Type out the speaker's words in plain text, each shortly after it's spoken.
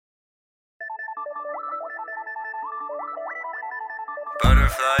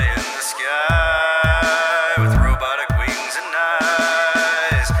Butterfly in the sky with robotic wings and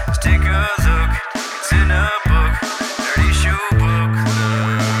eyes. Let's take a look, it's in a book, Nerdy Show Book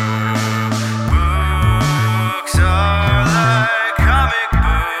Club. Books are like comic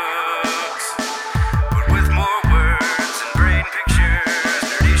books, but with more words and brain pictures.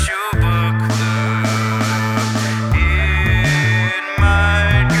 Nerdy Show Book Club. It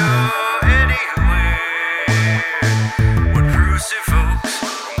might go anywhere. What Crucifer folks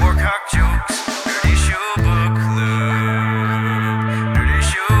from Warcock jokes. Nerdy Show Book Club. Nerdy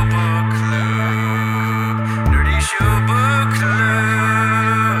Show Book Club. Nerdy Show Book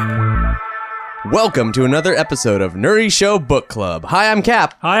Club. Welcome to another episode of Nerdy Show Book Club. Hi, I'm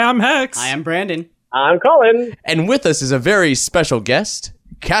Cap. Hi, I'm Hex. Hi, I'm Brandon. I'm Colin. And with us is a very special guest,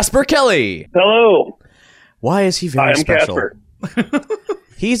 Casper Kelly. Hello. Why is he very I'm special? Casper.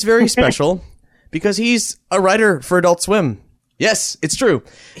 He's very special because he's a writer for Adult Swim. Yes, it's true.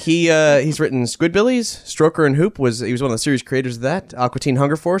 He's written Squidbillies, Stroker and Hoop. He was one of the series creators of that. Aqua Teen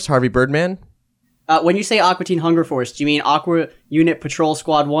Hunger Force, Harvey Birdman. When you say Aqua Teen Hunger Force, do you mean Aqua Unit Patrol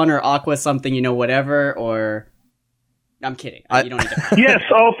Squad 1 or Aqua something, whatever, or... I'm kidding. You don't need to... Yes,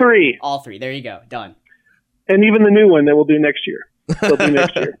 all three. All three. There you go. Done. And even the new one that we'll do next year. They'll do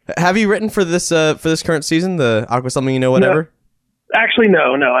next year. Have you written for this current season, the Aqua something, whatever? Actually,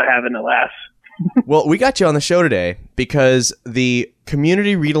 no, I haven't, alas. Well, we got you on the show today because the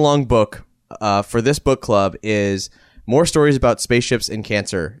community read-along book for this book club is More Stories About Spaceships and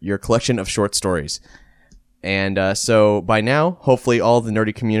Cancer, your collection of short stories. And so by now, hopefully all the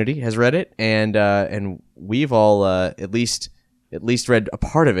nerdy community has read it, and we've all at least read a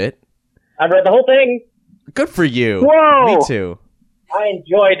part of it. I've read the whole thing. Good for you. Whoa! Me too. I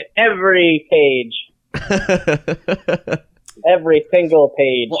enjoyed every page. Every single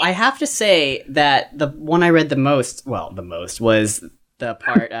page. Well, I have to say that the one I read the most was the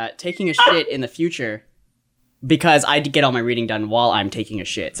part taking a shit in the future, because I get all my reading done while I'm taking a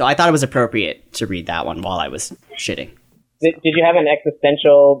shit. So I thought it was appropriate to read that one while I was shitting. Did you have an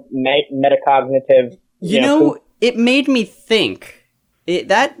existential, metacognitive... It made me think.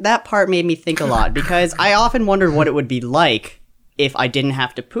 That part made me think a lot, because I often wondered what it would be like if I didn't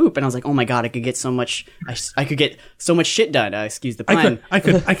have to poop, and I was like, oh my god, I could get so much shit done. Excuse the pun. I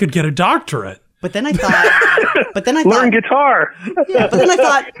could get a doctorate. But then I thought, Learn guitar. yeah, but then I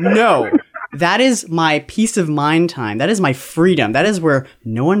thought, no, that is my peace of mind time. That is my freedom. That is where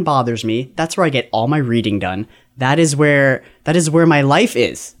no one bothers me. That's where I get all my reading done. That is where my life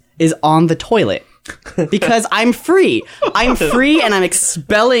is on the toilet, because I'm free. I'm free, and I'm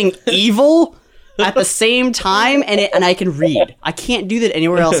expelling evil at the same time, and I can read. I can't do that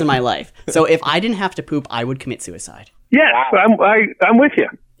anywhere else in my life. So if I didn't have to poop, I would commit suicide. Yes, I'm with you.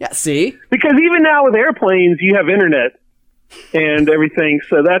 Yeah, see? Because even now with airplanes, you have internet and everything,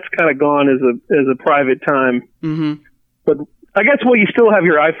 so that's kind of gone as a private time. Mm-hmm. But I guess, you still have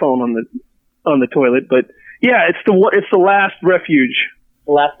your iPhone on the toilet. But yeah, it's the last refuge,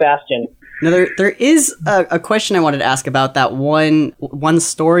 The last bastion. Now, there is a question I wanted to ask about that one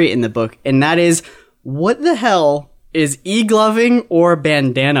story in the book, and that is, what the hell is e-gloving or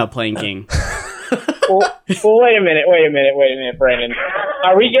bandana planking? Well, wait a minute, Brandon.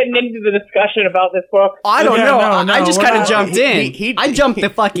 Are we getting into the discussion about this book? I don't know. No, I just we're kind of not. jumped in. I jumped the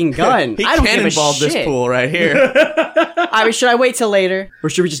fucking gun. He I don't give a cannonballed shit. this pool right here. Should I wait till later, or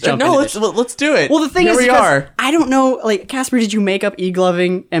should we just jump No, into let's do it. Well, the thing Here is, we because are. I don't know. Like, Casper, did you make up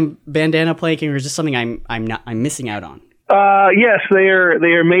e-gloving and bandana planking, or is this something I'm missing out on? Yes, they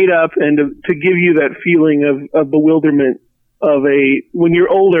are made up, and to give you that feeling of bewilderment of when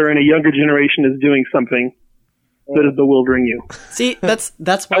you're older and a younger generation is doing something that is bewildering you. See, that's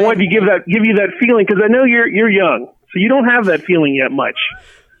why I wanted to give you that feeling, because I know you're young, so you don't have that feeling yet much.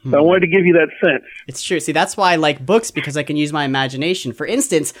 So I wanted to give you that sense. It's true. See, that's why I like books, because I can use my imagination. For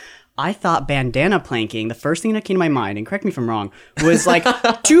instance, I thought bandana planking, the first thing that came to my mind, and correct me if I'm wrong, was like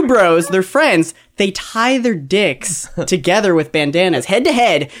two bros, they're friends, they tie their dicks together with bandanas head to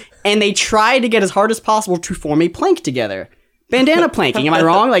head, and they try to get as hard as possible to form a plank together. Bandana planking, am I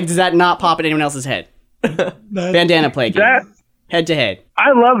wrong? Like, does that not pop in anyone else's head? Bandana planking. Head to head. I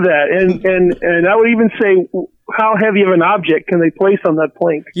love that, and I would even say, how heavy of an object can they place on that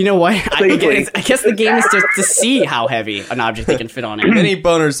plank? You know what? I Safely. guess the game is to see how heavy an object they can fit on it. Many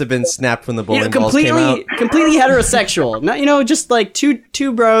boners have been snapped when the bowling balls came out. Completely heterosexual. No, just like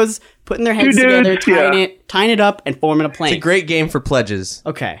two bros putting their heads Two dudes, together, tying it up, and forming a plank. It's a great game for pledges.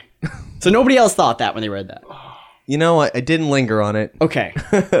 Okay. So nobody else thought that when they read that. You know, I didn't linger on it. Okay.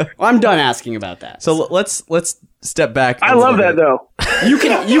 Well, I'm done asking about that. So let's step back. I love that, though. You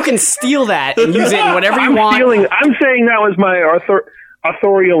can steal that and use it in whatever you want. I'm saying that was my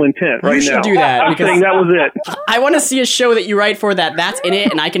authorial intent right should now. do that, I'm because- saying that was it. I want to see a show that you write for that's in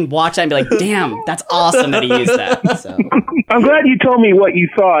it, and I can watch that and be like, damn, that's awesome that he used that. So. I'm glad you told me what you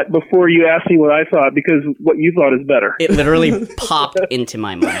thought before you asked me what I thought, because what you thought is better. It literally popped into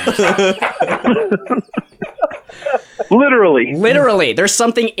my mind. Literally. Literally, there's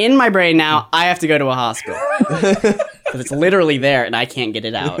something in my brain now. I have to go to a hospital. Because it's literally there, and I can't get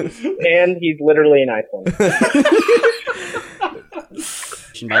it out. And he's literally in Iceland.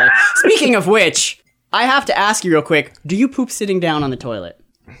 Speaking of which, I have to ask you real quick, do you poop sitting down on the toilet?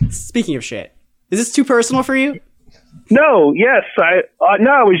 Speaking of shit. Is this too personal for you? No, yes. I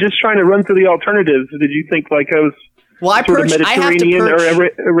was just trying to run through the alternatives. Did you think like I was Well, I sort of perch. I have to Mediterranean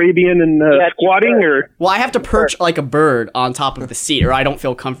perch. or Arabian and squatting? sure. Or Well, I have to perch like a bird on top of the seat, or I don't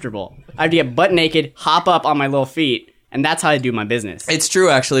feel comfortable. I have to get butt naked, hop up on my little feet, and that's how I do my business. It's true,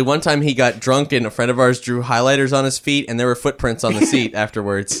 actually. One time he got drunk and a friend of ours drew highlighters on his feet, and there were footprints on the seat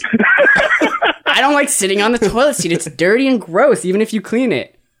afterwards. I don't like sitting on the toilet seat. It's dirty and gross, even if you clean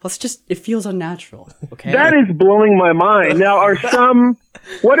it. Plus, it feels unnatural. Okay. that is blowing my mind. Now, are some?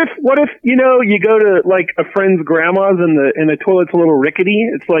 What if you go to like a friend's grandma's and the toilet's a little rickety?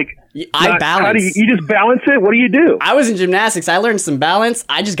 It's like I balance. How do you just balance it? What do you do? I was in gymnastics. I learned some balance.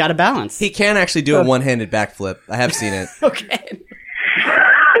 I just got to balance. He can actually do a one-handed backflip. I have seen it. Okay.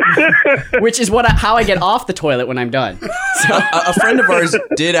 Which is how I get off the toilet when I'm done. So, A friend of ours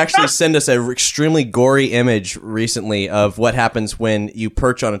did actually send us an extremely gory image recently of what happens when you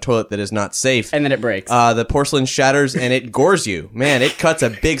perch on a toilet that is not safe. and then it breaks. The porcelain shatters and it gores you. Man, it cuts a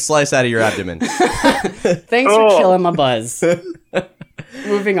big slice out of your abdomen. Thanks for killing my buzz.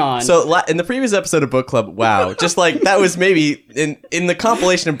 Moving on. So in the previous episode of Book Club, wow, just like that was maybe in the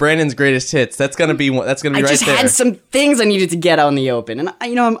compilation of Brandon's greatest hits. That's gonna be I right just there. had some things I needed to get out in the open, and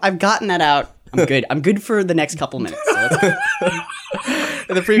I've gotten that out. I'm good. I'm good for the next couple minutes. So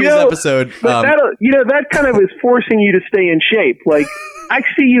In the previous episode, But that kind of is forcing you to stay in shape. Like I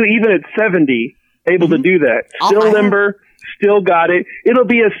see you even at 70 able to do that. Still I have- limber, still got it. It'll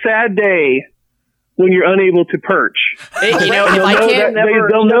be a sad day when you're unable to perch. if I can't,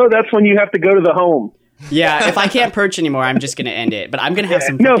 They'll know that's when you have to go to the home. yeah, if I can't perch anymore, I'm just gonna end it. But I'm gonna have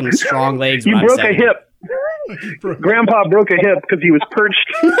some No, fucking strong legs. You when broke I'm a 70. hip. Grandpa broke a hip because he was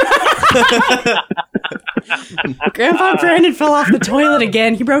perched. Grandpa Brandon fell off the toilet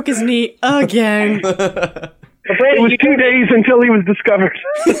again. He broke his knee again. But It Brandon, was you 2 days until he was discovered.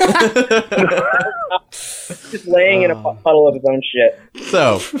 just laying in a puddle of his own shit.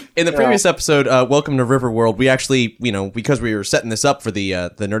 So, in the previous episode, Welcome to Riverworld, we actually, because we were setting this up for the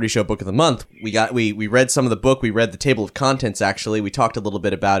Nerdy Show Book of the Month, we read some of the book, we read the table of contents, actually, we talked a little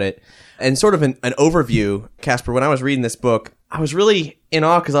bit about it, and sort of an overview, Casper, when I was reading this book, I was really in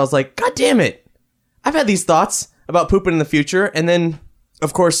awe, because I was like, God damn it, I've had these thoughts about pooping in the future, and then,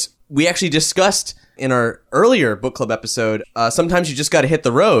 of course, we actually discussed in our earlier book club episode, sometimes you just got to hit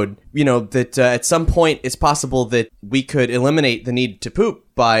the road. That at some point it's possible that we could eliminate the need to poop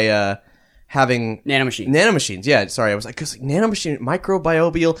by having Nanomachines. Nanomachines, yeah. Sorry, I was like nanomachine,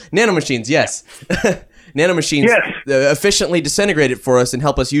 microbial nanomachines. Yes, nanomachines Yes. efficiently disintegrate it for us and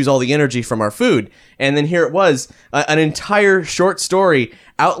help us use all the energy from our food. And then here it was, an entire short story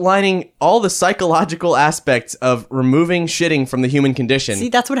outlining all the psychological aspects of removing shitting from the human condition. See,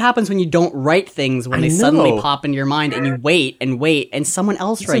 that's what happens when you don't write things when I they suddenly know. pop into your mind, and you wait, and someone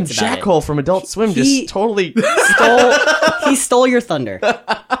else Some writes about it. jackhole from Adult Swim He- just totally. He stole your thunder,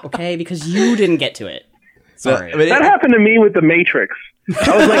 okay? Because you didn't get to it. Sorry. But That happened to me with The Matrix.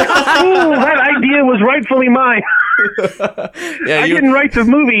 I was like, oh, that idea was rightfully mine. yeah, I didn't write the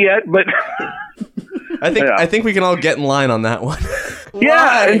movie yet, but I think we can all get in line on that one.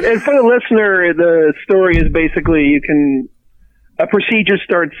 yeah. And for the listener, the story is basically a procedure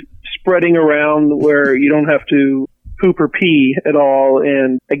starts spreading around where you don't have to poop or pee at all,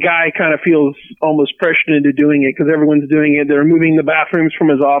 and a guy kind of feels almost pressured into doing it because everyone's doing it. They're moving the bathrooms from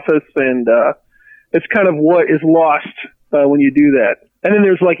his office, and it's kind of what is lost when you do that. And then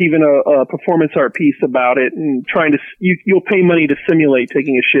there's like even a performance art piece about it, and trying to you'll pay money to simulate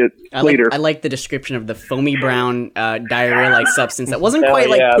taking a shit later. I like the description of the foamy brown diarrhea-like substance that wasn't Oh, quite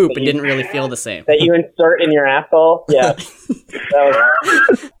like yeah, poop but and you- didn't really feel the same. That you insert in your asshole? Yeah.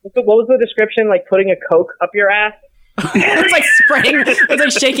 What was the description? Like putting a Coke up your ass? It's like spraying. It's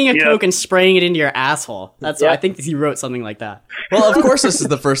like shaking a Yeah. Coke and spraying it into your asshole. That's Yeah. I think he wrote something like that. Well, of course, this is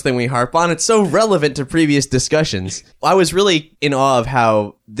the first thing we harp on. It's so relevant to previous discussions. I was really in awe of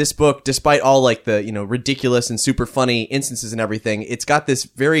how this book, despite all like the ridiculous and super funny instances and everything, it's got this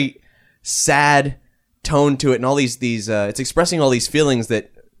very sad tone to it, and all these it's expressing all these feelings that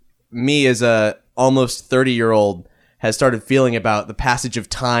me as a almost 30-year-old has started feeling about the passage of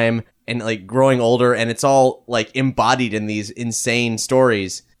time and like growing older, and it's all like embodied in these insane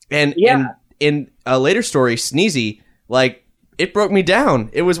stories. And in a later story, Sneezy, like it broke me down.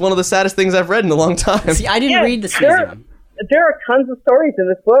 It was one of the saddest things I've read in a long time. See, I didn't read the Sneezy one. There are tons of stories in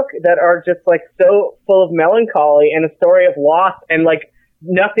this book that are just like so full of melancholy and a story of loss and like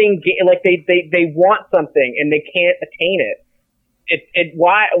nothing, like they want something and they can't attain it.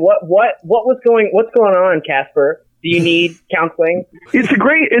 What's going on, Casper? Do you need counseling? It's a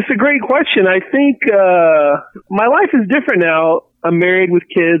great question. I think my life is different now. I'm married with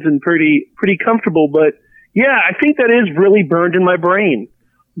kids and pretty comfortable, but yeah, I think that is really burned in my brain.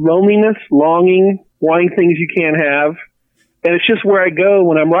 Loneliness, longing, wanting things you can't have. And it's just where I go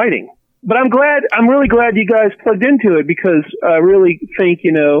when I'm writing. But I'm really glad you guys plugged into it, because I really think, I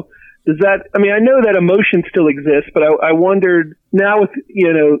know that emotion still exists, but I wondered now with,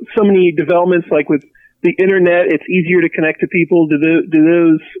 so many developments, like with the internet, it's easier to connect to people. Do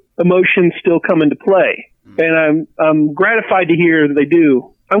those emotions still come into play? And I'm gratified to hear that they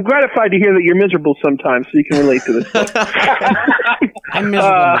do. I'm gratified to hear that you're miserable sometimes, so you can relate to this. I'm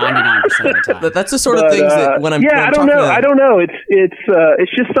miserable 99% of the time. That's the sort of things that when I'm I don't know.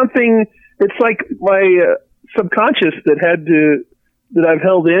 It's just something. It's like my subconscious that I've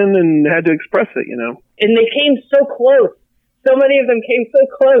held in and had to express it. And they came so close. So many of them came so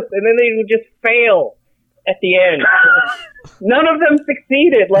close, and then they would just fail at the end. None of them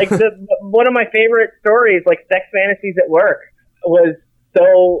succeeded. Like one of my favorite stories, like Sex Fantasies at Work, was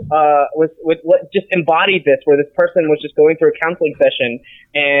what just embodied this, where this person was just going through a counseling session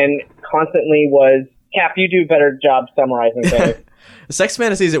and constantly was, Cap, you do a better job summarizing things. Sex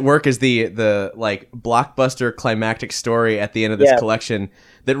Fantasies at Work is the like blockbuster climactic story at the end of this collection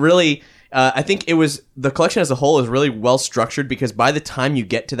that really, I think it was, the collection as a whole is really well structured, because by the time you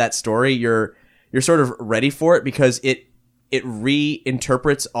get to that story, you're sort of ready for it, because it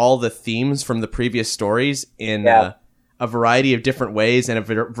reinterprets all the themes from the previous stories in a variety of different ways, and a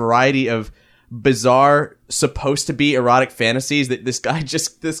variety of bizarre, supposed to be erotic fantasies that this guy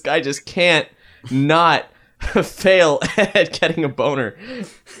just can't not fail at getting a boner.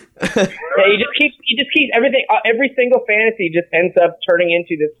 He just keeps everything. Every single fantasy just ends up turning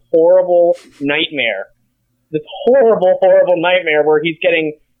into this horrible nightmare. This horrible nightmare where he's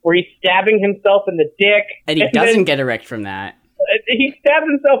stabbing himself in the dick, and he doesn't get erect from that. He stabs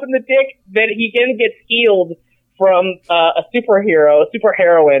himself in the dick. Then he again gets healed from a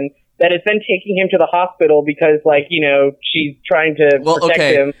superheroine that is then taking him to the hospital because, she's trying to protect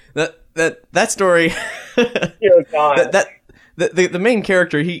him. That story. God. The main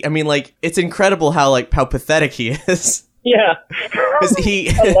character, it's incredible how pathetic he is. Yeah.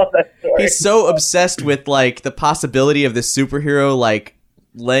 I love that story. He's so obsessed with the possibility of this superhero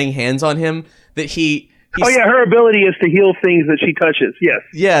laying hands on him that her ability is to heal things that she touches. Yes.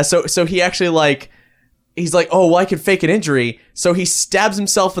 Yeah. So he actually he's like, oh, well, I can fake an injury. So he stabs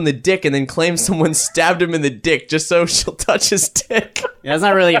himself in the dick and then claims someone stabbed him in the dick just so she'll touch his dick. Yeah, that's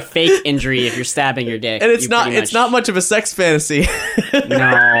not really a fake injury if you're stabbing your dick. And it's not much of a sex fantasy.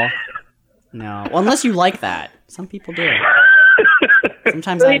 No. Well, unless you like that. Some people do.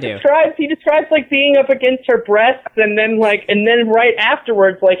 Sometimes I do. He describes being up against her breasts, and then right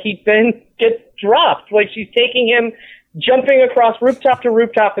afterwards, he then gets dropped. She's taking him, jumping across rooftop to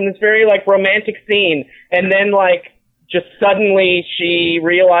rooftop in this very romantic scene, and then just suddenly she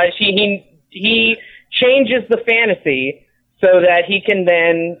realized he changes the fantasy so that he can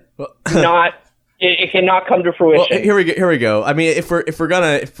then it cannot come to fruition. Well, here we go. I mean, if we're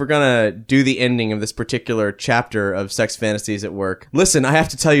gonna do the ending of this particular chapter of Sex Fantasies at Work, listen, I have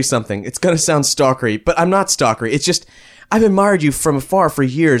to tell you something. It's gonna sound stalkery, but I'm not stalkery. It's just, I've admired you from afar for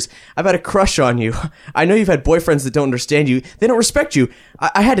years. I've had a crush on you. I know you've had boyfriends that don't understand you. They don't respect you.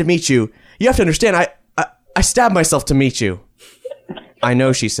 I had to meet you. You have to understand, I stabbed myself to meet you. I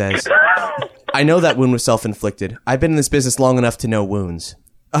know, she says. I know that wound was self-inflicted. I've been in this business long enough to know wounds.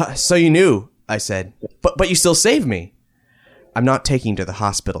 So you knew, I said. But you still saved me. I'm not taking you to the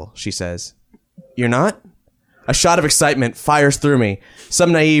hospital, she says. You're not? A shot of excitement fires through me.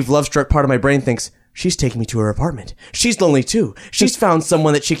 Some naive, love-struck part of my brain thinks, she's taking me to her apartment. She's lonely too. She's found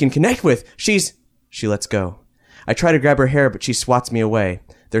someone that she can connect with. She lets go. I try to grab her hair, but she swats me away.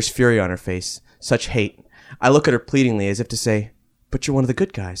 There's fury on her face. Such hate. I look at her pleadingly as if to say, but you're one of the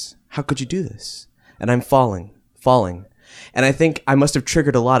good guys. How could you do this? And I'm falling. And I think I must have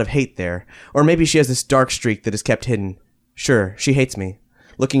triggered a lot of hate there. Or maybe she has this dark streak that is kept hidden. Sure, she hates me.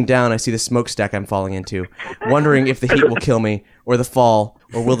 Looking down, I see the smokestack I'm falling into, wondering if the heat will kill me, or the fall,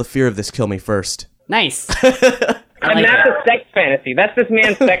 or will the fear of this kill me first. Nice. And that's a sex fantasy. That's this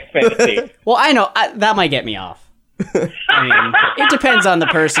man's sex fantasy. Well, I know. That might get me off. I mean, it depends on the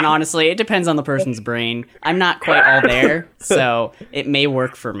person, honestly. It depends on the person's brain. I'm not quite all there, so it may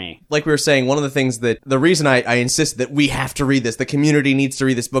work for me. Like we were saying, one of the things that the reason I insist that we have to read this, the community needs to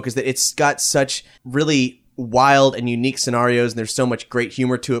read this book, is that it's got such really wild and unique scenarios, and there's so much great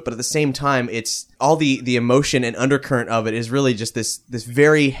humor to it, but at the same time, it's all the emotion and undercurrent of it is really just this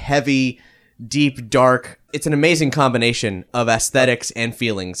very heavy, deep, dark. It's an amazing combination of aesthetics and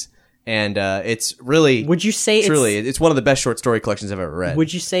feelings. And it's really, Would you say truly, it's one of the best short story collections I've ever read.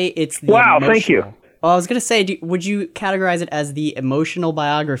 Would you say it's the Wow, emotional? thank you. Well, I was gonna say, would you categorize it as the emotional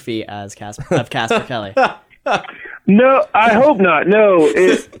biography of Casper Kelly? No, I hope not. No,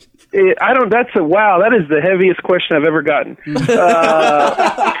 I don't. Wow. That is the heaviest question I've ever gotten.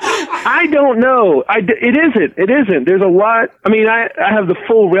 I don't know. It isn't. There's a lot. I mean, I have the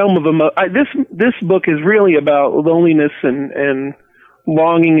full realm of this book is really about loneliness and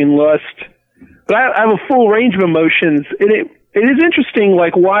longing and lust. But I have a full range of emotions. It is interesting.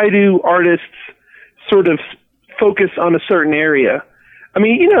 Like, why do artists sort of focus on a certain area? I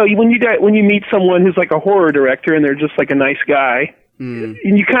mean, when you meet someone who's like a horror director and they're just like a nice guy, and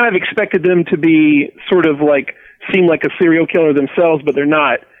you kind of expected them to be sort of like seem like a serial killer themselves, but they're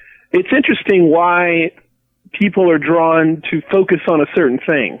not. It's interesting why people are drawn to focus on a certain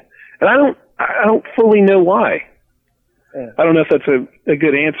thing, and I don't fully know why. I don't know if that's a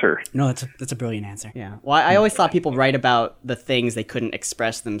good answer. No, that's a brilliant answer. Yeah. Well, I always thought people write about the things they couldn't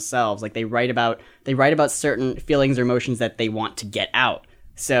express themselves. Like they write about certain feelings or emotions that they want to get out.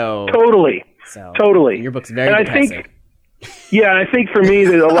 So Totally. Your book's very depressing. I think for me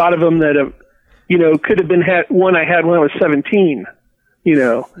that a lot of them that have, could have been one I had when I was 17. I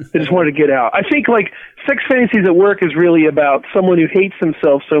just wanted to get out. I think like Sex Fantasies at Work is really about someone who hates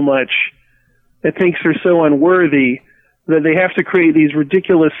themselves so much and thinks they're so unworthy that they have to create these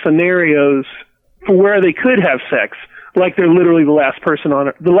ridiculous scenarios for where they could have sex, like they're literally the last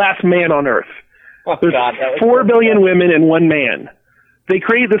man on Earth. Oh, There's God, that was 4 billion women and 1 man. They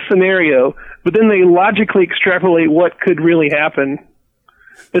create the scenario, but then they logically extrapolate what could really happen,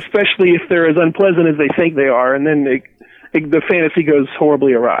 especially if they're as unpleasant as they think they are, and then the fantasy goes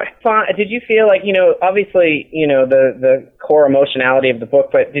horribly awry. Did you feel like, obviously, the core emotionality of the book,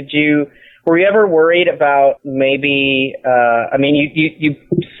 but were you ever worried about maybe, you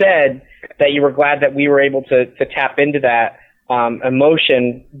said that you were glad that we were able to tap into that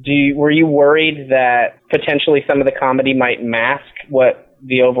emotion. Were you worried that potentially some of the comedy might mask what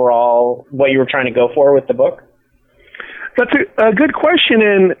you were trying to go for with the book? That's a good question,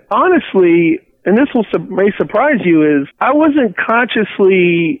 and honestly, and this may surprise you, is I wasn't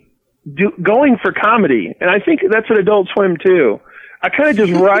consciously going for comedy, and I think that's an Adult Swim too. I kind of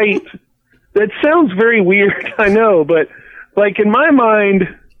just write. That sounds very weird, I know, but like in my mind,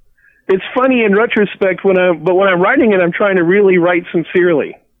 it's funny in retrospect but when I'm writing it, I'm trying to really write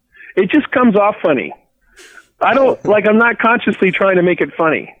sincerely. It just comes off funny. I'm not consciously trying to make it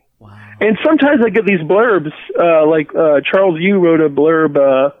funny. Wow. And sometimes I get these blurbs, Charles Yu wrote a blurb,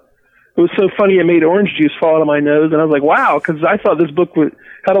 it was so funny it made orange juice fall out of my nose, and I was like, wow, because I thought this book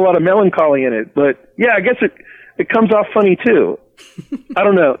had a lot of melancholy in it. But yeah, I guess it comes off funny too. I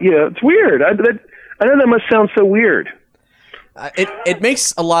don't know. Yeah, it's weird. I know that must sound so weird. It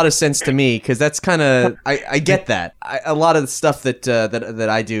makes a lot of sense to me because that's kind of I get that. A lot of the stuff that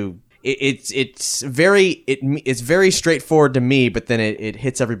I do, it's very straightforward to me, but then it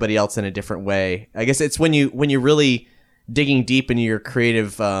hits everybody else in a different way. I guess it's when you're really digging deep into your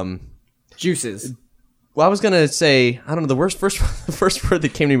creative juices. Well, I was gonna say, I don't know. The first word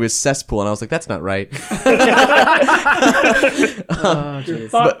that came to me was cesspool, and I was like, "That's not right."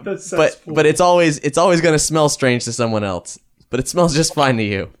 But it's always gonna smell strange to someone else. But it smells just fine to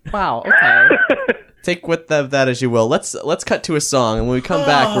you. Wow. Okay. Take with that as you will. Let's cut to a song, and when we come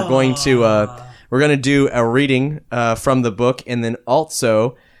back, we're going to do a reading from the book, and then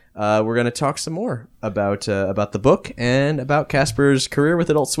also we're going to talk some more about the book and about Casper's career with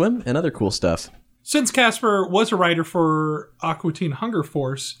Adult Swim and other cool stuff. Since Casper was a writer for Aqua Teen Hunger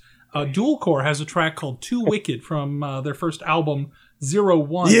Force, Dual Core has a track called Too Wicked from their first album,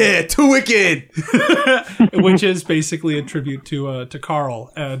 01. Yeah, Too Wicked! Which is basically a tribute to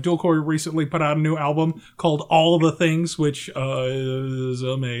Carl. Dual Core recently put out a new album called All the Things, which is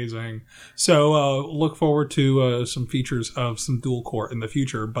amazing. So look forward to some features of some Dual Core in the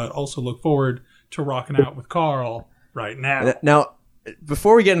future, but also look forward to rocking out with Carl right now. Now,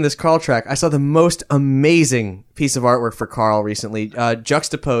 before we get into this Carl track, I saw the most amazing piece of artwork for Carl recently.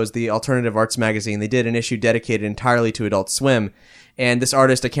 Juxtapose, the alternative arts magazine, they did an issue dedicated entirely to Adult Swim. And this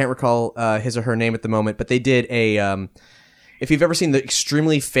artist, I can't recall his or her name at the moment, but they did a if you've ever seen the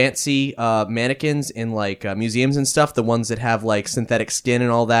extremely fancy mannequins in like museums and stuff, the ones that have like synthetic skin and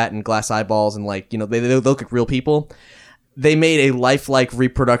all that and glass eyeballs and like, you know, they look like real people. They made a lifelike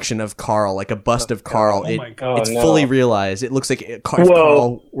reproduction of Carl, like a bust of Carl. Oh my God. It's fully realized. It looks like if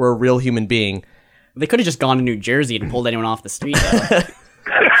Carl were a real human being. They could have just gone to New Jersey and pulled anyone off the street, though.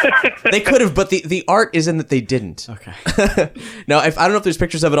 They could have, but the art is in that they didn't. Okay. Now, I don't know if there's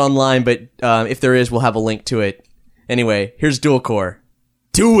pictures of it online, but if there is, we'll have a link to it. Anyway, here's Dual Core.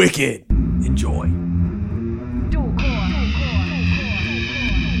 Too Wicked. Enjoy.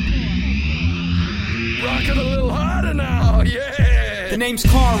 Rockin' a little harder now, yeah! The name's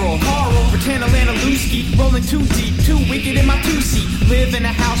Carl. Pretend Atlanta Lewski. Rolling too deep, too wicked in my two-seat. Live in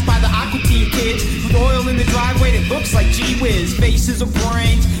a house by the Aqua Teen kids. With oil in the driveway that looks like Gee Whiz. Faces or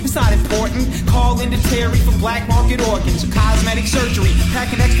brains, it's not important. Call into Terry for black market organs or cosmetic surgery.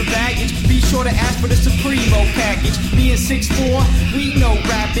 Packing extra baggage. Be sure to ask for the Supremo package. Me and 6'4", we know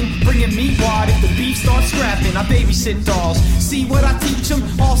rapping. Bringing meat wad if the beef starts scrapping. I babysit dolls. See what I teach them?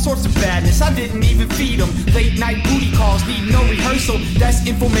 All sorts of badness. I didn't even feed them. Late night booty calls need no rehearsal. That's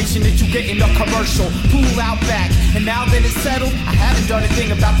information that you get in a commercial. Pool out back. And now that it's settled, I haven't done a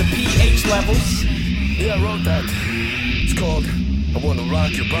thing about the pH levels. Yeah, I wrote that. It's called I Wanna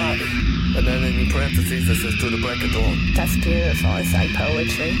Rock Your Body. And then in parentheses it says to the break of dawn. That's beautiful. It's like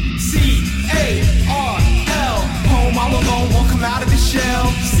poetry. C-A-R-L. Home all alone, won't come out of the shell.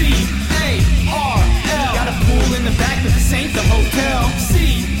 C-A-R-L. Got a pool in the back, but this ain't the hotel.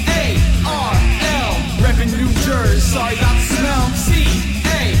 C-A-R-L. Reppin' New Jersey, sorry about the smell.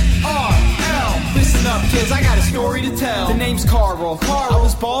 C-A-R-L. Listen up, kids, I got a story to tell. The name's Carl. I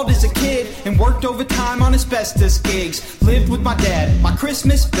was bald as a kid and worked overtime on asbestos gigs. Lived with my dad, my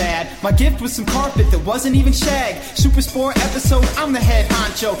Christmas bad. My gift was some carpet that wasn't even shag. Super Sport episode, I'm the head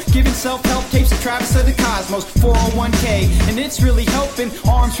honcho. Giving self-help tapes to Travis of the Cosmos. 401k, and it's really helping.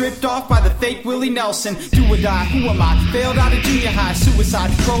 Arms ripped off by the fake Willie Nelson. Do or die, who am I? Failed out of junior high.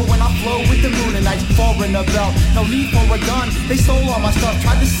 Suicide pro when I flow with the Moonanites. Foreign a belt, no need for a gun. They stole all my stuff,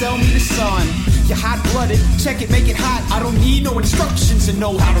 tried to sell me the sun. You're hot-blooded, check it, make it hot. I don't need no instructions to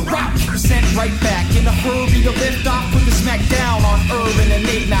know how to rock. Sent right back in a hurry to lift off. Put the smack down on Irvin and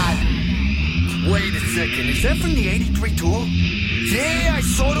Nate Knot. Wait a second, is that from the 83 tour? Yeah, I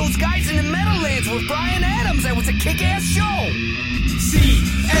saw those guys in the Meadowlands with Bryan Adams. That was a kick-ass show.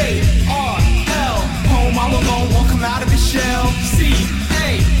 C-A-R-L. Home all alone, won't come out of his shell.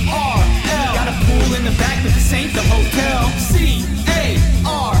 C-A-R-L. Got a pool in the back, but this ain't the hotel.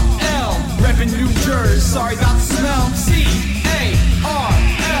 C-A-R-L. Reppin' New Jersey, sorry about the smell. C-A-R-L.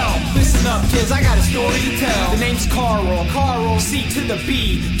 Listen up, kids, I got a story to tell. The name's Carl, C to the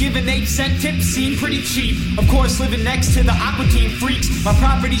B. Giving 8-cent tips seem pretty cheap. Of course, living next to the Aqua Teen freaks. My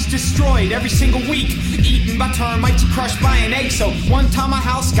property's destroyed every single week. Eaten by termites, crushed by an egg. So one time my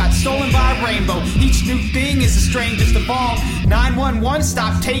house got stolen by a rainbow. Each new thing is the strangest of all. 911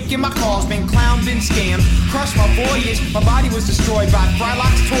 stopped taking my calls. Been clowned and scammed. Crushed my voyage. My body was destroyed by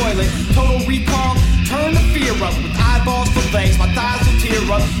Frylock's toilet. Total recall, turn the fear up. With eyeballs for legs, my thighs will tear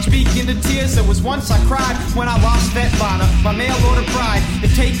up. Speaking to tears, there was once I cried when I lost Svetlana, my mail order bride.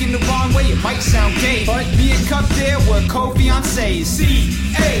 If taken the wrong way, it might sound gay, but me and Cup there were co-fiancés.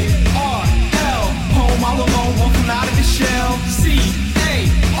 C-A-R-L. Home all alone, won't come out of the shell.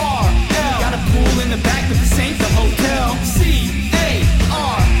 C-A-R-L. Got a pool in the back, but this ain't the hotel. C-A-R-L.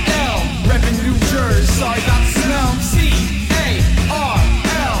 Reppin' New Jersey, sorry about the smell. C-A-R-L.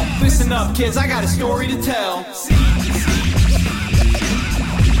 Listen up, kids, I got a story to tell.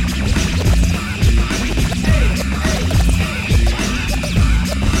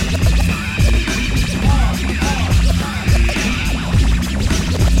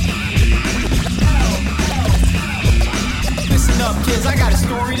 Listen up, kids, I got a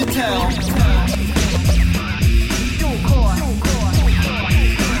story to tell.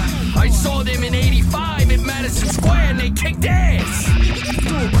 I saw them in 85 at Madison Square and they kicked ass.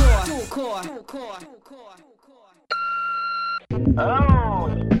 Hello!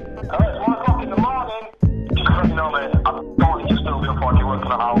 It's 1 o'clock in the morning. Just to let you know, mate, I don't think you'll still be up on your work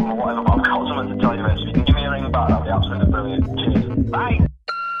on an album or whatever, but I've got something to tell you, mate, so if you can give me a ring back, that'd be absolutely brilliant. Cheers. Bye!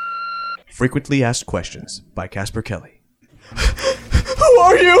 Frequently Asked Questions by Casper Kelly. Who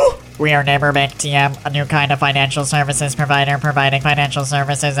are you? We are NeighborBank TM, a new kind of financial services provider providing financial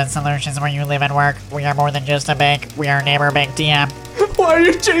services and solutions where you live and work. We are more than just a bank. We are NeighborBank TM. Why are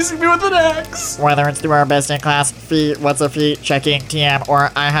you chasing me with an axe? Whether it's through our best-in-class fee, what's a fee, checking TM,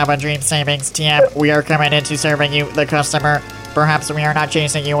 or I have a dream savings TM, we are committed to serving you, the customer. Perhaps we are not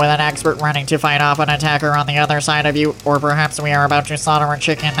chasing you with an expert running to fight off an attacker on the other side of you, or perhaps we are about to slaughter a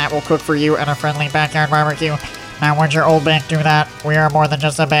chicken that will cook for you at a friendly backyard barbecue. Now, would your old bank do that? We are more than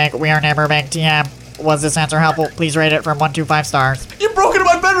just a bank. We are Neighbor Bank TM. Was this answer helpful? Please rate it from 1 to 5 stars. You broke into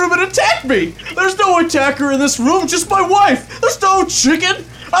my bedroom and attacked me! There's no attacker in this room, just my wife! There's no chicken!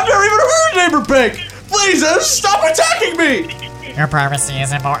 I've never even heard of Neighbor Bank! Please, stop attacking me! Your privacy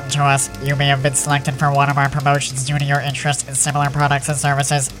is important to us. You may have been selected for one of our promotions due to your interest in similar products and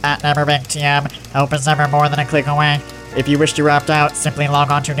services at Neighbor Bank TM. Help is never more than a click away. If you wish to opt out, simply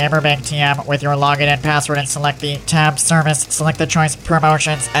log on to Neighbor Bank TM with your login and password and select the tab Service, select the choice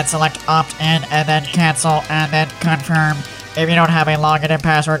Promotions, and select Opt-in, and then Cancel, and then Confirm. If you don't have a login and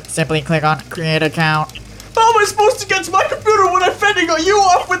password, simply click on Create Account. How am I supposed to get to my computer when I'm fending you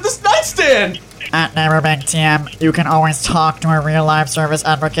off with this nightstand? At Neighbor Bank TM, you can always talk to a real-life service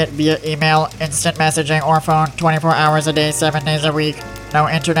advocate via email, instant messaging, or phone 24 hours a day, 7 days a week. No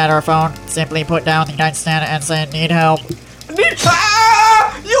internet or phone. Simply put down the nightstand and say, need help.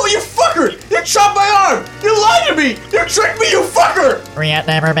 You fucker! You chopped my arm! You lied to me! You tricked me, you fucker! We at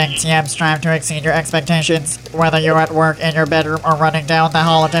Neighbor Bank TM strive to exceed your expectations. Whether you're at work, in your bedroom, or running down the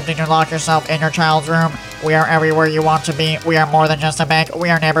hall attempting to lock yourself in your child's room, we are everywhere you want to be. We are more than just a bank. We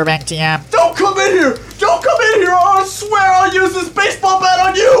are Neighbor Bank TM. Don't come in here! Don't come in here or I swear I'll use this baseball bat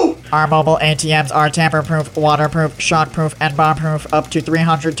on you! Our mobile ATMs are tamper-proof, waterproof, shock-proof, and bomb-proof, up to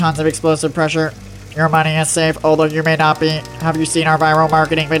 300 tons of explosive pressure. Your money is safe, although you may not be. Have you seen our viral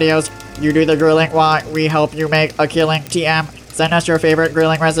marketing videos? You do the grilling, why? We help you make a killing. TM. Send us your favorite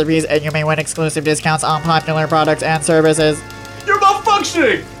grilling recipes and you may win exclusive discounts on popular products and services. You're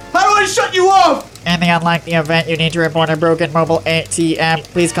malfunctioning! How do I shut you off? In the unlikely event you need to report a broken mobile ATM,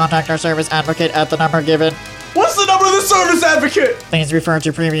 please contact our service advocate at the number given. What's the number of the service advocate? Please refer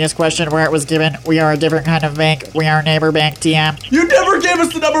to previous question where it was given. We are a different kind of bank. We are Neighbor Bank TM. You never gave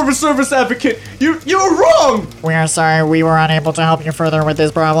us the number of a service advocate. You were wrong. We are sorry we were unable to help you further with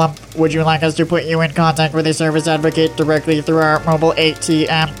this problem. Would you like us to put you in contact with a service advocate directly through our mobile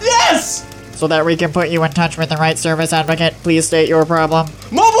ATM? Yes! So that we can put you in touch with the right service advocate, please state your problem.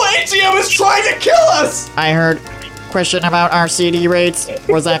 Mobile ATM is trying to kill us! I heard question about our CD rates.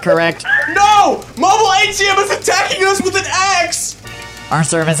 Was that correct? No! Mobile ATM is attacking us with an axe! Our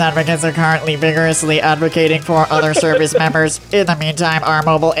service advocates are currently vigorously advocating for other service members. In the meantime, our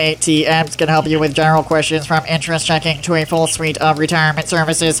mobile ATMs can help you with general questions from interest checking to a full suite of retirement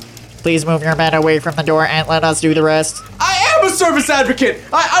services. Please move your bed away from the door and let us do the rest. I am a service advocate!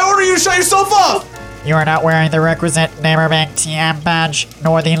 I order you to shut yourself off! You are not wearing the requisite Neighbor Bank TM badge,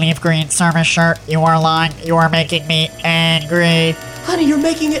 nor the leaf green service shirt. You are lying. You are making me angry. Honey, you're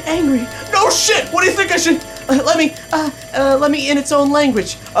making it angry. No shit! What do you think I should... let me in its own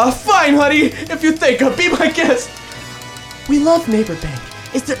language. Fine, honey, if you think. Be my guest. We love Neighbor Bank.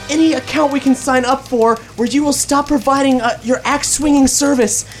 Is there any account we can sign up for where you will stop providing your axe-swinging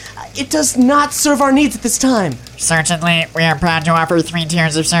service? It does not serve our needs at this time. Certainly, we are proud to offer 3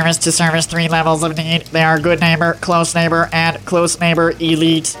 tiers of service to service 3 levels of need. They are Good Neighbor, Close Neighbor, and Close Neighbor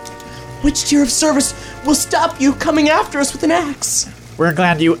Elite. Which tier of service will stop you coming after us with an axe? We're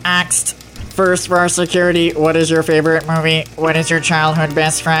glad you axed. First, for our security, what is your favorite movie? What is your childhood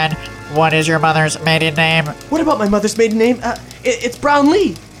best friend? What is your mother's maiden name? What about my mother's maiden name? It's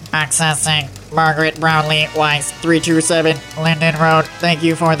Brownlee. Accessing Margaret Brownlee Weiss, 327 Linden Road. Thank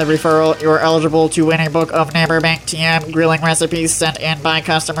you for the referral. You are eligible to win a book of Neighbor Bank TM grilling recipes sent in by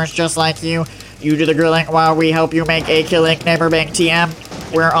customers just like you. You do the grilling while we help you make a killing. Neighbor Bank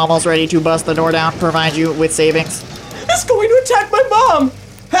TM. We're almost ready to bust the door down, provide you with savings. It's going to attack my mom!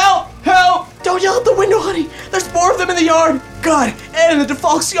 Help! Help! Don't yell out the window, honey! There's more of them in the yard! God, and in the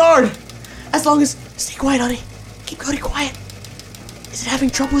DeFalk's yard! As long as... Stay quiet, honey. Keep Cody quiet. Is it having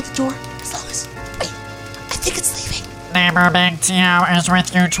trouble with the door? As long as... I think it's leaving. Neighbor Bank TM is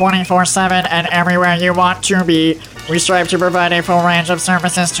with you 24/7 and everywhere you want to be. We strive to provide a full range of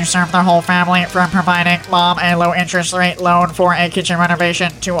services to serve the whole family, from providing mom a low interest rate loan for a kitchen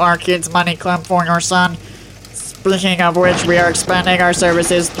renovation to our kids' money club for your son. Speaking of which, we are expanding our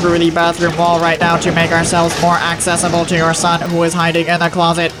services through the bathroom wall right now to make ourselves more accessible to your son who is hiding in the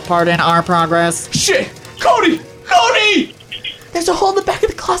closet. Pardon our progress. Shit! Cody! Cody! There's a hole in the back of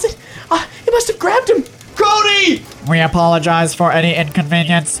the closet. It must have grabbed him. Cody! We apologize for any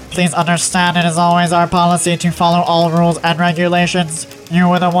inconvenience. Please understand it is always our policy to follow all rules and regulations. You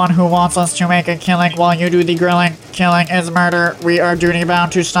are the one who wants us to make a killing while you do the grilling. Killing is murder. We are duty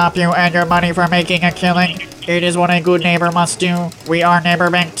bound to stop you and your money from making a killing. It is what a good neighbor must do. We are Neighbor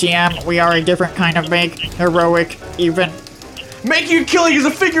Bank TM. We are a different kind of bank. Heroic, even. Making a killing is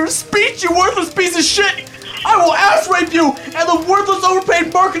a figure of speech, you worthless piece of shit! I will ass rape you and the worthless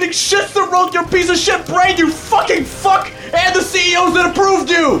overpaid marketing shits that rolled your piece of shit brain, you fucking fuck, and the CEOs that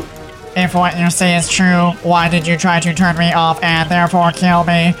approved you! If what you say is true, why did you try to turn me off and therefore kill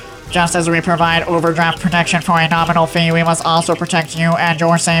me? Just as we provide overdraft protection for a nominal fee, we must also protect you and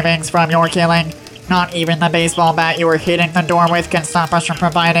your savings from your killing. Not even the baseball bat you were hitting the door with can stop us from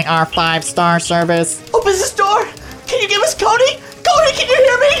providing our 5-star service. Open this door! Can you give us Cody? Cody, can you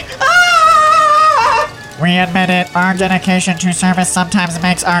hear me? Ah! We admit it, our dedication to service sometimes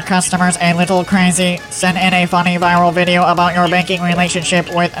makes our customers a little crazy. Send in a funny viral video about your banking relationship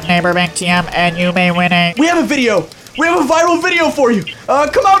with Neighbor Bank TM and you may win a... We have a video! We have a viral video for you!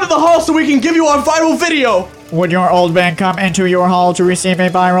 Come out to the hall so we can give you our viral video! Would your old bank come into your hall to receive a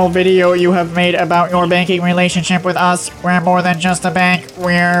viral video you have made about your banking relationship with us? We're more than just a bank,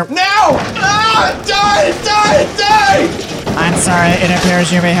 we're... Now! Ah! Die! I'm sorry, it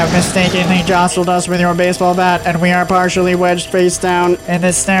appears you may have mistakenly jostled us with your baseball bat, and we are partially wedged face down in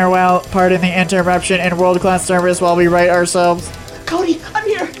this stairwell. Pardon the interruption in world-class service while we right ourselves. Cody, I'm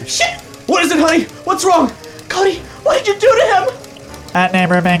here. Shit! What is it, honey? What's wrong? Cody, what did you do to him? At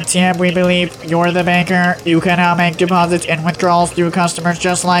Neighbor Bank TM, we believe you're the banker. You can now make deposits and withdrawals through customers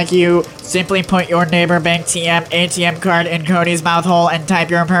just like you. Simply put your Neighbor Bank TM ATM card in Cody's mouth hole and type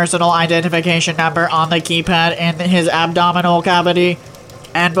your personal identification number on the keypad in his abdominal cavity.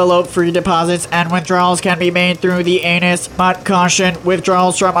 Envelope-free deposits and withdrawals can be made through the anus, but caution,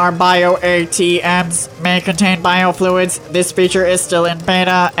 withdrawals from our bio ATMs may contain biofluids. This feature is still in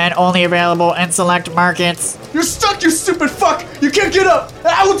beta and only available in select markets. You're stuck, you stupid fuck! You can't get up!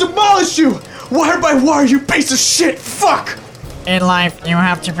 I will demolish you! Wire by wire, you piece of shit! Fuck! In life, you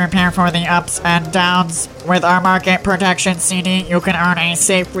have to prepare for the ups and downs. With our market protection CD, you can earn a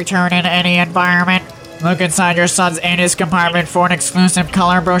safe return in any environment. Look inside your son's anus compartment for an exclusive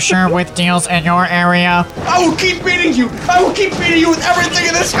color brochure with deals in your area. I will keep beating you! I will keep beating you with everything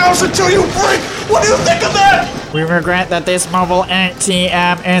in this house until you break! What do you think of that? We regret that this mobile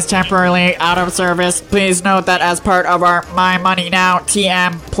ATM is temporarily out of service. Please note that as part of our My Money Now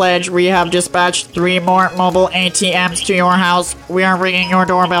TM pledge, we have dispatched 3 more mobile ATMs to your house. We are ringing your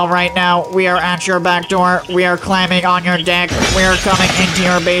doorbell right now. We are at your back door. We are climbing on your deck. We are coming into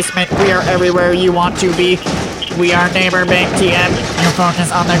your basement. We are everywhere you want to be. We are Neighbor Bank TM. You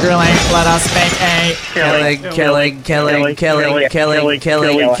focus on the grilling. Let us make a killing.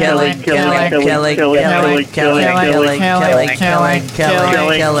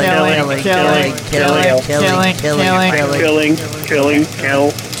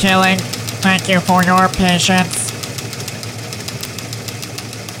 Thank you for your patience.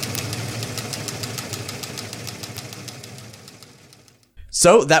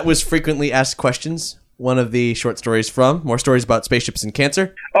 So that was Frequently Asked Questions, one of the short stories from More Stories About Spaceships and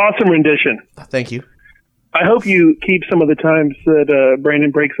Cancer. Awesome rendition. Thank you. I hope you keep some of the times that Brandon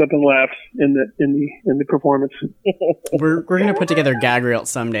breaks up and laughs in the performance. We're gonna put together gag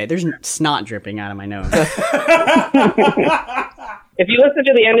reels someday. There's snot dripping out of my nose. If you listen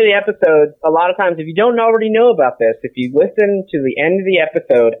to the end of the episode, a lot of times, if you don't already know about this, if you listen to the end of the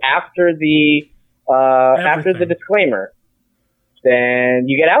episode after the disclaimer, then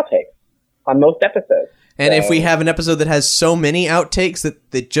you get outtakes on most episodes. And if we have an episode that has so many outtakes that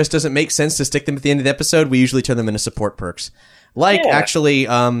it just doesn't make sense to stick them at the end of the episode, we usually turn them into support perks. Actually,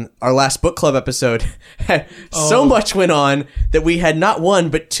 our last book club episode, so much went on that we had not 1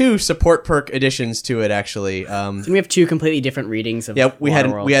 but 2 support perk additions to it. Actually, we have 2 completely different readings of we had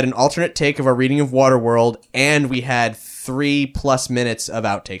an alternate take of our reading of Waterworld, and we had 3+ minutes of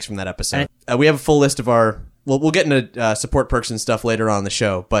outtakes from that episode. We have a full list of our. We'll get into support perks and stuff later on in the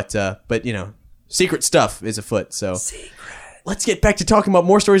show, but you know, secret stuff is afoot. So. Let's get back to talking about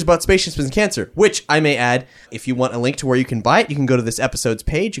more stories about spaceships and cancer, which I may add, if you want a link to where you can buy it, you can go to this episode's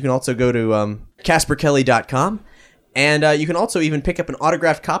page. You can also go to CasperKelly.com, and you can also even pick up an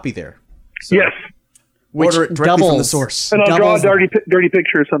autographed copy there. So yes. Order it directly from the source. And I'll draw a dirty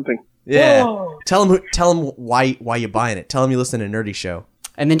picture or something. Yeah. Whoa. Tell them why you're buying it. Tell them you listen to Nerdy Show.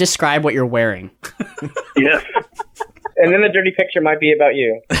 And then describe what you're wearing. Yes. And then the dirty picture might be about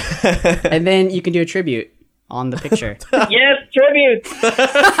you. And then you can do a tribute on the picture. Yes, tributes!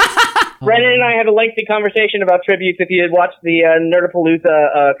 Brennan and I had a lengthy conversation about tributes. If you had watched the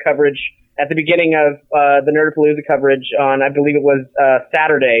Nerdapalooza coverage at the beginning of the Nerdapalooza coverage on, I believe it was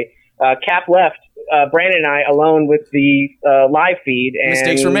Saturday, Cap left Brandon and I alone with the live feed. And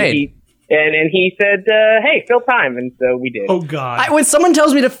mistakes were made. And he said, hey, fill time. And so we did. Oh, God. When someone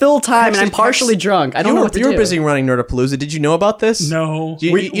tells me to fill time and I'm partially drunk, I don't know what to do. You were busy running Nerdapalooza. Did you know about this? No.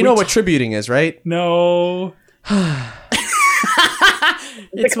 You know what tributing is, right? No.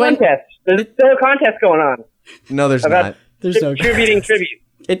 It's a contest. There's still a contest going on. No, there's not. There's no tributing tribute.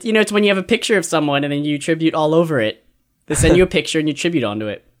 It's when you have a picture of someone and then you tribute all over it. They send you a picture and you tribute onto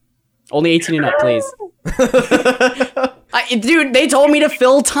it. Only 18 and up, please. Dude, they told me to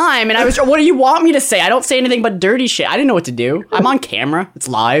fill time, and I was. What do you want me to say? I don't say anything but dirty shit. I didn't know what to do. I'm on camera. It's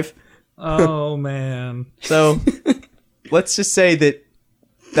live. Oh man. So let's just say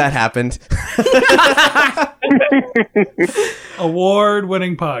that happened.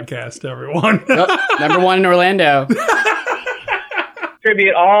 Award-winning podcast, everyone. Number one in Orlando.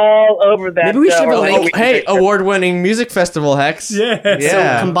 Tribute all over that. Maybe we should have a link. Hey, award-winning music festival, Hex. Yeah.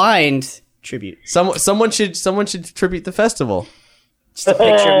 Yeah. So combined tribute. Someone should tribute the festival. Just a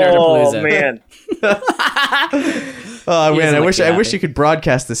picture of Nerdapalooza. Oh man. Oh man, I look wish happy. you could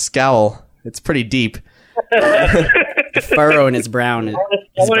broadcast the scowl. It's pretty deep. The furrow in his brown. I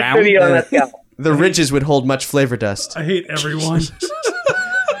want a tribute on that scalp. The ridges would hold much flavor dust. I hate everyone.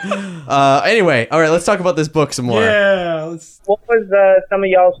 Anyway, all right, let's talk about this book some more. Yeah. What was some of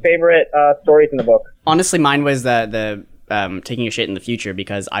y'all's favorite stories in the book? Honestly, mine was the taking a shit in the future,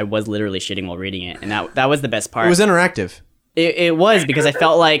 because I was literally shitting while reading it, and that was the best part. It was interactive. It was, because I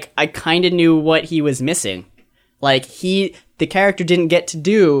felt like I kind of knew what he was missing. Like, the character didn't get to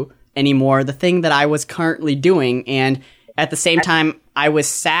do anymore the thing that I was currently doing, and at the same time, I was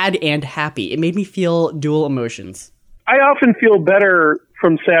sad and happy. It made me feel dual emotions. I often feel better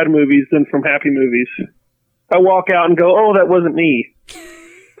from sad movies than from happy movies. I walk out and go, oh, that wasn't me.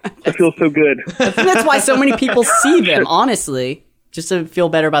 I feel so good. That's why so many people see them, honestly, just to feel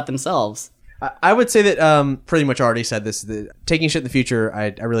better about themselves. I would say that pretty much already said this. Taking shit in the future, I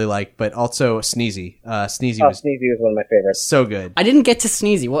really like, but also Sneezy. Sneezy was one of my favorites. So good. I didn't get to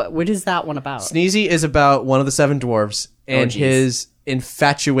Sneezy. What is that one about? Sneezy is about one of the seven dwarves and geez. his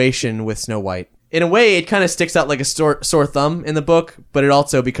infatuation with Snow White. In a way, it kind of sticks out like a sore thumb in the book, but it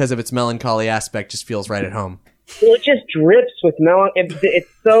also, because of its melancholy aspect, just feels right at home. Well, it just drips with it's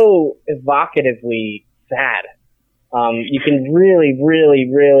so evocatively sad. You can really, really,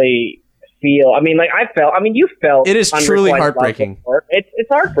 really feel. I mean, like you felt. It is truly heartbreaking. It's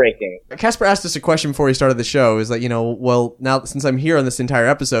heartbreaking. Casper asked us a question before we started the show. Is like, well, now since I'm here on this entire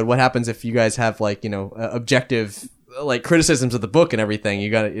episode, what happens if you guys have like, objective like criticisms of the book and everything?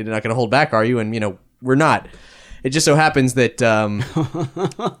 You're not gonna hold back, are you? And we're not. It just so happens that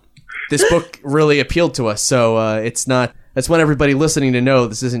this book really appealed to us, so it's not. That's when everybody listening to know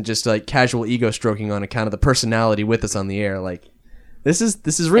this isn't just like casual ego stroking on account of the personality with us on the air. Like, this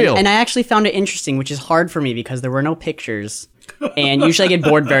is real. And I actually found it interesting, which is hard for me because there were no pictures, and usually I get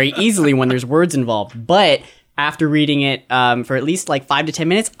bored very easily when there's words involved. But after reading it for at least like 5 to 10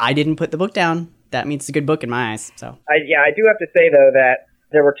 minutes, I didn't put the book down. That means it's a good book in my eyes. So I do have to say though that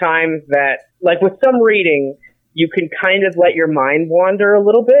there were times that, like with some reading, you can kind of let your mind wander a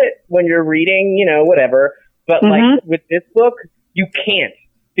little bit when you're reading, whatever. But like with this book, you can't,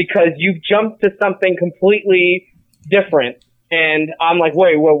 because you've jumped to something completely different. And I'm like,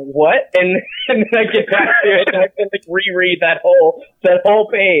 wait, well, what? And then I get back to it and I can like reread that whole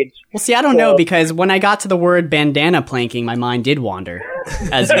page. Well, see, I don't know, because when I got to the word bandana planking, my mind did wander,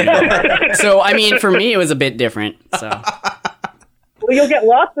 as you know. So, I mean, for me, it was a bit different. So, well, you'll get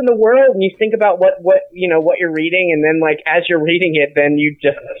lost in the world and you think about what you're reading, and then like as you're reading it, then you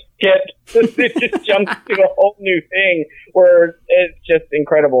just it just jumps to a whole new thing where it's just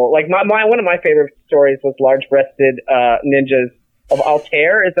incredible. Like one of my favorite stories was Large-Breasted Ninjas of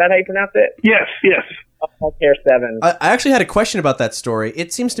Altair. Is that how you pronounce it? Yes. Altair 7. I actually had a question about that story.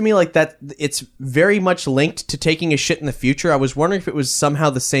 It seems to me like that it's very much linked to taking a shit in the future. I was wondering if it was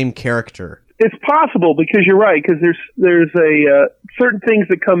somehow the same character. It's possible, because you're right, because there's a certain things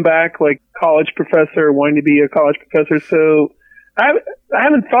that come back, like college professor, wanting to be a college professor. So I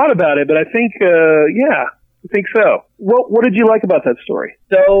haven't thought about it, but I think, I think so. What did you like about that story?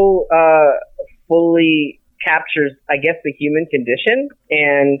 So fully captures, I guess, the human condition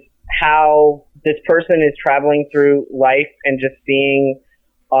and how this person is traveling through life and just seeing,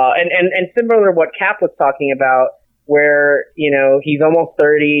 and similar to what Cap was talking about, where, he's almost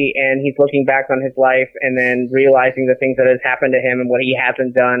 30 and he's looking back on his life and then realizing the things that has happened to him and what he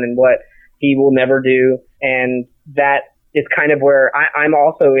hasn't done and what he will never do. And that is kind of where I'm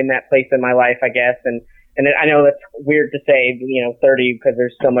also in that place in my life, I guess. And I know that's weird to say, 30, because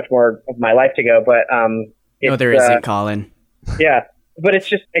there's so much more of my life to go, but, no, there isn't, Colin. Yeah. But it's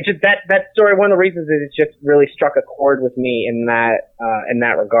just that story. One of the reasons is it just really struck a chord with me in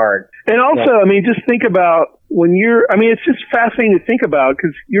that regard. And also, I mean, just think about when it's just fascinating to think about,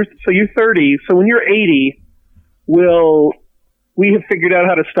 because you're 30. So when you're 80, will we have figured out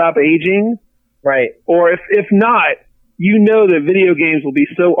how to stop aging? Right. Or if not, that video games will be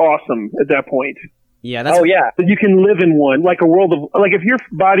so awesome at that point. Yeah. That you can live in one, like a world of, like if your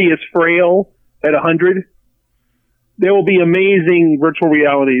body is frail at 100, there will be amazing virtual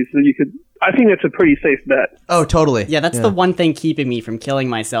realities that you could. I think that's a pretty safe bet. Oh, totally. Yeah, that's the one thing keeping me from killing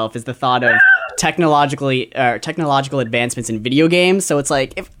myself is the thought of technological advancements in video games. So it's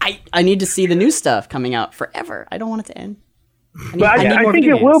like, if I need to see the new stuff coming out forever. I don't want it to end. I think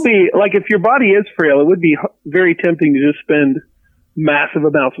it will be, like, if your body is frail, it would be very tempting to just spend massive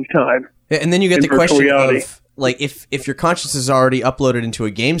amounts of time. Yeah, and then you get the question reality. of, like, if your consciousness is already uploaded into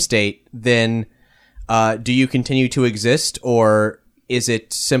a game state, then do you continue to exist, or is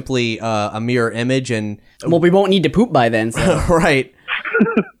it simply a mirror image? And well, we won't need to poop by then. So. Right.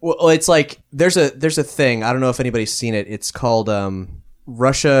 Well, it's like there's a thing. I don't know if anybody's seen it. It's called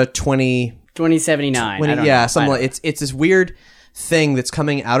Russia 2079. Yeah, something like it's this weird thing that's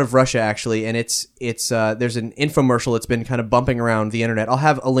coming out of Russia actually, and it's there's an infomercial that's been kind of bumping around the internet. I'll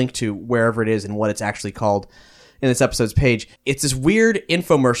have a link to wherever it is and what it's actually called in this episode's page. It's this weird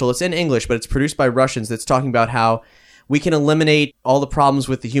infomercial. It's in English, but it's produced by Russians that's talking about how we can eliminate all the problems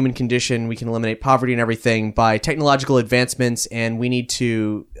with the human condition. We can eliminate poverty and everything by technological advancements, and we need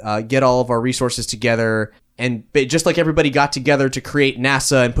to get all of our resources together. And just like everybody got together to create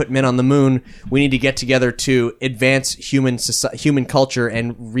NASA and put men on the moon, we need to get together to advance human culture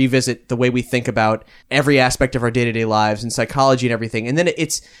and revisit the way we think about every aspect of our day-to-day lives and psychology and everything. And then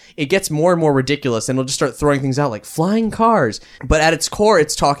it gets more and more ridiculous, and it'll just start throwing things out like flying cars. But at its core,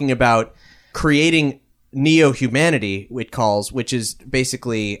 it's talking about creating neo-humanity, which is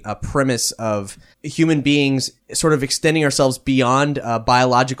basically a premise of human beings sort of extending ourselves beyond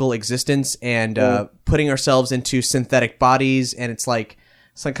biological existence and putting ourselves into synthetic bodies. And it's like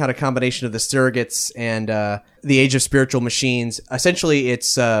some kind of combination of the surrogates and the age of spiritual machines. Essentially,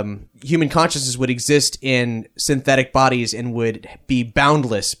 it's human consciousness would exist in synthetic bodies and would be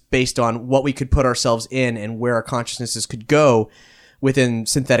boundless based on what we could put ourselves in and where our consciousnesses could go within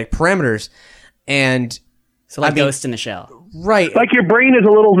synthetic parameters. And so like Ghost in the Shell. Right. Like your brain is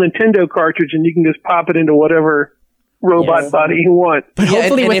a little Nintendo cartridge and you can just pop it into whatever robot body you want. But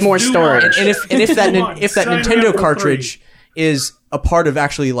hopefully with more storage. And if that Nintendo cartridge is a part of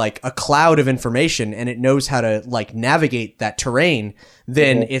actually like a cloud of information and it knows how to like navigate that terrain,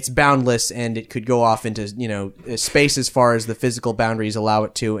 then it's boundless and it could go off into, space as far as the physical boundaries allow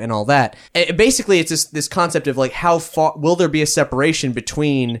it to and all that. Basically, it's this concept of like how far will there be a separation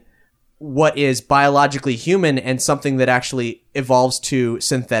between what is biologically human and something that actually evolves to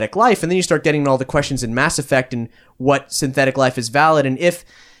synthetic life. And then you start getting all the questions in Mass Effect and what synthetic life is valid. And if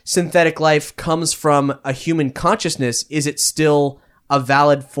synthetic life comes from a human consciousness, is it still a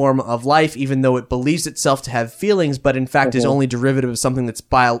valid form of life, even though it believes itself to have feelings, but in fact is only derivative of something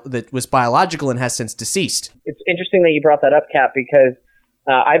that was biological and has since deceased? It's interesting that you brought that up, Cap, because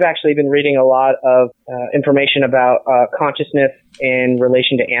I've actually been reading a lot of information about consciousness in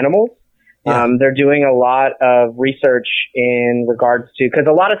relation to animals. Yeah. They're doing a lot of research in regards to, because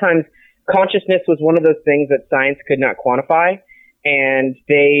a lot of times consciousness was one of those things that science could not quantify, and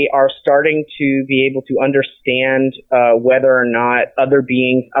they are starting to be able to understand whether or not other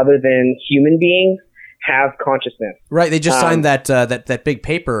beings other than human beings have consciousness. Right. They just signed that big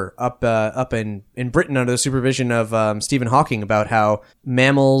paper up in Britain under the supervision of Stephen Hawking about how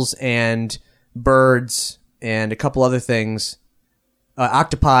mammals and birds and a couple other things,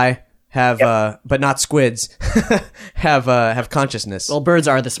 octopi have, but not squids, have consciousness. Well, birds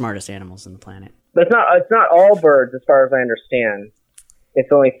are the smartest animals on the planet. But it's not all birds, as far as I understand.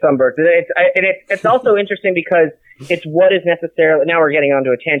 It's only some birds. It's also interesting because it's what is necessarily. Now we're getting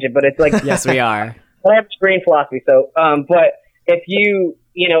onto a tangent, but it's like yes, we are. I have green philosophy, so but if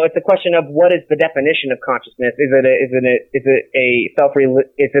it's a question of what is the definition of consciousness? Is it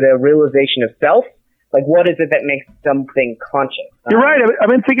a realization of self? Like, what is it that makes something conscious? You're right. I've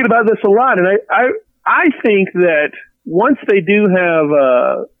been thinking about this a lot, and I think that once they do have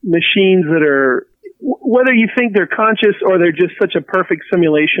machines that are, whether you think they're conscious or they're just such a perfect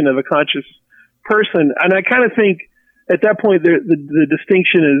simulation of a conscious person, and I kind of think at that point the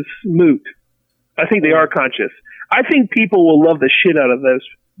distinction is moot. I think they are conscious. I think people will love the shit out of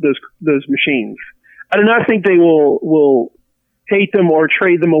those machines. I do not think they will hate them or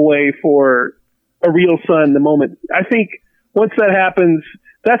trade them away for a real son the moment. I think once that happens,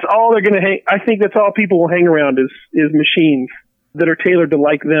 that's all they're going to hang. I think that's all people will hang around is machines that are tailored to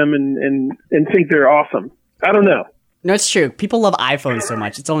like them and think they're awesome. I don't know. No, it's true. People love iPhones so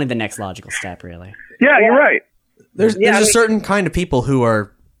much. It's only the next logical step, really. Yeah, you're right. There's a certain kind of people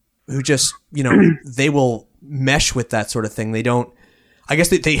who just, they will mesh with that sort of thing. They don't, I guess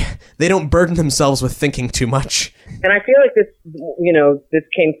they don't burden themselves with thinking too much. And I feel like this, this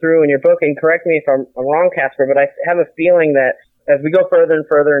came through in your book, and correct me if I'm wrong, Casper, but I have a feeling that as we go further and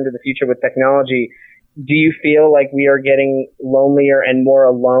further into the future with technology, do you feel like we are getting lonelier and more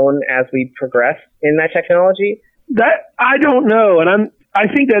alone as we progress in that technology? That I don't know, and I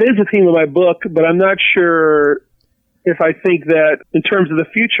think that is a theme of my book, but I'm not sure if I think that in terms of the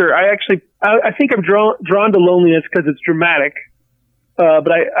future. I think I'm drawn to loneliness because it's dramatic,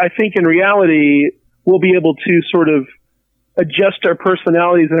 but I think in reality we'll be able to sort of adjust our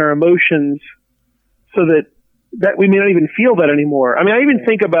personalities and our emotions so that we may not even feel that anymore. I mean, I even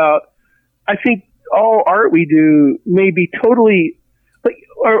think about, I think all art we do may be totally,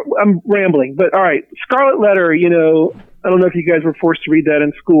 or I'm rambling, but all right, Scarlet Letter, you know, I don't know if you guys were forced to read that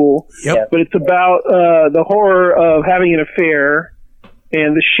in school, but it's about the horror of having an affair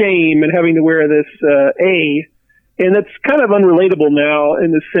and the shame and having to wear this A, and that's kind of unrelatable now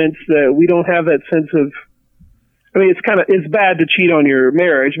in the sense that we don't have that sense of, I mean, it's bad to cheat on your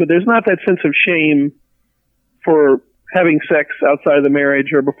marriage, but there's not that sense of shame for having sex outside of the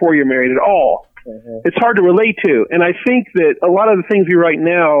marriage or before you're married at all. It's hard to relate to. And I think that a lot of the things we write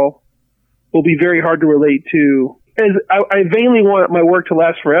now will be very hard to relate to. As I vainly want my work to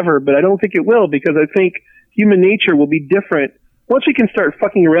last forever, but I don't think it will, because I think human nature will be different once we can start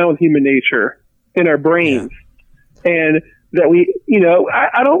fucking around with human nature in our brains. And that we, you know,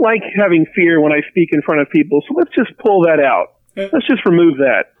 I don't like having fear when I speak in front of people, so let's just pull that out. Let's just remove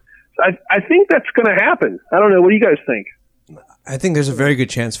that. I think that's going to happen. I don't know. What do you guys think? I think there's a very good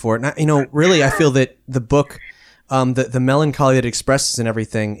chance for it. And you know, really, I feel that the book, the melancholy that it expresses and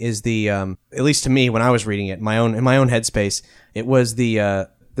everything is the, at least to me when I was reading it, in my own headspace, it was the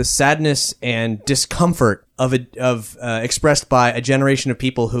sadness and discomfort of expressed by a generation of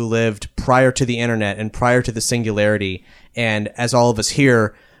people who lived prior to the internet and prior to the singularity. And as all of us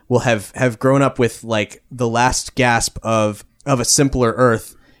here will have grown up with like the last gasp of a simpler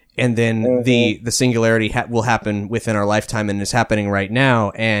Earth. And then the singularity will happen within our lifetime and is happening right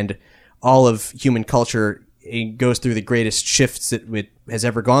now. And all of human culture goes through the greatest shifts that it has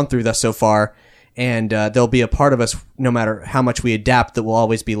ever gone through thus so far. And there'll be a part of us, no matter how much we adapt, that will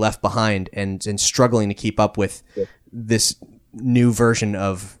always be left behind and struggling to keep up with this new version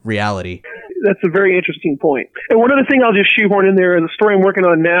of reality. That's a very interesting point. And one other thing I'll just shoehorn in there, the story I'm working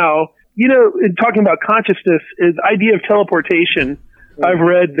on now, you know, in talking about consciousness, is the idea of teleportation. I've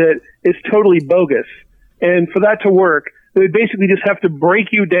read that it's totally bogus. And for that to work, they would basically just have to break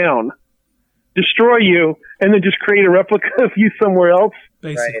you down, destroy you, and then just create a replica of you somewhere else.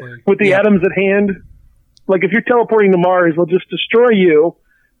 Basically. With the atoms at hand. Like if you're teleporting to Mars, they'll just destroy you,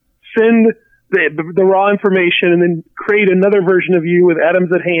 send the raw information, and then create another version of you with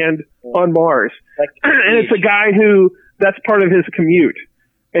atoms at hand on Mars. And it's a guy who, that's part of his commute.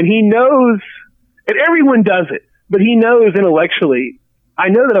 And he knows, and everyone does it, but he knows intellectually, I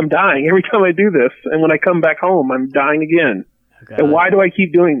know that I'm dying every time I do this, and when I come back home, I'm dying again. And why do I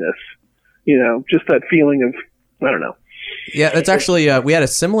keep doing this? You know, just that feeling of, I don't know. Yeah, that's actually, we had a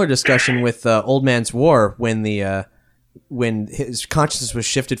similar discussion with Old Man's War when when his consciousness was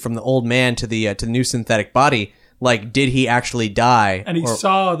shifted from the old man to the new synthetic body. Like, did he actually die? And he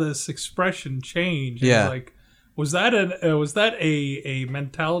saw this expression change. And like, was that a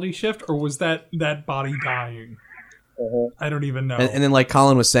mentality shift, or was that body dying? I don't even know. And then, like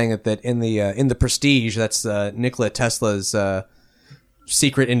Colin was saying, that in the Prestige, that's Nikola Tesla's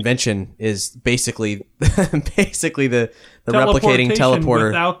secret invention is basically the replicating teleporter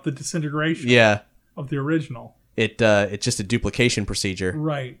without the disintegration. Of the original. It's just a duplication procedure.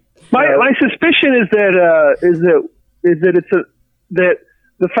 Right. My suspicion is that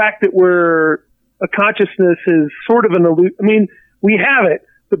the fact that we're a consciousness is sort of an illusion. I mean, we have it,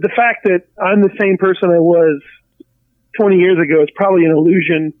 but the fact that I'm the same person I was 20 years ago is probably an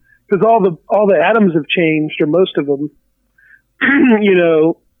illusion, because all the atoms have changed, or most of them, you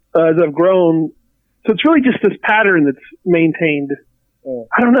know, as I've grown. So it's really just this pattern that's maintained.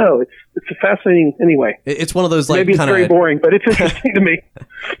 I don't know. It's a fascinating. Anyway, it's one of those, like, maybe it's very boring, but it's interesting to me.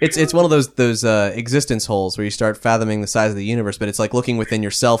 It's one of those existence holes where you start fathoming the size of the universe, but it's like looking within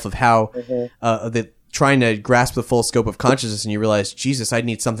yourself of how trying to grasp the full scope of consciousness, and you realize, Jesus, I'd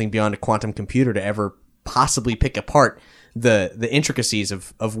need something beyond a quantum computer to ever possibly pick apart the intricacies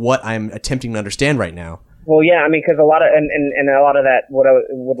of what I'm attempting to understand right now. Well, yeah, I mean, because a lot of that,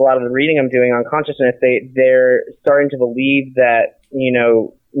 with a lot of the reading I'm doing on consciousness, they're starting to believe that, you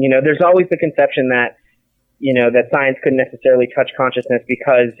know, there's always the conception that, you know, that science couldn't necessarily touch consciousness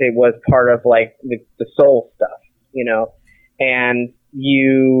because it was part of, like, the soul stuff, you know, and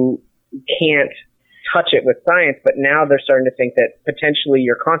you can't touch it with science. But now they're starting to think that potentially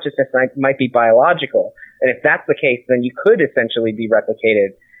your consciousness might be biological, and if that's the case, then you could essentially be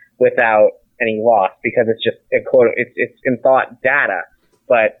replicated without any loss, because it's just it's in thought data.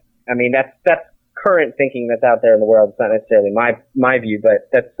 But I mean, that's current thinking that's out there in the world. It's not necessarily my view, but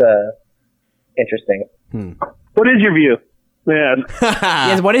that's interesting. What is your view? Yeah.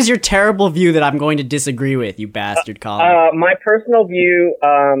 Yes, what is your terrible view that I'm going to disagree with, you bastard, Colin? My personal view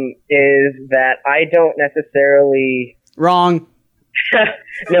is that I don't necessarily... Wrong.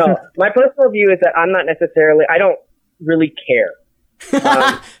 No, my personal view is that I don't really care.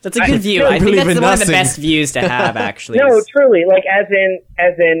 That's a good view. I think that's one of the best views to have, actually. No, truly, like as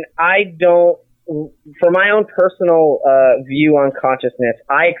in, I don't. For my own personal view on consciousness,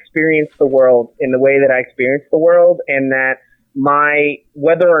 I experience the world in the way that I experience the world, and that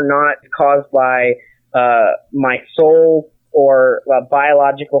whether or not it's caused by my soul or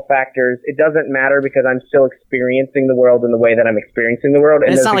biological factors, it doesn't matter because I'm still experiencing the world in the way that I'm experiencing the world,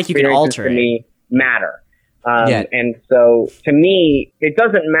 and it's not like you can alter to it. me matter. And so, to me, it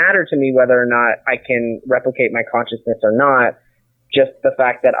doesn't matter to me whether or not I can replicate my consciousness or not. Just the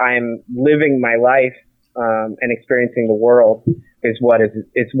fact that I'm living my life and experiencing the world is what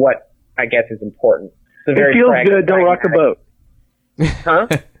I guess is important. It feels good. Don't rock the boat. Huh?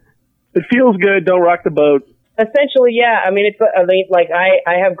 It feels good. Don't rock the boat. Essentially, yeah. I mean,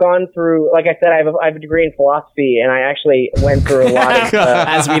 I have gone through, like I said, I have a degree in philosophy, and I actually went through a lot of...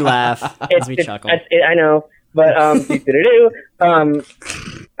 as we laugh, as we chuckle. I know, but I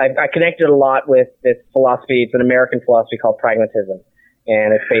connected a lot with this philosophy. It's an American philosophy called pragmatism,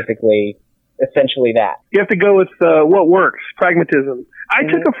 and it's essentially that. You have to go with what works, pragmatism. I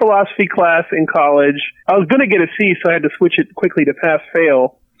took a philosophy class in college. I was going to get a C, so I had to switch it quickly to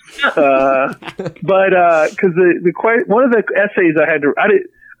pass-fail. But because one of the essays I had to,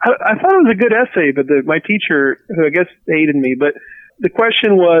 I thought it was a good essay, but my teacher, who I guess hated me, but the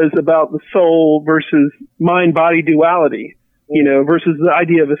question was about the soul versus mind-body duality, versus the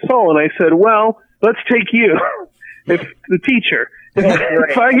idea of a soul. And I said, well, let's take you, if the teacher.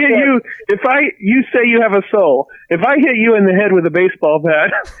 If I hit you, you say you have a soul. If I hit you in the head with a baseball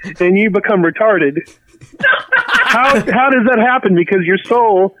bat and you become retarded, how does that happen? Because your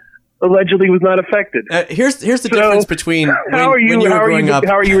soul allegedly was not affected. Here's the difference between how are you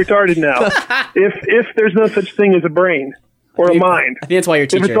retarded now? if there's no such thing as a brain or a mind, I think that's why your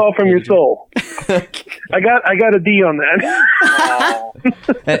teacher. If it's all from your soul. I got a D on that.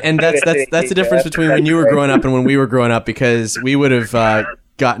 and that's the difference between when you were growing up and when we were growing up, because we would have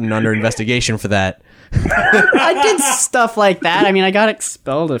gotten under investigation for that. I did stuff like that. I mean, I got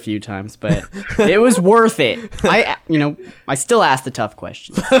expelled a few times, but it was worth it. I still ask the tough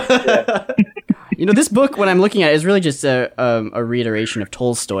questions. This book, when I'm looking at it, is really just a reiteration of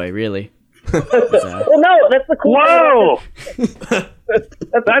Tolstoy, really. Well, no, that's the cool thing.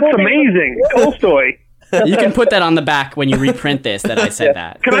 That's amazing. Tolstoy. You can put that on the back when you reprint this, that I said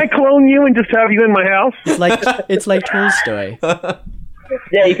that. Can I clone you and just have you in my house? It's like Tolstoy.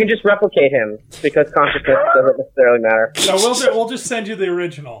 Yeah, you can just replicate him because consciousness doesn't necessarily matter. No, we'll just send you the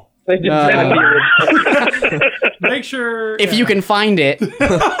original. Make sure if you can find it,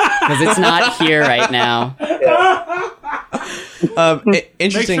 because it's not here right now.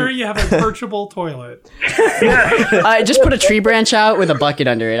 Interesting. Make sure you have a perchable toilet. Just put a tree branch out with a bucket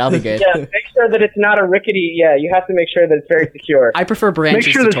under it. I'll be good. Yeah, make sure that it's not a rickety. Yeah, you have to make sure that it's very secure. I prefer branches.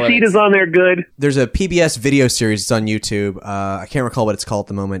 Make sure the seat is on there good. There's a PBS video series. It's on YouTube. I can't recall what it's called at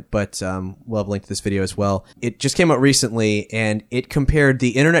the moment, but we'll have a link to this video as well. It just came out recently, and it compared the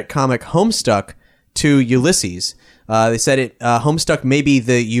internet comic Homestuck to Ulysses. They said Homestuck may be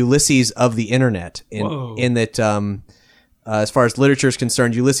the Ulysses of the internet in that. As far as literature is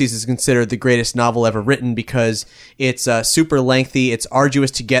concerned, Ulysses is considered the greatest novel ever written because it's super lengthy. It's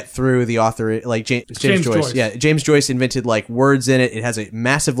arduous to get through. The author, like James Joyce. Yeah, James Joyce invented like words in it. It has a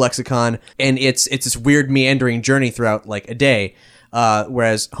massive lexicon, and it's this weird meandering journey throughout like a day.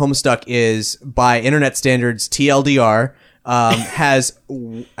 Whereas Homestuck is, by internet standards, TLDR. Has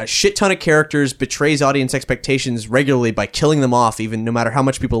a shit ton of characters, betrays audience expectations regularly by killing them off, even no matter how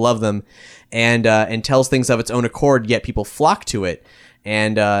much people love them, and tells things of its own accord, yet people flock to it.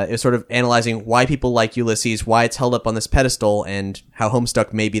 And it's sort of analyzing why people like Ulysses, why it's held up on this pedestal, and how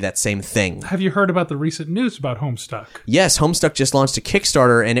Homestuck may be that same thing. Have you heard about the recent news about Homestuck? Yes, Homestuck just launched a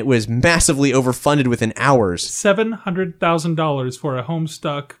Kickstarter, and it was massively overfunded within hours. $700,000 for a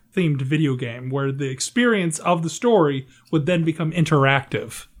Homestuck themed video game where the experience of the story would then become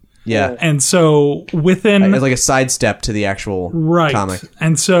interactive. Yeah. And so within... It's like a sidestep to the actual comic.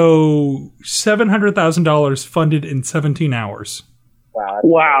 And so $700,000 funded in 17 hours.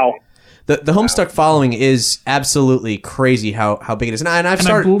 Wow. The Homestuck following is absolutely crazy how big it is. And I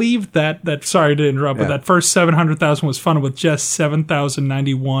believe that sorry to interrupt, but that first $700,000 was funded with just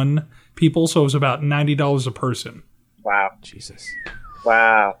 7,091 people, so it was about $90 a person. Wow. Jesus.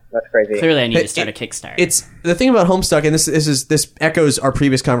 Wow, that's crazy. Clearly, I need to start a Kickstarter. It's the thing about Homestuck, and this echoes our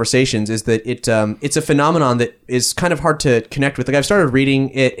previous conversations, is that it's a phenomenon that is kind of hard to connect with. Like, I've started reading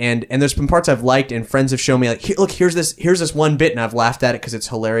it, and there's been parts I've liked, and friends have shown me like, look, here's this one bit, and I've laughed at it because it's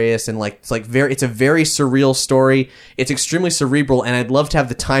hilarious, and like it's a very surreal story. It's extremely cerebral, and I'd love to have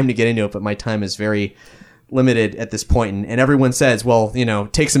the time to get into it, but my time is very limited at this point, and everyone says, well,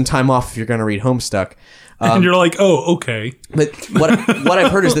 take some time off if you're going to read Homestuck. And you're like, oh, okay. But what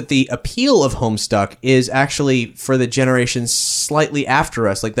I've heard is that the appeal of Homestuck is actually for the generations slightly after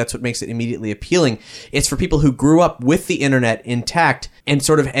us. Like, that's what makes it immediately appealing. It's for people who grew up with the internet intact and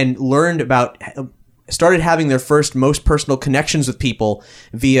started having their first most personal connections with people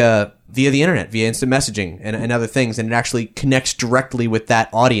via the internet, via instant messaging and other things, and it actually connects directly with that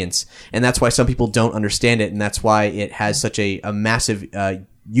audience. And that's why some people don't understand it, and that's why it has such a massive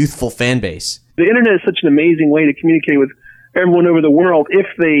youthful fan base. The internet is such an amazing way to communicate with everyone over the world if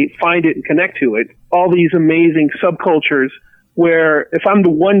they find it and connect to it. All these amazing subcultures where if I'm the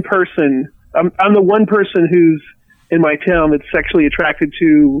one person, I'm the one person who's in my town that's sexually attracted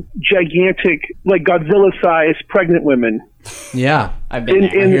to gigantic, like Godzilla-sized pregnant women. Yeah, I've been there.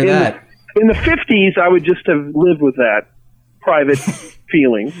 I hear that. In the 50s, I would just have lived with that private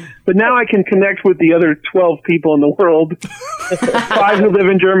feeling. But now I can connect with the other 12 people in the world, 5 who live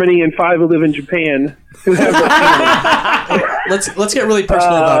in Germany and 5 who live in Japan, who have that feeling. Let's get really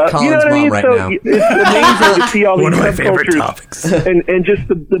personal about Colin's mom right now. It's amazing to see all these One of my favorite topics. and just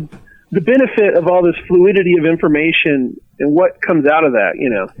the benefit of all this fluidity of information and what comes out of that,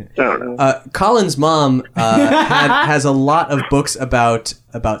 I don't know. Colin's mom has a lot of books about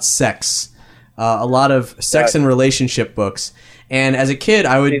sex, a lot of sex and relationship books. And as a kid,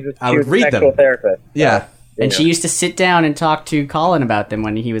 I would read them. Sexual therapist. Yeah. And she used to sit down and talk to Colin about them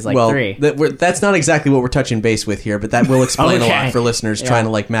when he was like 3. That's not exactly what we're touching base with here, but that will explain a lot for listeners trying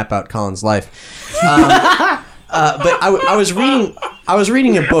to map out Colin's life. But I was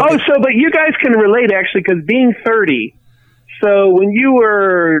reading a book. But you guys can relate actually, because being 30. So when you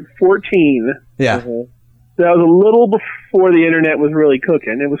were 14, that was a little before the internet was really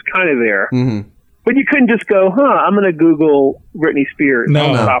cooking. It was kind of there. Mm-hmm. But you couldn't just go, I'm going to Google Britney Spears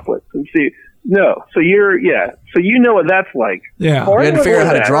topless and see. No. So so you know what that's like. Yeah. You had to figure out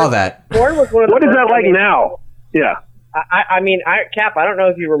how to draw that. Porn was one of the what is that first, like now? Yeah. Cap, I don't know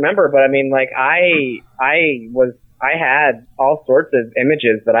if you remember, but I had all sorts of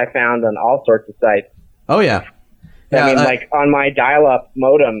images that I found on all sorts of sites. Oh, yeah. On my dial-up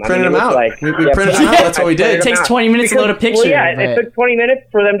modem. Printed them out. We printed them out. That's what we did. It takes 20 minutes to load a picture. Well, yeah, it took 20 minutes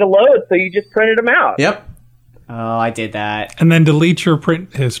for them to load, so you just printed them out. Yep. Oh, I did that. And then delete your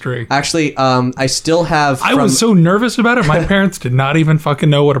print history. Actually, I still have... I was so nervous about it, my parents did not even fucking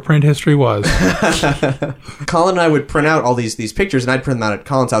know what a print history was. Colin and I would print out all these pictures, and I'd print them out at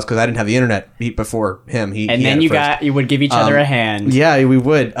Colin's house because I didn't have the internet before him. Then you would give each other a hand. Yeah, we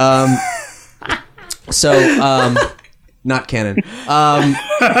would. Not canon. I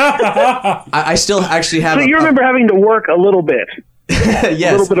still actually have... So you remember having to work a little bit.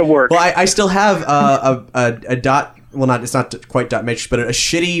 Yes. A little bit of work. Well, I still have a dot... Well, it's not quite dot matrix, but a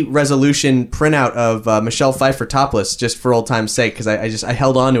shitty resolution printout of Michelle Pfeiffer topless, just for old time's sake, because I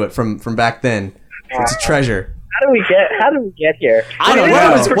held on to it from back then. It's a treasure. How do we get here? I don't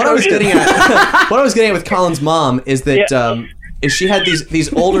know. What I was getting at with Colin's mom is that... Is she had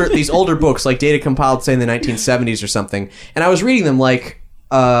these older books, like data compiled, say, in the 1970s or something, and I was reading them, like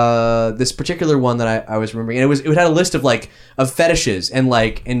this particular one that I was remembering, and it had a list of fetishes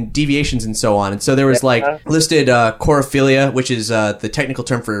and deviations and so on, and so there was listed chorophilia, which is the technical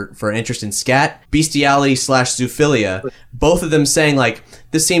term for interest in scat, bestiality / zoophilia, both of them saying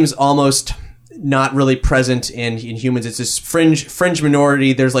this seems almost not really present in humans. It's this fringe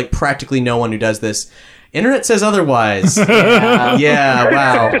minority. There's practically no one who does this. Internet says otherwise. Yeah,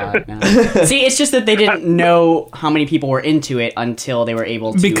 wow. See, it's just that they didn't know how many people were into it until they were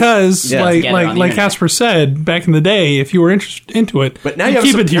able to. Because, like Casper said, back in the day, if you were into it, but now you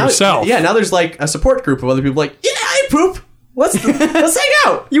keep it to yourself. Yeah, now there's a support group of other people yeah, I eat poop. Let's hang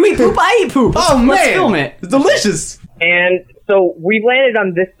out. You eat poop, I eat poop. Oh, man. Let's film it. It's delicious. And so we've landed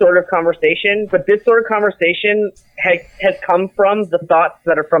on this sort of conversation, but this sort of conversation has come from the thoughts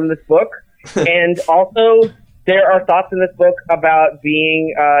that are from this book. And also, there are thoughts in this book about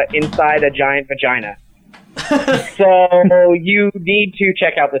being inside a giant vagina. So you need to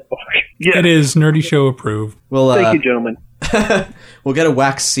check out this book. Yeah. It is Nerdy Show approved. Well, thank you, gentlemen. We'll get a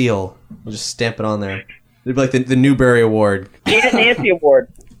wax seal. We'll just stamp it on there. It'd be like the Newbery Award. The Aunt Nancy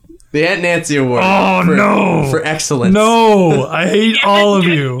Award. The Aunt Nancy Award. Oh, no. For excellence. No, I hate all of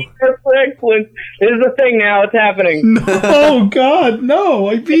you. For excellence is a thing now. It's happening. Oh God, no!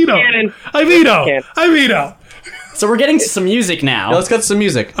 I veto. I veto. So we're getting to some music now. Let's get some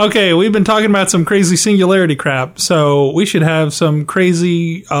music. Okay, we've been talking about some crazy singularity crap, so we should have some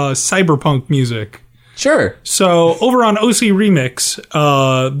crazy cyberpunk music. Sure. So over on OC Remix,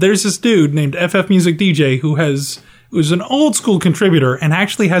 there's this dude named FF Music DJ who's an old school contributor and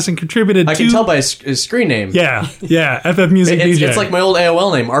actually hasn't contributed I can tell by his screen name. Yeah, FF Music DJ. It's like my old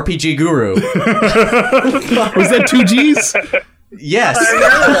AOL name, RPG Guru. Was that 2 G's? Yes.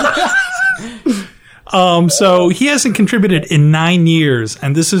 So he hasn't contributed in 9 years,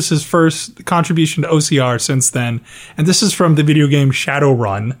 and this is his first contribution to OCR since then. And this is from the video game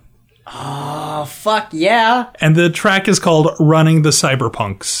Shadowrun. Oh, fuck yeah. And the track is called Running the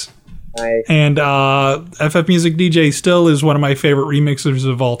Cyberpunks. Nice. And FF Music DJ still is one of my favorite remixers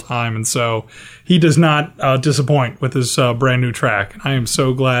of all time, and so he does not disappoint with his brand new track. I am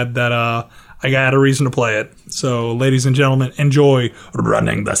so glad that I got a reason to play it. So, ladies and gentlemen, enjoy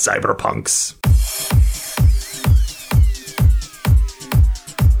Running the Cyberpunks.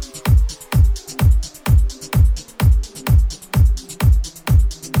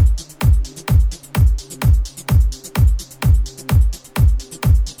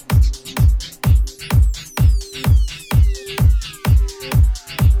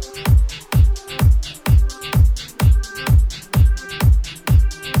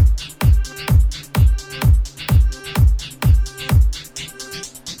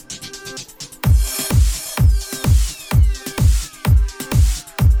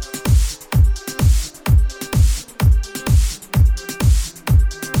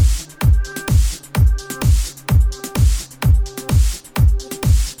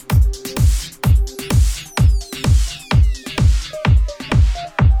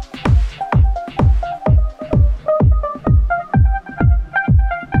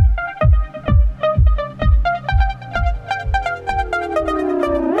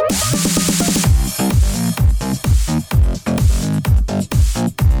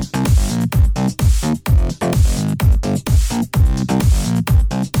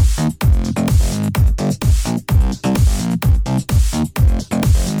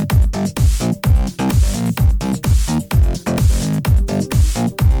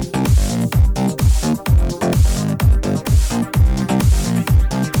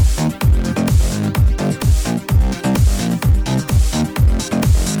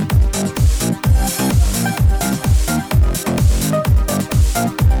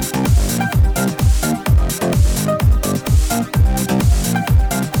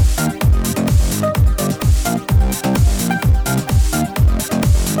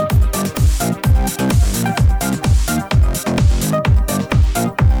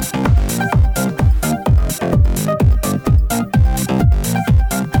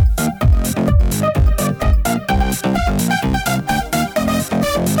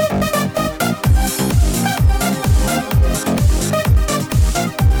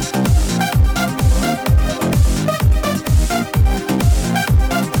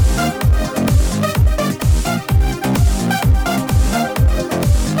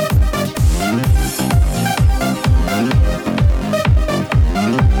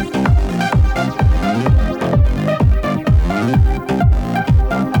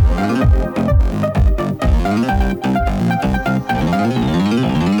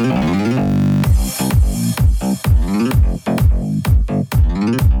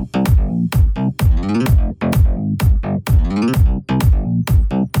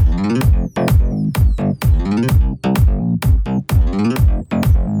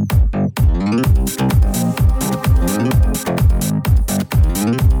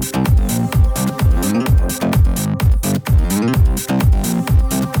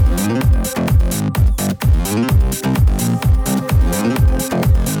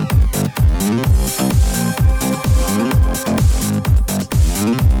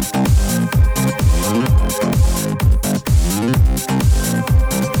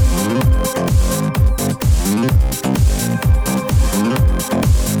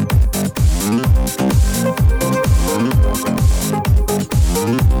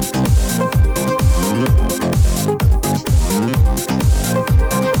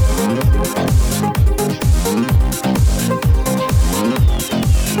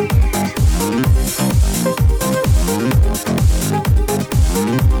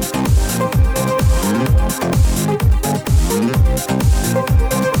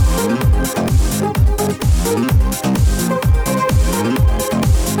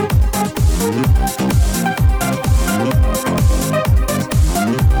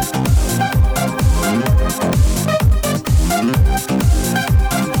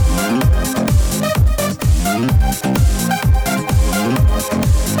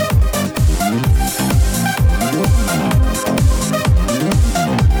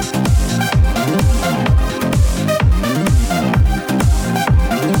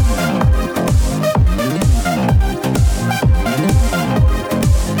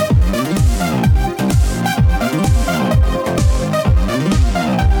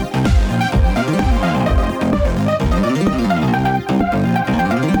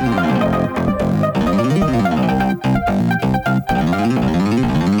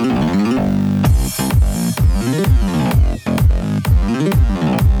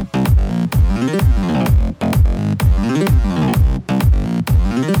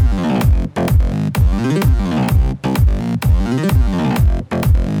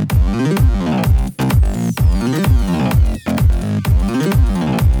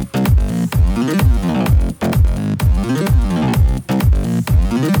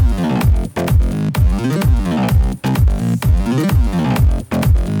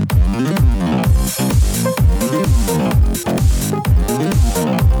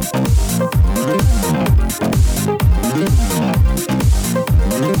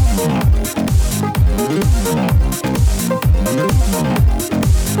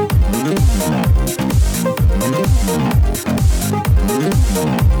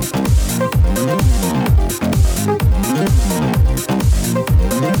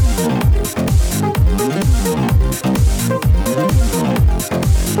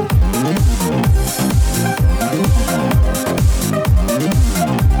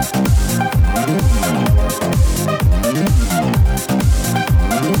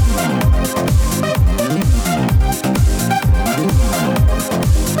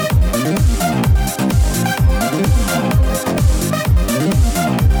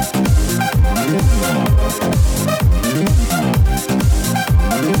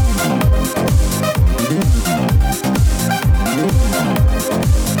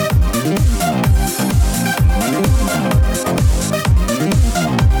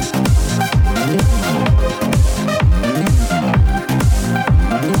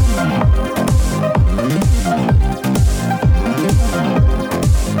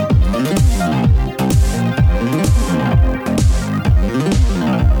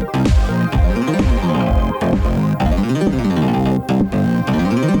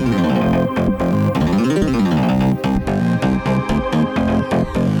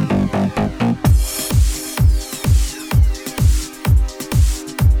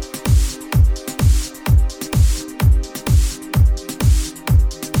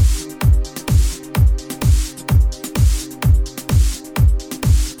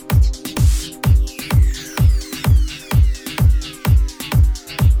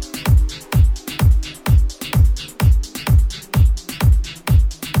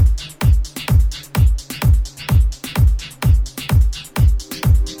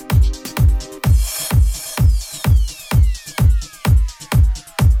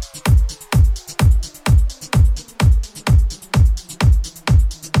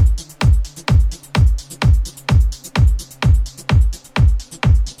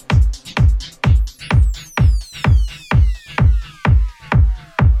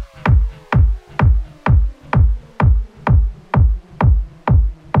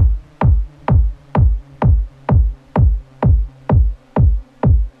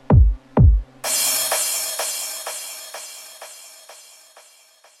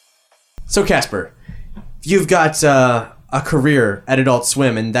 So, Casper, you've got a career at Adult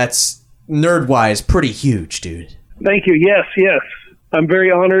Swim, and that's, nerd-wise, pretty huge, dude. Thank you. Yes. I'm very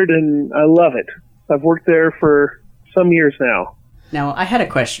honored, and I love it. I've worked there for some years now. Now, I had a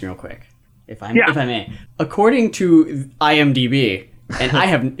question real quick, if I may. According to IMDb, and I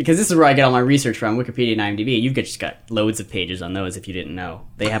have, because this is where I get all my research from, Wikipedia and IMDb, you've just got loads of pages on those if you didn't know.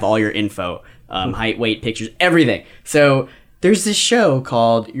 They have all your info, height, weight, pictures, everything. So there's this show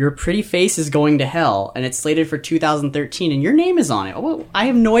called Your Pretty Face is Going to Hell, and it's slated for 2013, and your name is on it. Well, I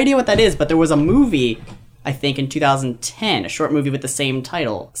have no idea what that is, but there was a movie, I think, in 2010, a short movie with the same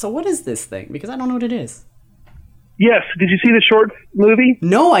title. So what is this thing? Because I don't know what it is. Yes. Did you see the short movie?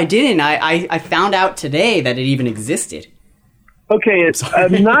 No, I didn't. I found out today that it even existed. Okay,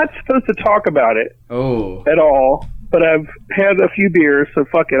 I'm not supposed to talk about it at all, but I've had a few beers, so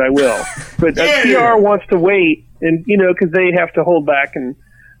fuck it, I will. But PR wants to wait, and because they have to hold back.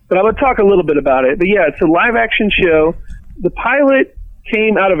 But I'm going to talk a little bit about it. But yeah, it's a live-action show. The pilot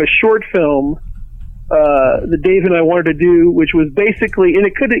came out of a short film that Dave and I wanted to do, which was basically, and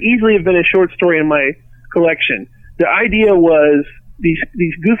it could easily have been a short story in my collection. The idea was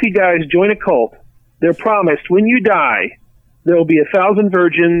these goofy guys join a cult. They're promised when you die, there will be 1,000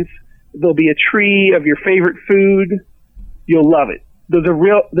 virgins. There'll be a tree of your favorite food. You'll love it. There's a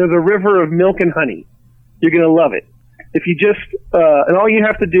river of milk and honey. You're gonna love it. If you just and all you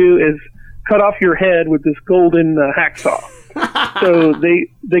have to do is cut off your head with this golden hacksaw. So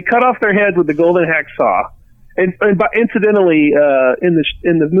they cut off their heads with the golden hacksaw. And incidentally,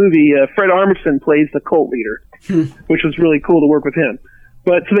 in the movie, Fred Armisen plays the cult leader, which was really cool to work with him.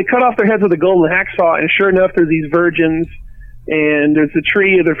 But so they cut off their heads with a golden hacksaw, and sure enough, there's these virgins, and there's a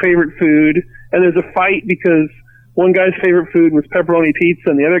tree of their favorite food, and there's a fight because one guy's favorite food was pepperoni pizza,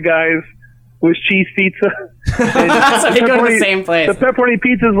 and the other guy's was cheese pizza. So they go to the same place. The pepperoni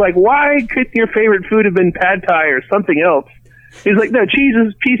pizza is like, why couldn't your favorite food have been pad thai or something else? He's like, no, cheese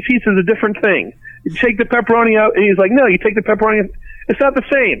pizza is a different thing. You take the pepperoni out, and he's like, no, you take the pepperoni, it's not the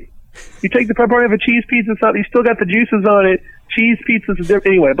same. You take the pepperoni of a cheese pizza, it's not, you still got the juices on it. Cheese pizza is different.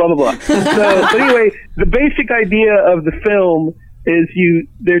 Anyway, blah, blah, blah. So anyway, the basic idea of the film is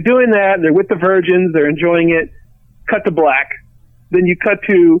they're doing that, they're with the virgins, they're enjoying it, cut to black. Then you cut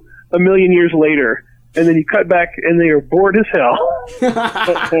to a million years later, and then you cut back and they are bored as hell.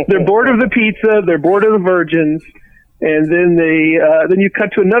 They're bored of the pizza, they're bored of the virgins, and then then you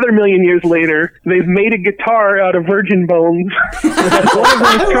cut to another million years later, they've made a guitar out of virgin bones. One of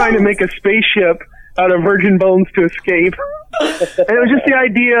them is trying to make a spaceship out of virgin bones to escape. And it was just the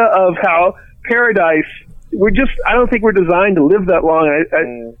idea of how paradise, I don't think we're designed to live that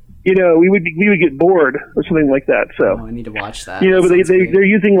long. We would get bored or something like that. So I need to watch that. But they're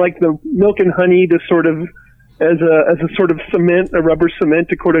using like the milk and honey to sort of as a sort of cement, a rubber cement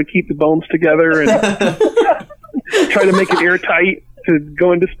to sort of keep the bones together and try to make it airtight to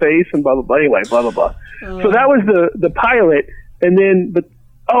go into space and blah blah blah. Anyway, blah blah blah. So that was the pilot, and then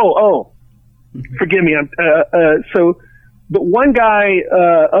forgive me. But one guy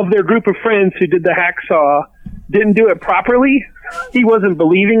of their group of friends who did the hacksaw didn't do it properly. He wasn't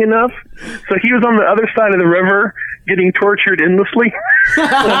believing enough, so he was on the other side of the river getting tortured endlessly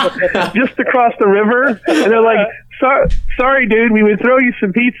just across the river. And they're like, sorry dude, we would throw you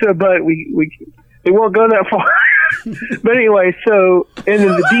some pizza, but it won't go that far. But anyway, and then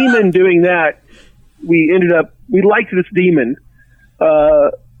the demon doing that, we liked this demon,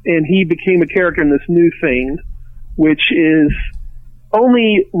 and he became a character in this new thing, which is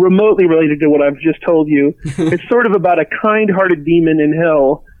only remotely related to what I've just told you. It's sort of about a kind-hearted demon in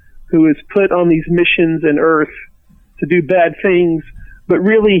hell who is put on these missions in Earth to do bad things, but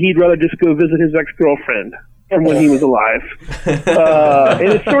really he'd rather just go visit his ex-girlfriend from when he was alive. And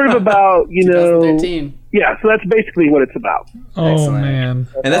it's sort of about, 2013. Yeah, so that's basically what it's about. Oh, excellent. Man.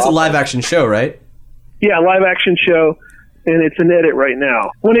 And that's a live-action show, right? Yeah, live-action show. And it's an edit right now.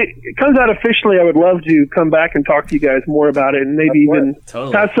 When it comes out officially, I would love to come back and talk to you guys more about it, and maybe even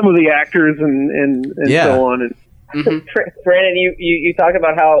have some of the actors and so on. And Brandon, you talked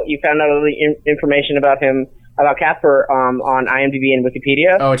about how you found out all the information about Casper on IMDb and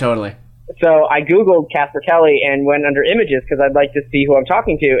Wikipedia. Oh, totally. So I Googled Casper Kelly and went under images because I'd like to see who I'm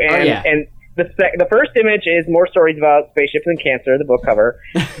talking to. And and the first image is more stories about spaceships and cancer, the book cover.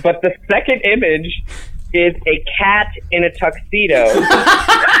 But the second image is a cat in a tuxedo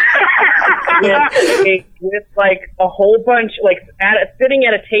with like a whole bunch, like sitting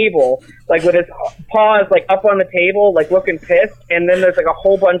at a table, like with his paws like up on the table, like looking pissed, and then there's like a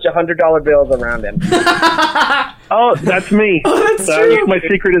whole bunch of $100 bills around him. Oh, that's me. My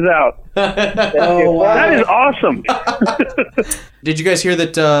secret is out. That is awesome. Did you guys hear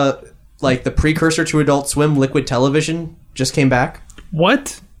that like the precursor to Adult Swim, Liquid Television, just came back?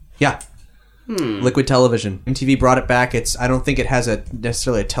 What? Yeah. Liquid Television. MTV brought it back. I don't think it has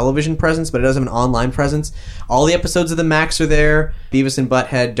necessarily a television presence, but it does have an online presence. All the episodes of The Max are there. Beavis and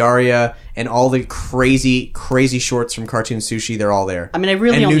Butthead, Daria, and all the crazy, crazy shorts from Cartoon Sushi, they're all there. I mean, I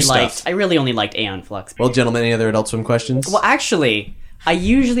really only liked Aeon Flux. Well, gentlemen, any other Adult Swim questions? Well, actually, I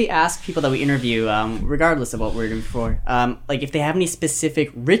usually ask people that we interview, regardless of what we're doing before, like if they have any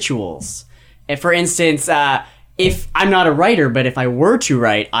specific rituals. And for instance, if I'm not a writer, but if I were to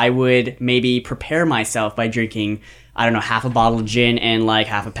write, I would maybe prepare myself by drinking, I don't know, half a bottle of gin and like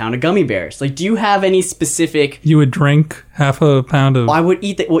half a pound of gummy bears. Like, do you have any specific... You would drink half a pound of... Well, I would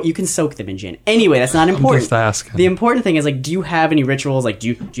eat that. Well, you can soak them in gin. Anyway, that's not important. I'm just asking. The important thing is, like, do you have any rituals? Like, do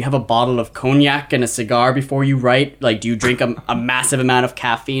you have a bottle of cognac and a cigar before you write? Like, do you drink a massive amount of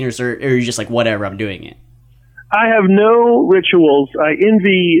caffeine, or are you just like, whatever, I'm doing it? I have no rituals. I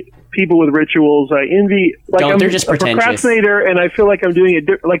envy people with rituals. I envy, like, I'm they're just a procrastinator, and I feel like I'm doing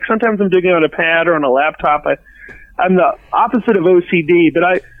it. Like, sometimes I'm doing it on a pad or on a laptop. I'm the opposite of OCD, but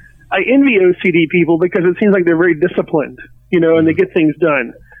I envy OCD people because it seems like they're very disciplined, and they get things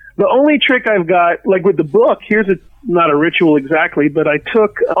done. The only trick I've got, like with the book, not a ritual exactly, but I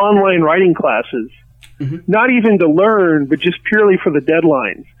took online writing classes, not even to learn, but just purely for the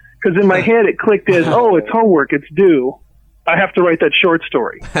deadlines. Because in my head it clicked as, it's homework, it's due. I have to write that short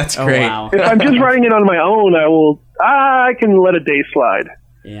story. That's great. Wow. If I'm just writing it on my own, I can let a day slide.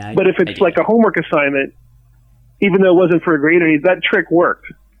 Yeah, but if it's like a homework assignment, even though it wasn't for a grade, that trick worked.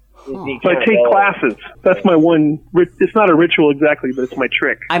 So I take classes. That's my one. It's not a ritual exactly, but it's my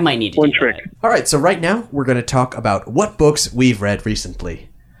trick. I might need to one do trick. that. All right, so right now we're going to talk about what books we've read recently,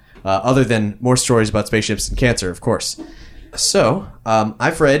 other than more stories about spaceships and cancer, of course. So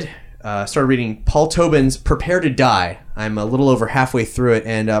I've started reading Paul Tobin's Prepare to Die. I'm a little over halfway through it,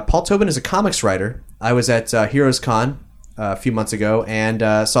 and Paul Tobin is a comics writer. I was at Heroes Con a few months ago and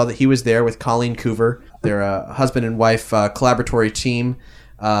saw that he was there with Colleen Coover. They're a husband and wife collaboratory team.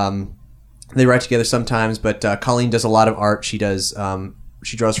 They write together sometimes, but Colleen does a lot of art. She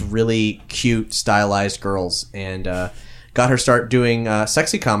draws really cute, stylized girls, and got her start doing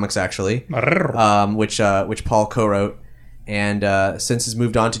sexy comics, actually, which Paul co-wrote, and since has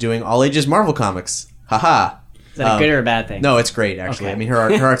moved on to doing all ages Marvel comics. Haha. Is that a good or a bad thing? No, it's great, actually. Okay. I mean,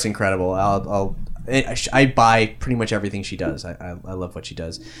 her art's incredible. I buy pretty much everything she does. I love what she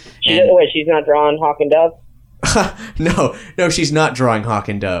does. Wait, she's not drawing Hawk and Dove? No, she's not drawing Hawk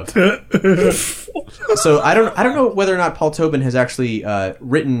and Dove. So I don't know whether or not Paul Tobin has actually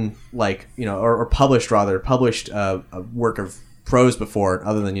written, like, you know, or published a work of prose before,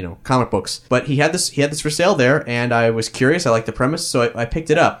 other than, you know, comic books. But he had this for sale there, and I was curious. I liked the premise, so I picked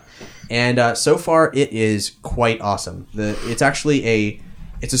it up. And so far, it is quite awesome. It's actually a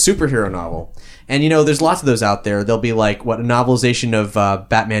superhero novel. And, you know, there's lots of those out there. There'll be, like, a novelization of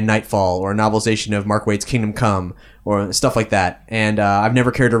Batman Nightfall, or a novelization of Mark Waid's Kingdom Come, or stuff like that. And I've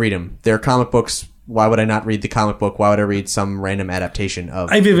never cared to read them. They're comic books. Why would I not read the comic book? Why would I read some random adaptation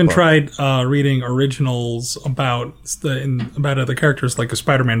of I've even book? tried reading originals about other characters, like a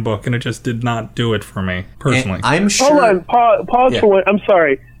Spider-Man book, and it just did not do it for me, personally. And I'm sure... Hold on, pause for one. I'm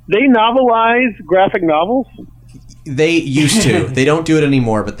sorry. They novelize graphic novels? They used to. They don't do it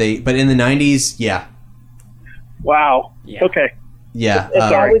anymore, but in the 90s, yeah. Wow. Yeah. Okay. Yeah.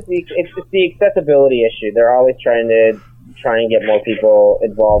 It's always it's the accessibility issue. They're always trying and get more people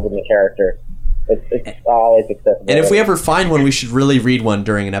involved in the character. It's always accessible. And if we ever find one, we should really read one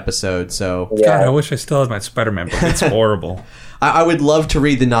during an episode. So, God, I wish I still had my Spider-Man book. It's horrible. I would love to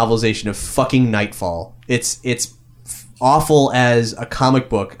read the novelization of fucking Nightfall. It's awful as a comic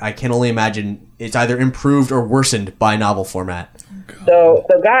book. I can only imagine it's either improved or worsened by novel format. So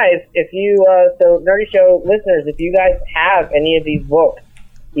guys, if you so Nerdy Show listeners, if you guys have any of these books,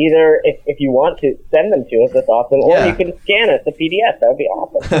 either if you want to send them to us, that's awesome, or you can scan us a PDF. That would be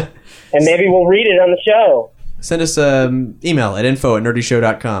awesome, and maybe we'll read it on the show. Send us an email at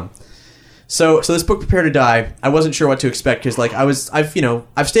info@nerdyshow.com. So this book, Prepare to Die, I wasn't sure what to expect because, like,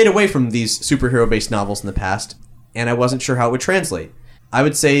 I've stayed away from these superhero-based novels in the past, and I wasn't sure how it would translate. I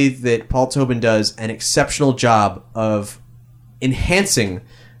would say that Paul Tobin does an exceptional job of enhancing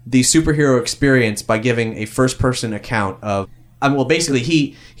the superhero experience by giving a first-person account of... basically,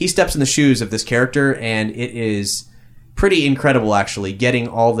 he steps in the shoes of this character, and it is pretty incredible, actually, getting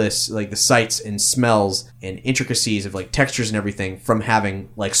all this, like, the sights and smells and intricacies of, like, textures and everything from having,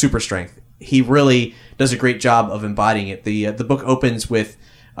 like, super strength. He really does a great job of embodying it. The book opens with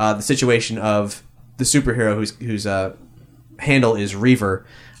the situation of the superhero whose handle is Reaver,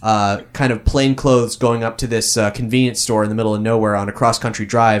 kind of plain clothes, going up to this convenience store in the middle of nowhere on a cross-country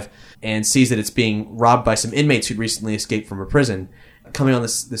drive, and sees that it's being robbed by some inmates who'd recently escaped from a prison. Coming on the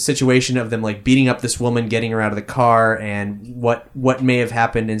situation of them, like, beating up this woman, getting her out of the car, and what may have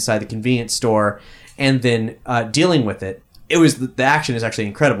happened inside the convenience store, and then dealing with it. The action is actually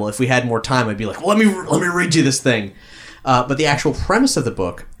incredible. If we had more time, I'd be like, let me read you this thing. But the actual premise of the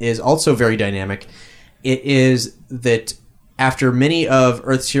book is also very dynamic. It is that after many of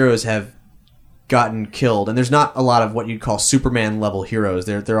Earth's heroes have gotten killed, and there's not a lot of what you'd call Superman level heroes.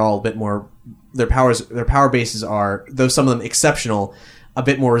 They're all a bit more, their power bases are, though some of them exceptional, a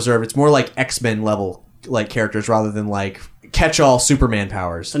bit more reserved. It's more like X-Men level, like, characters rather than, like, catch-all Superman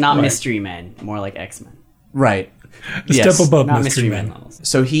powers. So not Mystery Men, more like X-Men. Right. A step above Mystery Men. levels.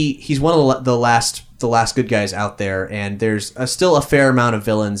 So he's one of the last good guys out there, and there's still a fair amount of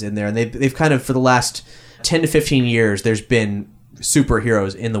villains in there, and they've kind of, for the last 10 to 15 years, there's been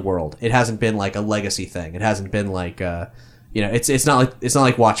superheroes in the world. It hasn't been like a legacy thing. It hasn't been like it's not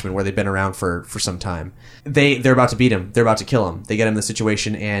like Watchmen, where they've been around for some time. They're about to beat him. They're about to kill him. They get him in the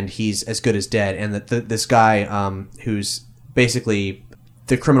situation, and he's as good as dead. And this guy who's basically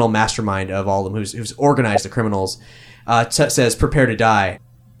the criminal mastermind of all of them, who's organized the criminals, says, "Prepare to die."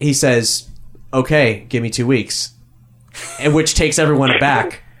 He says, "Okay, give me 2 weeks," and which takes everyone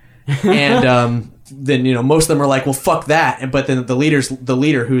aback. And then, you know, most of them are like, "Well, fuck that." But then the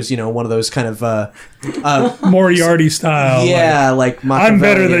leader, who's, you know, one of those kind of Moriarty style. Yeah, like I'm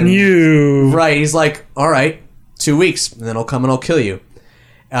better than you. Right. He's like, "All right, 2 weeks, and then I'll come and I'll kill you."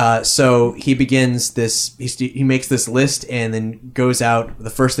 So he begins this. He makes this list and then goes out. The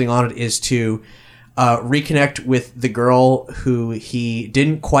first thing on it is to reconnect with the girl who he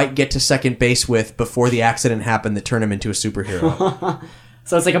didn't quite get to second base with before the accident happened that turned him into a superhero.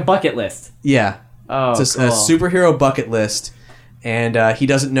 So it's like a bucket list. Yeah. Oh, it's cool. a superhero bucket list, and he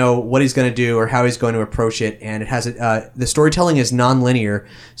doesn't know what he's going to do or how he's going to approach it. And it has the storytelling is non-linear,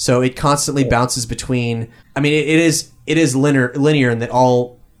 so it constantly bounces between. I mean, it is linear in that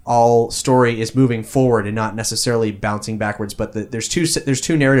all story is moving forward and not necessarily bouncing backwards. But there's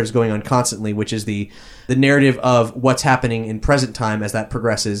two narratives going on constantly, which is the narrative of what's happening in present time as that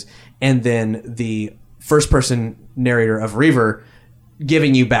progresses, and then the first-person narrator of Reaver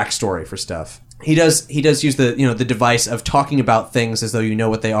giving you backstory for stuff. He does use the the device of talking about things as though you know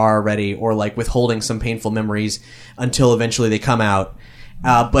what they are already, or like withholding some painful memories until eventually they come out.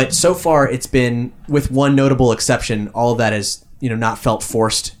 But so far, it's been, with one notable exception, all of that has not felt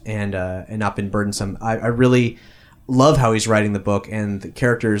forced and not been burdensome. I really love how he's writing the book, and the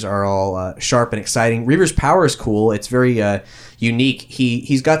characters are all sharp and exciting. Reaver's power is cool. It's very unique.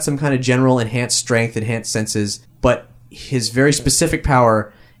 He's got some kind of general enhanced strength, enhanced senses, but his very specific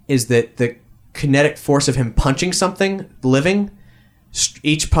power is that the kinetic force of him punching something living,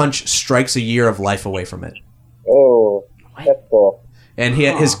 each punch strikes a year of life away from it. Oh, that's cool. And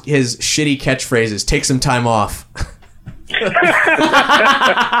his shitty catchphrase is "take some time off."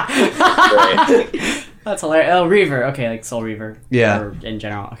 That's hilarious. Oh, Reaver. Okay, like Soul Reaver. Yeah. Or in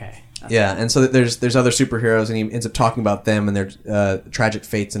general. Okay. Yeah, and so there's other superheroes, and he ends up talking about them and their tragic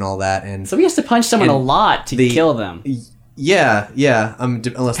fates and all that. And so he has to punch someone a lot to kill them. Yeah.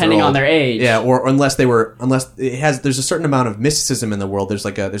 Unless depending on their age. Yeah, or unless there's a certain amount of mysticism in the world. There's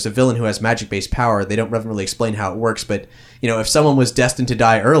a villain who has magic-based power. They don't really explain how it works, but if someone was destined to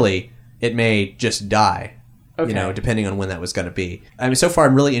die early, it may just die. Okay. Depending on when that was going to be. I mean, so far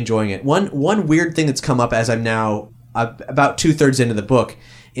I'm really enjoying it. One weird thing that's come up as I'm now about 2/3 into the book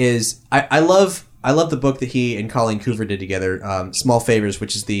is I love the book that he and Colleen Coover did together, Small Favors,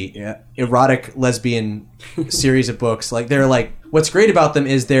 which is the erotic lesbian series of books. Like, they're like, what's great about them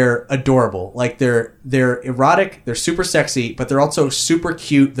is they're adorable. Like, they're erotic, they're super sexy, but they're also super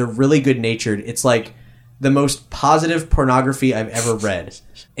cute. They're really good natured. It's like the most positive pornography I've ever read.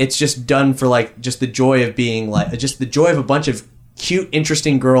 It's just done for like just the joy of being like just the joy of a bunch of cute,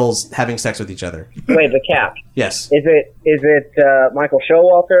 interesting girls having sex with each other. Wait, the Cap. Yes. Is it Michael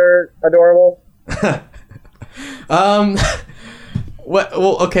Showalter adorable? What?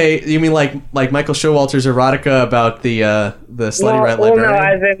 Well, okay. You mean like Michael Showalter's erotica about the slutty rat librarian? Well, no,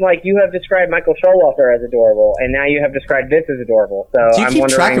 as in like you have described Michael Showalter as adorable, and now you have described this as adorable. So do you keep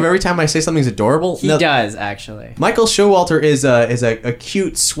track of every time I say something's adorable? He does, actually. Michael Showalter is a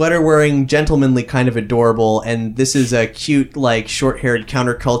cute, sweater-wearing, gentlemanly kind of adorable, and this is a cute, like, short-haired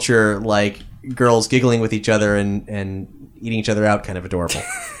counterculture, like, girls giggling with each other and eating each other out kind of adorable.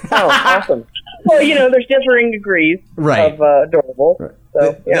 Oh, awesome. Well, there's differing degrees of adorable. Right.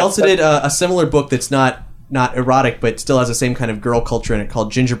 So, they also did a similar book that's not erotic, but still has the same kind of girl culture in it,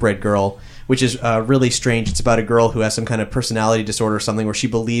 called Gingerbread Girl, which is really strange. It's about a girl who has some kind of personality disorder or something, where she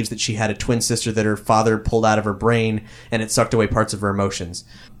believes that she had a twin sister that her father pulled out of her brain, and it sucked away parts of her emotions.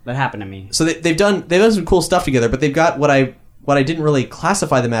 That happened to me. So they've done some cool stuff together, but they've got what I didn't really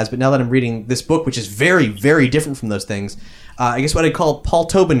classify them as, but now that I'm reading this book, which is very, very different from those things, I guess what I'd call Paul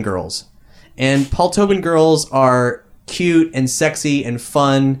Tobin girls. And Paul Tobin girls are cute and sexy and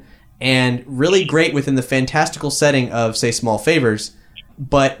fun and really great within the fantastical setting of, say, Small Favors.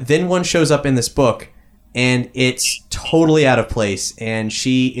 But then one shows up in this book, and it's totally out of place. And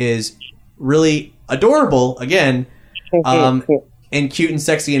she is really adorable, again, and cute and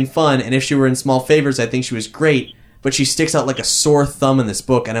sexy and fun. And if she were in Small Favors, I think she was great. But she sticks out like a sore thumb in this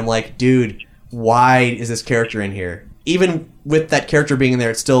book. And I'm like, dude, why is this character in here? Even with that character being in there,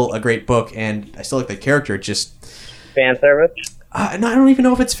 it's still a great book, and I still like the character. It's just fan service. No, I don't even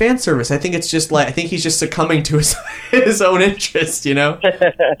know if it's fan service. I think it's just like he's just succumbing to his own interest,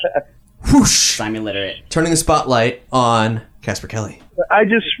 Whoosh! I'm illiterate. Turning the spotlight on Casper Kelly. I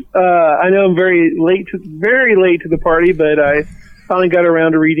know I'm very late to the party, but I finally got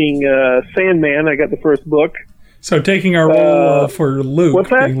around to reading Sandman. I got the first book. So taking our role for Luke what's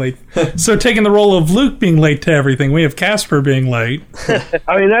that? being late. So taking the role of Luke being late to everything, we have Casper being late.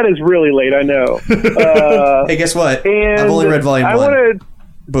 I mean, that is really late, I know. Hey, guess what? And I've only read volume 1. I want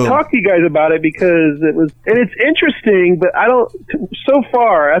to talk to you guys about it because it's interesting, but so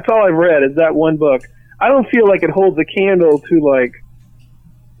far, that's all I've read is that one book. I don't feel like it holds a candle to like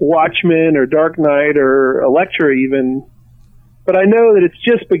Watchmen or Dark Knight or Elektra even, but I know that it's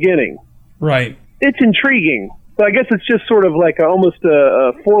just beginning. Right. It's intriguing. So I guess it's just sort of like almost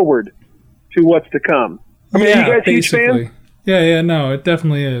a forward to what's to come. I mean, are you guys huge fans? Yeah, no, it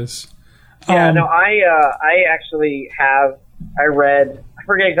definitely is. Yeah, no, I actually have. I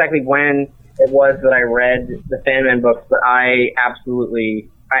forget exactly when it was that I read the Sandman books, but I absolutely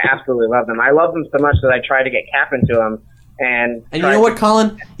love them. I love them so much that I tried to get Cap into them. And you know what,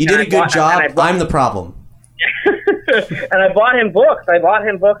 Colin? You did a good job. I'm the problem. And I bought him books. I bought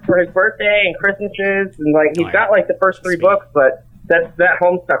him books for his birthday and Christmases, and like he's got like the first 3 books, but That's that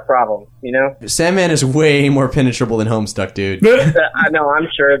Homestuck problem, you know? Sandman is way more penetrable than Homestuck, dude. I know, I'm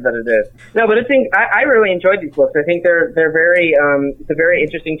sure that it is. No, but I really enjoyed these books. I think they're very, it's a very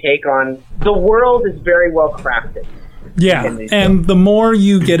interesting take on, the world is very well crafted. Yeah, and the more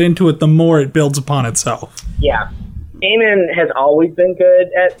you get into it, the more it builds upon itself. Yeah. Gaiman has always been good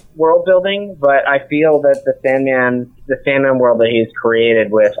at world building, but I feel that the Sandman world that he's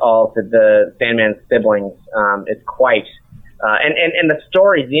created with all of the Sandman siblings is quite, and the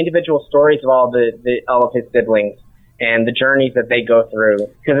stories, the individual stories of all of his siblings and the journeys that they go through,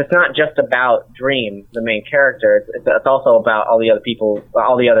 because it's not just about Dream, the main character. It's also about all the other people,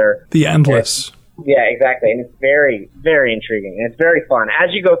 the Endless. Yeah, exactly, and it's very, very intriguing, and it's very fun.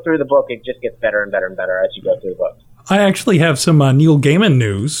 As you go through the book, it just gets better and better and better as you go through the book. I actually have some Neil Gaiman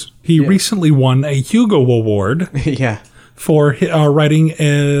news. He recently won a Hugo Award for writing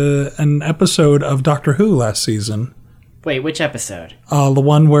an episode of Doctor Who last season. Wait, which episode? The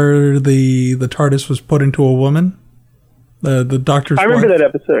one where the TARDIS was put into a woman? The Doctor's I remember wife?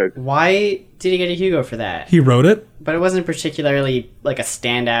 that episode. Why did he get a Hugo for that? He wrote it. But it wasn't particularly like a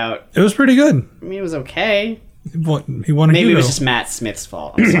standout. It was pretty good. I mean, it was okay. He won a Maybe Hugo. it was just Matt Smith's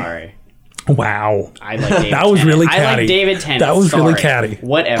fault. I'm sorry. Wow. I like David That was Tennant. really I catty. like David Tennant. That was really Sorry. catty.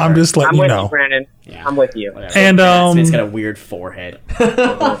 Whatever. I'm just letting you know. I'm with you, Brandon. Yeah. I'm with you. Whatever. And, Matt Smith's got a weird forehead.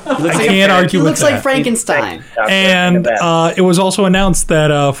 I can't argue He with looks like that. Frankenstein. And it was also announced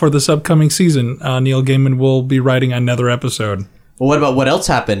that for this upcoming season, Neil Gaiman will be writing another episode. Well, what about what else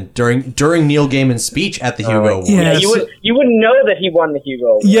happened during Neil Gaiman's speech at the Hugo Awards? Yeah, you wouldn't know that he won the Hugo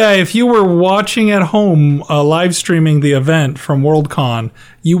Award. Yeah, if you were watching at home, live streaming the event from Worldcon,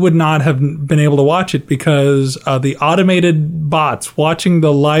 you would not have been able to watch it because the automated bots watching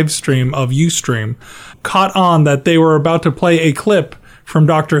the live stream of Ustream caught on that they were about to play a clip from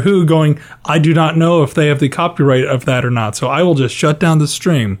Doctor Who going, I do not know if they have the copyright of that or not, so I will just shut down the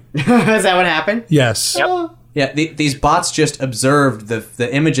stream. Is that what happened? Yes. Yep. Yeah, these bots just observed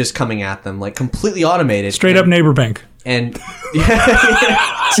the images coming at them, like completely automated. Straight up neighbor bank. And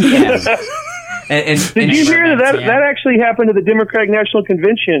Did you hear that actually happened to the Democratic National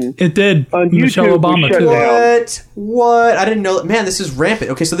Convention? It did. On Michelle YouTube Obama, was shut too. down. What? I didn't know. Man, this is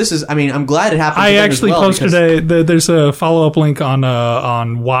rampant. Okay, so this is, I'm glad it happened I to them actually as well posted there's a follow-up link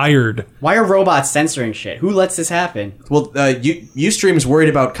on Wired. Why are robots censoring shit? Who lets this happen? Well, Ustream is worried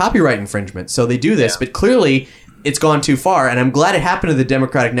about copyright infringement, so they do this, but clearly it's gone too far, and I'm glad it happened to the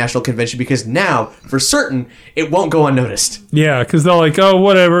Democratic National Convention because now, for certain, it won't go unnoticed. Yeah, because they're like, oh,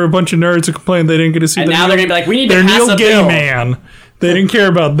 whatever, a bunch of nerds are complaining they didn't get to see And the now they're gonna be like, we need to their pass Neil a bill. Gaiman. They didn't care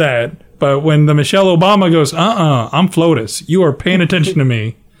about that. But when the Michelle Obama goes, I'm FLOTUS, you are paying attention to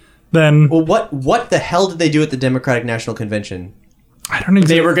me, then... Well, what the hell did they do at the Democratic National Convention? I don't know.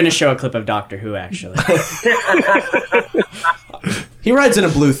 They were going to show a clip of Doctor Who, actually. He rides in a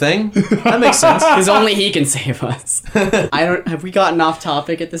blue thing. That makes sense. Because only he can save us. Have we gotten off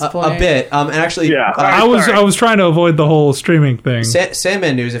topic at this point? A bit. And actually, I was trying to avoid the whole streaming thing.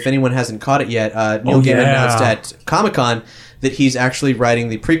 Sandman news, if anyone hasn't caught it yet, Neil Gaiman announced at Comic-Con that he's actually writing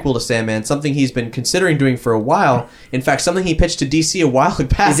the prequel to Sandman, something he's been considering doing for a while. In fact, something he pitched to DC a while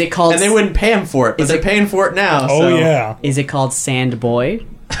back. Is it called... And they wouldn't pay him for it, but they're paying for it now. Oh, so. yeah. Is it called Sand Boy?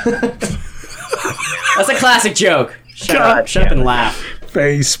 That's a classic joke. Shut up and laugh.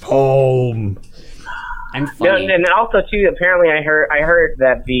 Face palm. I'm funny. No, and also too, apparently I heard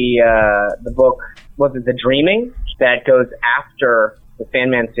that the book, was it The Dreaming, that goes after the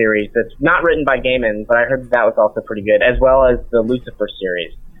Sandman series, that's not written by Gaiman, but I heard that was also pretty good, as well as the Lucifer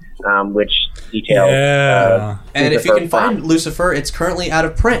series, which details. And if you can find Lucifer, it's currently out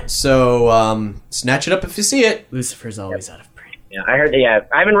of print, so snatch it up if you see it. Lucifer's always out of print. Yeah, I heard. Yeah,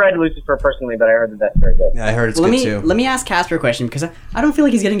 I haven't read Lucifer personally, but I heard that that's very good. Yeah, I heard it's Let good me too. let me ask Casper a question because I don't feel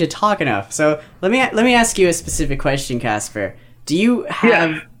like he's getting to talk enough. So let me ask you a specific question, Casper. Do you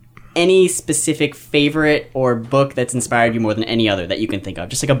have any specific favorite or book that's inspired you more than any other that you can think of?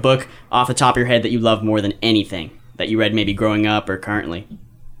 Just like a book off the top of your head that you love more than anything that you read maybe growing up or currently.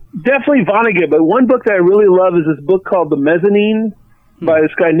 Definitely Vonnegut, but one book that I really love is this book called The Mezzanine by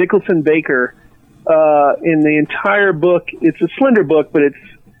this guy Nicholson Baker. In the entire book, it's a slender book, but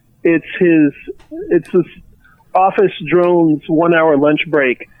it's this office drone's 1 hour lunch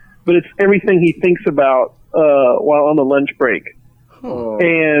break, but it's everything he thinks about while on the lunch break.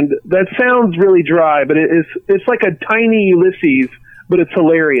 And that sounds really dry, but it's like a tiny Ulysses, but it's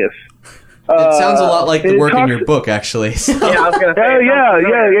hilarious. It sounds a lot like the work in your book, actually. So. Yeah, I was gonna say. Oh yeah.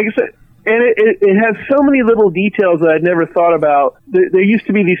 Like I said, and it has so many little details that I'd never thought about. There used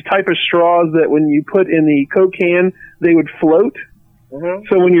to be these type of straws that when you put in the Coke can, they would float. Mm-hmm.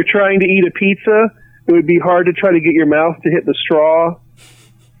 So when you're trying to eat a pizza, It would be hard to try to get your mouth to hit the straw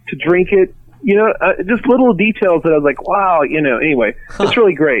to drink it. Just little details that I was like, wow, anyway, it's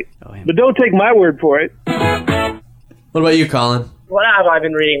really great. But don't take my word for it. What about you, Colin? What have I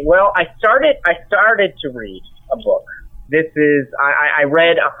been reading? Well, I started to read a book. This is, I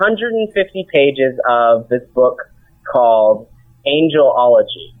read 150 pages of this book called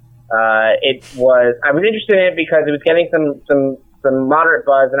Angelology. I was interested in it because it was getting some moderate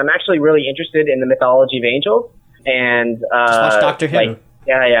buzz, and I'm actually really interested in the mythology of angels. And Just watch Doctor Who.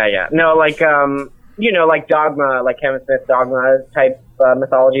 Yeah. No, like Dogma, like Kevin Smith Dogma type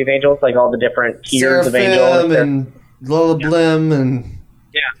mythology of angels, like all the different tiers of angels. And Lullablim and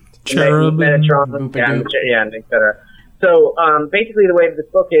Cherub, Metatron, and et cetera. So basically, the way this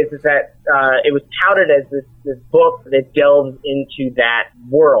book is that it was touted as this book that delves into that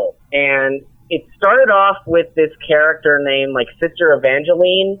world, and it started off with this character named like Sister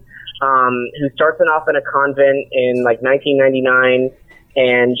Evangeline, who starts off in a convent in like 1999,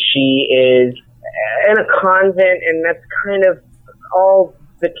 and she is in a convent, and that's kind of all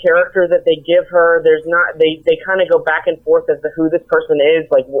the character that they give her. There's not, they kind of go back and forth as to who this person is.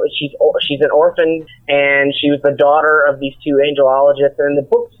 Like she's an orphan, and she was the daughter of these two angelologists. And the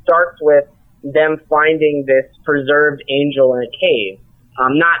book starts with them finding this preserved angel in a cave.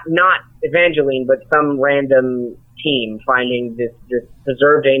 Not Evangeline, but some random team finding this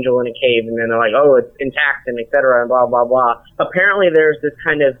preserved angel in a cave, and then they're like, oh, it's intact and et cetera, and blah blah blah. Apparently, there's this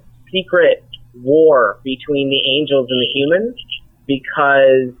kind of secret war between the angels and the humans.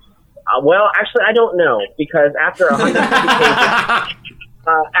 Because, actually, I don't know. Because after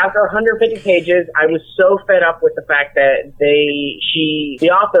 150 pages, I was so fed up with the fact that the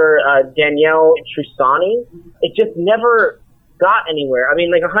author, Danielle Trusani, it just never got anywhere. I mean,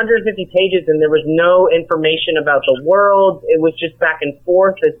 like 150 pages, and there was no information about the world. It was just back and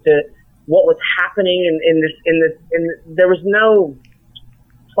forth as to what was happening in there was no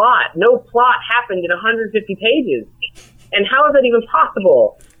plot. No plot happened in 150 pages. And how is that even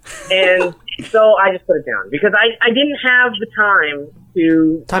possible? And so I just put it down because I didn't have the time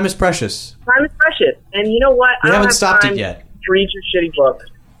to... Time is precious. Time is precious. And you know what? You I don't haven't have stopped time it yet. to read your shitty book.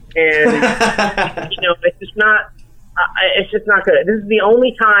 And, it's just not... it's just not good. This is the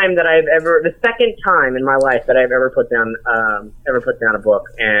only time that the second time in my life that I've ever put down a book.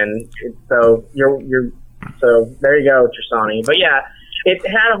 And so so there you go, Trusani. But yeah, it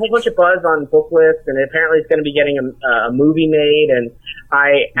had a whole bunch of buzz on book lists, and apparently it's going to be getting a movie made. And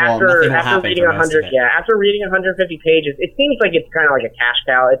after reading 150 pages, it seems like it's kind of like a cash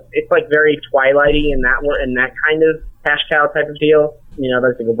cow. It's like very Twilighty in that kind of cash cow type of deal.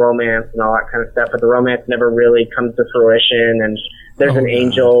 There's like a romance and all that kind of stuff, but the romance never really comes to fruition. And there's an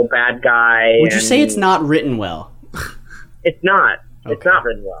angel bad guy. Would you say it's not written well? It's not. Okay. It's not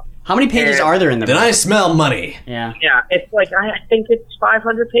written well. How many pages are there in the book? Then I smell money. Yeah, it's like I think it's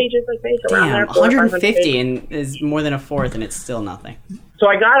 500 pages. I think around there. 150 and is more than a fourth, and it's still nothing. So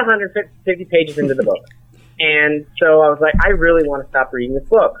I got 150 pages into the book, and so I was like, I really want to stop reading this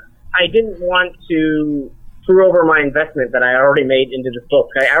book. I didn't want to screw over my investment that I already made into this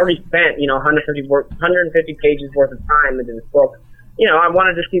book. I already spent 150 pages worth of time into this book. I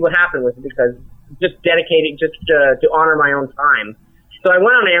wanted to see what happened with it because just dedicating to honor my own time. So I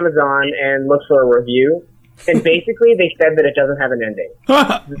went on Amazon and looked for a review, and basically they said that it doesn't have an ending.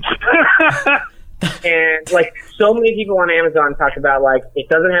 And like so many people on Amazon talk about like it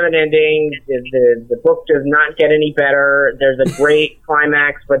doesn't have an ending, the book does not get any better, there's a great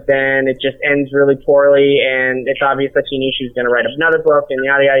climax, but then it just ends really poorly, and it's obvious that she knew she was going to write another book, and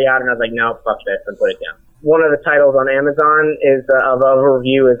yada yada yada. And I was like, no, fuck this, and put it down. One of the titles on Amazon is of a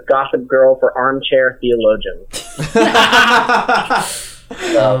review is Gossip Girl for Armchair Theologians.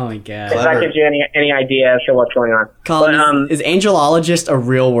 Oh my god! If that gives you any idea as to what's going on. Colin, is angelologist a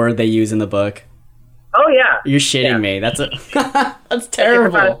real word they use in the book? Oh yeah. You're shitting me. That's that's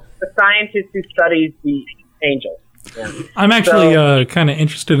terrible. It's the scientist who studies the angels. Yeah. I'm actually kind of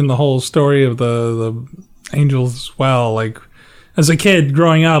interested in the whole story of the angels as well. Like as a kid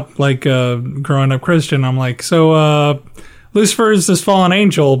growing up Christian, I'm like, so Lucifer is this fallen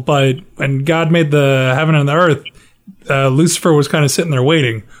angel, but when God made the heaven and the earth, Lucifer was kind of sitting there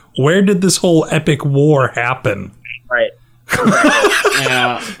waiting. Where did this whole epic war happen? Right.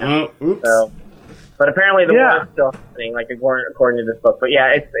 Yeah. Oops. So, but apparently the war is still happening, like according to this book. But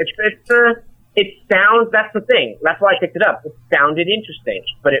yeah, it sounds. That's the thing. That's why I picked it up. It sounded interesting,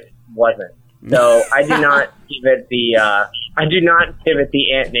 but it wasn't. So I do not give it the. I do not give it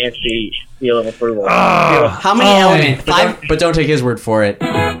the Aunt Nancy seal of approval. How many elements? But don't take his word for it.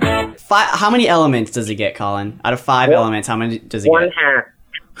 How many elements does it get, Colin? Out of 5 elements, how many does it get? 1/2.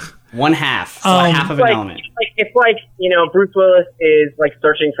 One half. So half of an like, element. It's like, Bruce Willis is like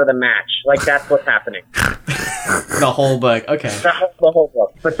searching for the match. Like that's what's happening. The whole book. Okay. The whole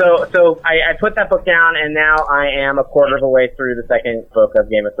book. But so I put that book down, and now I am a quarter of a way through the second book of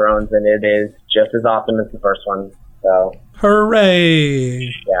Game of Thrones, and it is just as awesome as the first one. So hooray!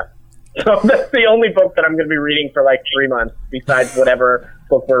 Yeah. So that's the only book that I'm going to be reading for like 3 months, besides whatever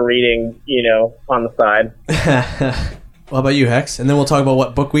book we're reading, on the side. What about you, Hex? And then we'll talk about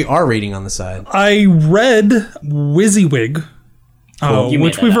what book we are reading on the side. I read WYSIWYG,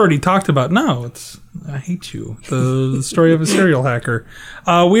 which we've already talked about. No, I hate you. The story of a serial hacker.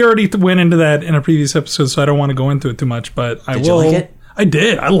 We already went into that in a previous episode, so I don't want to go into it too much. But I will. Did you like it? I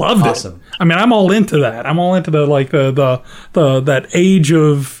did. I loved it. I mean, I'm all into that. I'm all into that age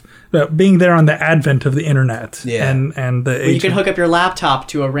of being there on the advent of the internet. Yeah. And the you can hook up your laptop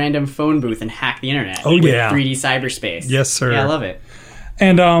to a random phone booth and hack the internet. Oh, with yeah. 3D cyberspace. Yes, sir. Yeah, I love it.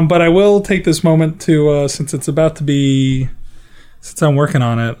 And but I will take this moment to since it's about to be, since I'm working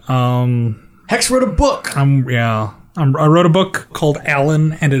on it. Hex wrote a book. I wrote a book called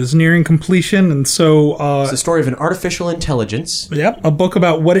Alan, and it is nearing completion. And so it's the story of an artificial intelligence. Yep, a book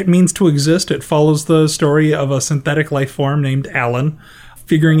about what it means to exist. It follows the story of a synthetic life form named Alan,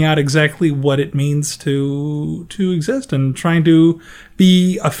 figuring out exactly what it means to exist and trying to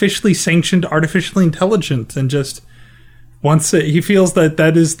be officially sanctioned artificially intelligent. And just once he feels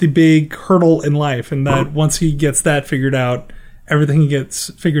that is the big hurdle in life, and that once he gets that figured out, everything gets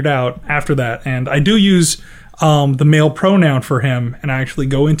figured out after that. And I do use the male pronoun for him, and I actually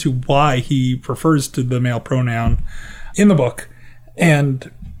go into why he prefers to the male pronoun in the book. And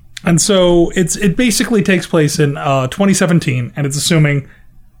so it basically takes place in 2017, and it's assuming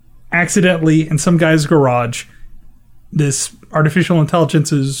accidentally in some guy's garage, this artificial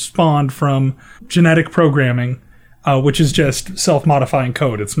intelligence is spawned from genetic programming, which is just self-modifying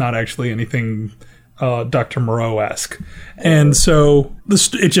code. It's not actually anything Dr. Moreau-esque. And so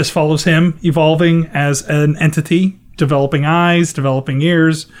it just follows him evolving as an entity, developing eyes, developing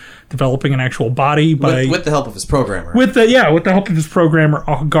ears, developing an actual body with the help of his programmer. With the help of his programmer,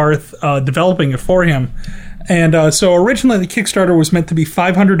 Garth, developing it for him. And so originally the Kickstarter was meant to be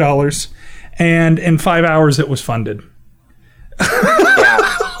 $500, and in 5 hours it was funded.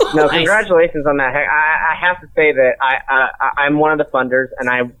 Yeah. No, congratulations on that. I have to say that I'm one of the funders, and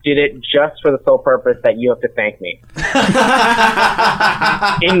I did it just for the sole purpose that you have to thank me.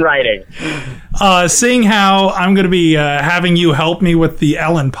 In writing. Seeing how I'm going to be having you help me with the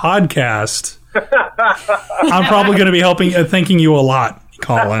Ellen podcast, I'm probably going to be thanking you a lot,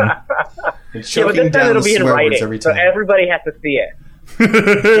 Colin. Yeah, but this time it'll be in writing, so everybody has to see it.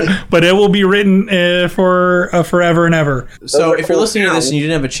 But it will be written for forever and ever. So if you're listening to this and you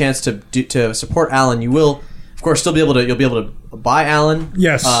didn't have a chance to support Alan, you will, of course, you'll be able to buy Alan.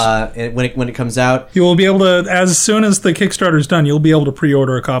 Yes. When it comes out, you will be able to, as soon as the Kickstarter is done, you'll be able to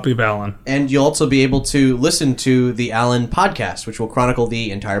pre-order a copy of Alan, and you'll also be able to listen to the Alan podcast, which will chronicle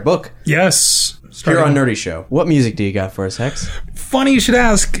the entire book. Yes. Here on Nerdy Show. What music do you got for us, Hex? Funny you should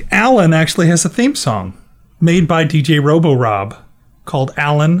ask. Alan actually has a theme song made by DJ Robo-Rob called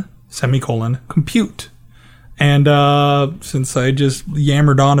Alan, Compute. And since I just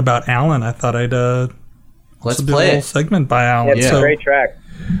yammered on about Alan, I thought I'd let's do play a whole segment by Alan. Yeah, it's a great track.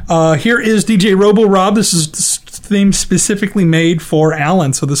 Here is DJ Robo-Rob. This is the theme specifically made for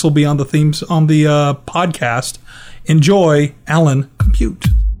Alan, so this will be on the themes on the podcast. Enjoy Alan Compute.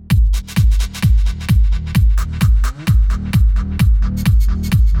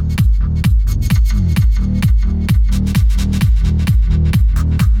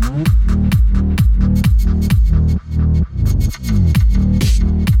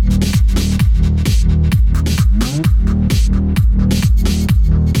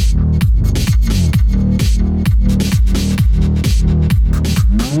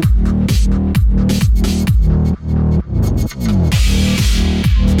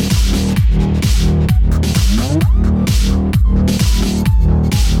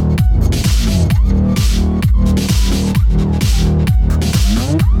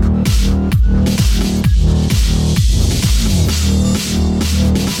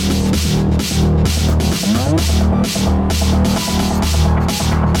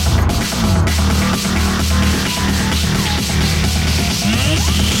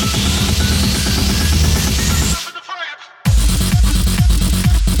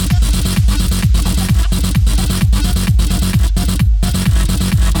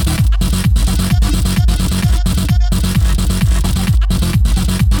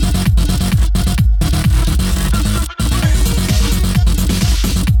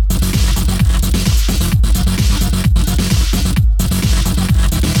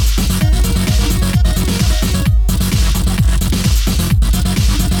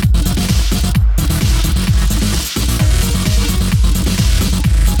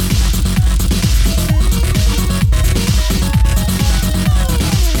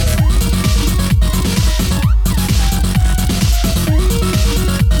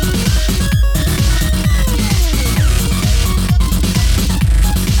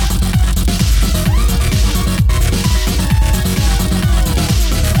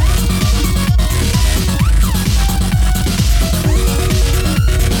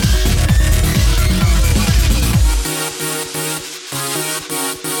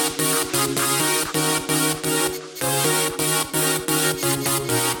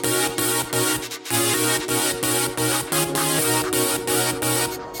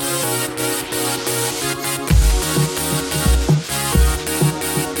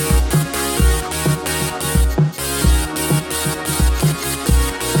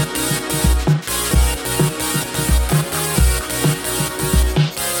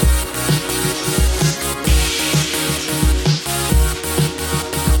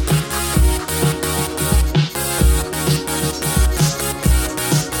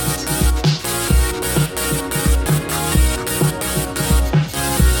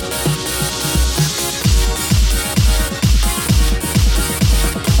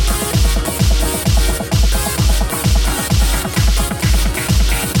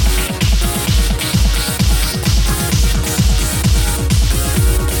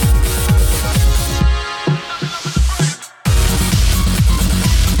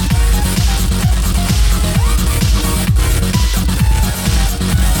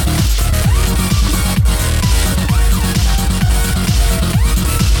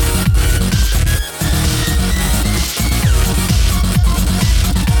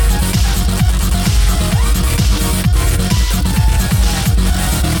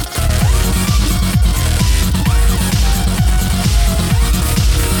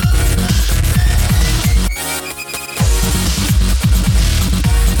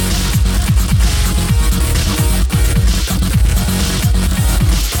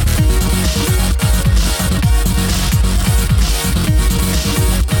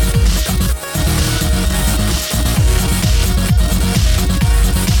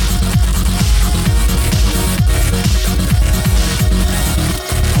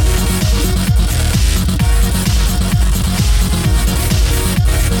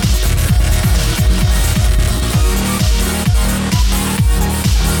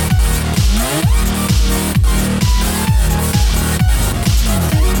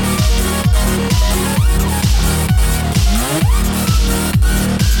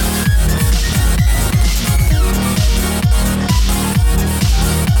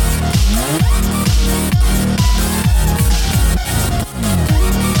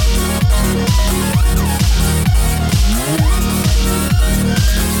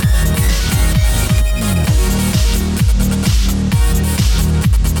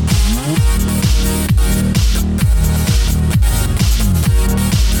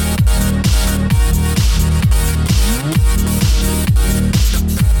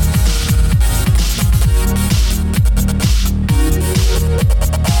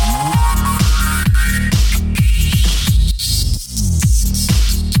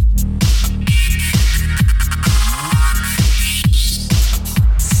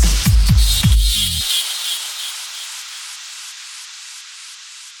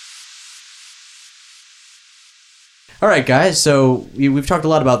 All right, guys. So we've talked a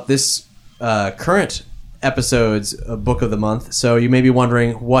lot about this current episode's book of the month. So you may be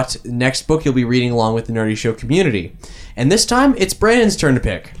wondering what next book you'll be reading along with the Nerdy Show community. And this time, it's Brandon's turn to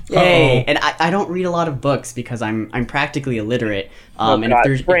pick. Yay! And I don't read a lot of books because I'm practically illiterate. Brandon,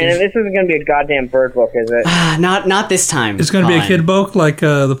 this isn't going to be a goddamn bird book, is it? Not this time. It's going to be a kid book like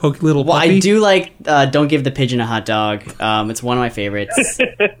the Pokey Little Puppy. Well, I do like Don't Give the Pigeon a Hot Dog. It's one of my favorites.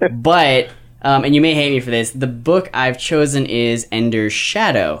 But, and you may hate me for this, the book I've chosen is Ender's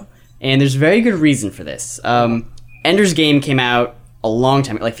Shadow. And there's very good reason for this. Ender's Game came out a long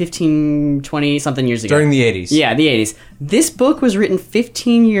time, like 15, 20 something years ago. During the 80s. Yeah, the 80s. This book was written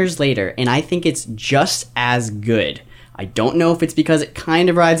 15 years later, and I think it's just as good. I don't know if it's because it kind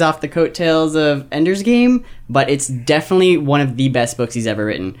of rides off the coattails of Ender's Game, but it's definitely one of the best books he's ever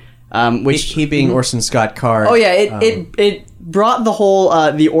written. Which he being Orson Scott Card. Oh yeah, it brought the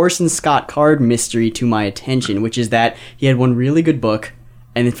whole the Orson Scott Card mystery to my attention, which is that he had one really good book,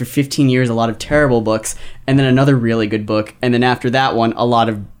 and then for 15 years a lot of terrible books, and then another really good book, and then after that one a lot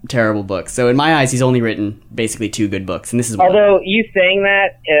of terrible books. So in my eyes, he's only written basically 2 good books, and this is one. Although you saying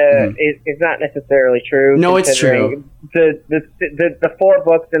that is not necessarily true. No, it's true. The 4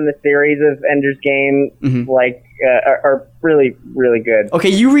 books in the series of Ender's Game are really, really good. Okay,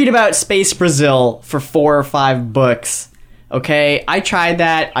 you read about Space Brazil for 4 or 5 books. Okay, I tried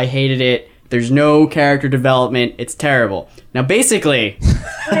that. I hated it. There's no character development. It's terrible. Now, basically,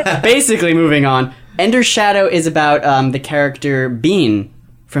 moving on, Ender's Shadow is about the character Bean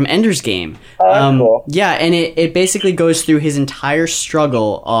from Ender's Game. Oh, that's cool. Yeah, and it basically goes through his entire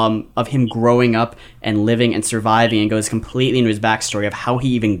struggle of him growing up and living and surviving, and goes completely into his backstory of how he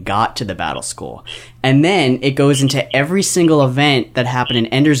even got to the battle school. And then it goes into every single event that happened in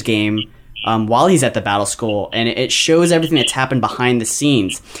Ender's Game while he's at the battle school, and it shows everything that's happened behind the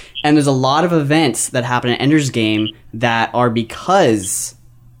scenes. And there's a lot of events that happen in Ender's Game that are because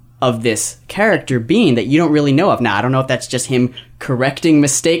of this character Bean that you don't really know of. Now, I don't know if that's just him correcting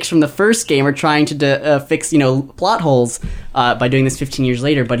mistakes from the first game or trying to fix, plot holes by doing this 15 years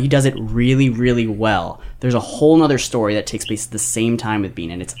later, but he does it really, really well. There's a whole nother story that takes place at the same time with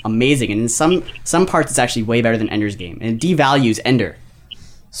Bean, and it's amazing. And in some parts, it's actually way better than Ender's Game, and it devalues Ender.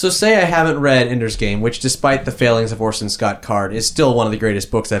 So say I haven't read Ender's Game, which despite the failings of Orson Scott Card is still one of the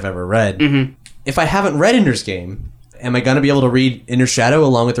greatest books I've ever read. Mm-hmm. If I haven't read Ender's Game, am I going to be able to read Ender's Shadow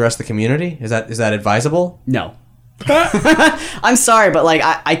along with the rest of the community? Is that advisable? No. I'm sorry, but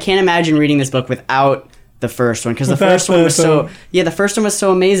I can't imagine reading this book without the first one, because the first one was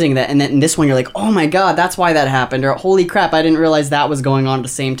so amazing that, and then in this one you're like, oh my god, that's why that happened, or holy crap, I didn't realize that was going on at the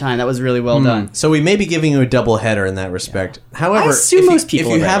same time. That was really well done. So we may be giving you a double header in that respect. However, I assume most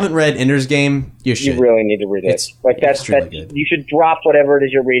people if you haven't read Ender's Game, you should. You really need to read it. That's good. You should drop whatever it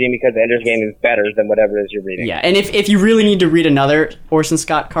is you're reading, because Ender's Game is better than whatever it is you're reading. Yeah, and if you really need to read another Orson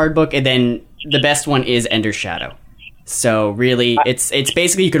Scott Card book, and then the best one is Ender's Shadow. So really, it's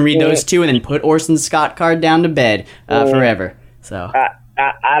basically you can read those 2 and then put Orson Scott Card down to bed forever. So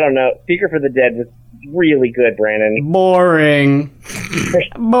I don't know. Speaker for the Dead was really good, Brandon. Boring,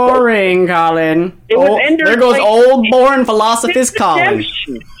 Colin. It was Ender's. There goes old boring philosophist Colin.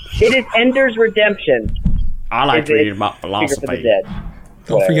 It is Ender's Redemption. I like to read about philosophy. Speaker for the Dead.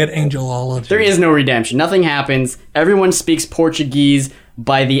 Don't forget Angelology. There is no redemption. Nothing happens. Everyone speaks Portuguese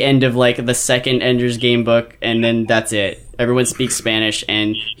by the end of the second Ender's Game book, and then that's it. Everyone speaks Spanish,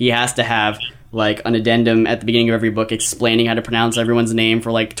 and he has to have an addendum at the beginning of every book explaining how to pronounce everyone's name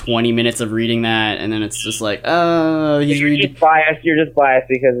for 20 minutes of reading that, and then it's just he's reading. You're just biased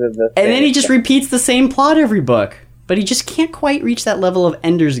because of the. And then he just repeats the same plot every book, but he just can't quite reach that level of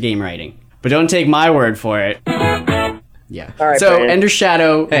Ender's Game writing. But don't take my word for it. Yeah. All right, so Brandon. Ender's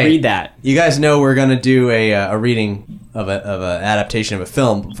Shadow, read that. You guys know we're going to do a reading of an adaptation of a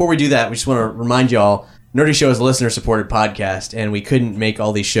film. Before we do that, we just want to remind y'all, Nerdy Show is a listener-supported podcast, and we couldn't make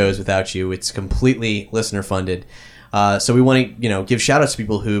all these shows without you. It's completely listener-funded. So we want to, give shout-outs to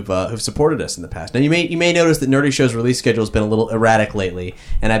people who've supported us in the past. Now, you may notice that Nerdy Show's release schedule has been a little erratic lately,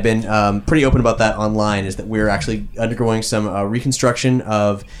 and I've been pretty open about that online, is that we're actually undergoing some reconstruction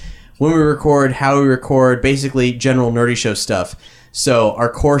of when we record, how we record, basically general Nerdy Show stuff. So our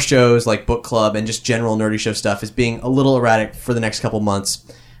core shows like Book Club and just general Nerdy Show stuff is being a little erratic for the next couple months.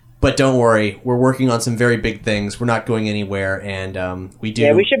 But don't worry, we're working on some very big things. We're not going anywhere, and we do.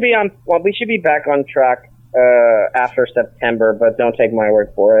 Yeah, we should be back on track after September, but don't take my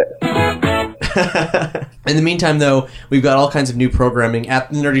word for it. In the meantime, though, we've got all kinds of new programming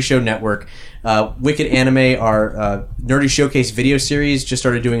at the Nerdy Show Network. Wicked Anime, our Nerdy Showcase video series, just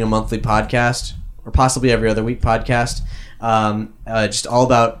started doing a monthly podcast. or possibly every other week podcast. Just all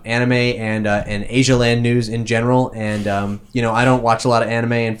about anime and Asia Land news in general. And I don't watch a lot of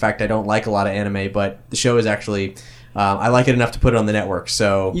anime. In fact, I don't like a lot of anime. But the show is actually I like it enough to put it on the network.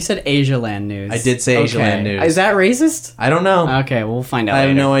 So You said Asia Land news. I did say Asia Land news. Is that racist? I don't know. Okay, we'll find out. I have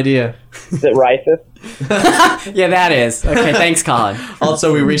later. no idea. Is it racist? Yeah, that is. Okay, thanks, Colin.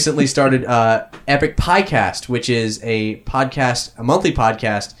 Also, we recently started Epic Podcast, which is a monthly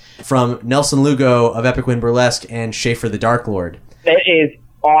podcast from Nelson Lugo of Epic Wind Burlesque and Schaefer the Dark Lord. That is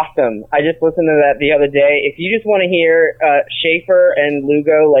awesome. I just listened to that the other day. If you just want to hear Schaefer and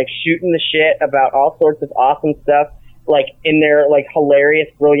Lugo like shooting the shit about all sorts of awesome stuff, like in their like hilarious,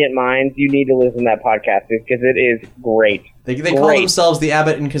 brilliant minds, you need to listen to that podcast because it is great. They call themselves the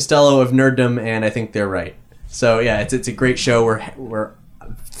Abbott and Costello of nerddom, and I think they're right. So yeah, it's a great show. We're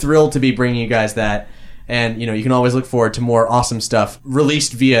thrilled to be bringing you guys that, and you can always look forward to more awesome stuff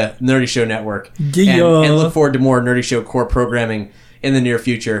released via Nerdy Show Network, and look forward to more Nerdy Show core programming in the near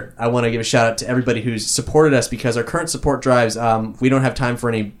future. I want to give a shout out to everybody who's supported us because our current support drives, we don't have time for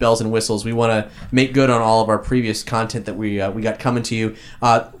any bells and whistles. We want to make good on all of our previous content that we got coming to you.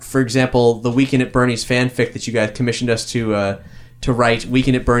 For example, the Weekend at Bernie's fanfic that you guys commissioned us to write,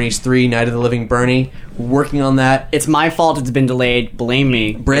 Weekend at Bernie's 3, Night of the Living Bernie. We're working on that. It's my fault it's been delayed. Blame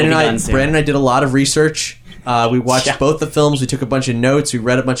me. Brandon and I did a lot of research. We watched both the films. We took a bunch of notes. We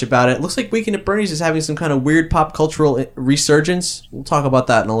read a bunch about it. It looks like Weekend at Bernie's is having some kind of weird pop cultural resurgence. We'll talk about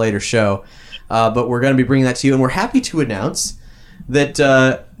that in a later show. But we're going to be bringing that to you. And we're happy to announce that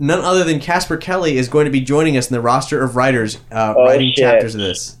none other than Casper Kelly is going to be joining us in the roster of writers writing chapters of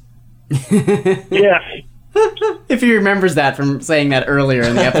this. Yeah. If he remembers that from saying that earlier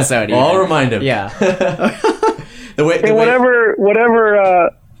in the episode. I'll remind him. Yeah. Whatever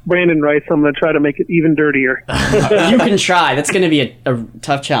Brandon writes, I'm going to try to make it even dirtier. You can try. That's going to be a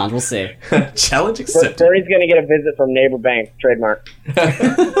tough challenge. We'll see. Challenge accepted. Bernie's going to get a visit from Neighbor Bank, trademark.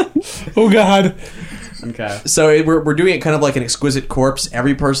 Oh, God. Okay. So we're doing it kind of like an exquisite corpse.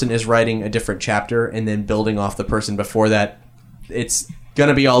 Every person is writing a different chapter and then building off the person before that. It's going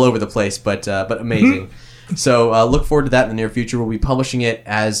to be all over the place, but amazing. So look forward to that in the near future. We'll be publishing it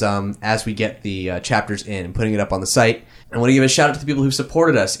as we get the chapters in and putting it up on the site. I want to give a shout out to the people who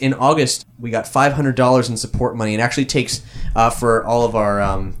supported us. In August, we got $500 in support money. It actually takes for all of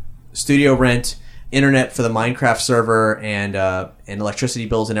our studio rent, internet for the Minecraft server, and electricity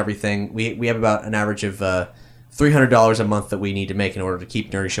bills and everything. We have about an average of $300 a month that we need to make in order to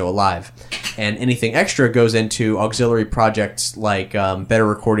keep Nerdy Show alive. And anything extra goes into auxiliary projects like better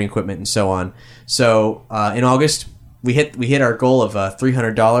recording equipment and so on. So in August, we hit our goal of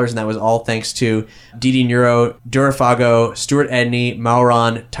 $300, and that was all thanks to Didi Neuro, Durafago, Stuart Edney,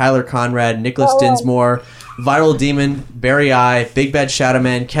 Mauron, Tyler Conrad, Nicholas Dinsmore, Viral Demon, Barry I, Big Bad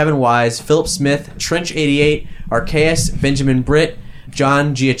Shadowman, Kevin Wise, Philip Smith, Trench88, Arceus, Benjamin Britt,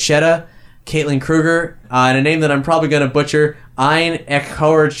 John Giacchetta, Caitlin Kruger, and a name that I'm probably going to butcher, Ein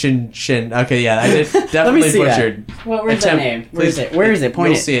Ekhorshin. Okay, yeah, I did definitely see butchered. Where's that name? Where is it? Where is it?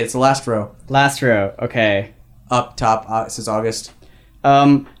 Point You'll it. see it. It's the last row. Last row. Okay. Up top, it says August.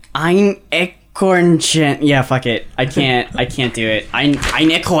 Ein Ekornchen. Yeah, fuck it. I can't do it. Ein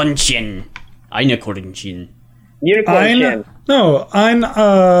Ekornchen. Ein Ekornchen. Unicorn chin. No, ein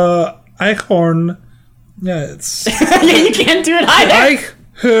Eichhorn. Yeah, it's Yeah, you can't do it either.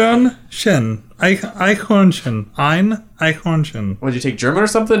 Eichhörnchen. Eichhörnchen. Ein Eichhörnchen. What, did you take German or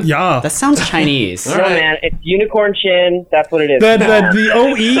something? Yeah. That sounds Chinese. No, man, it's unicorn chin. That's what it is. The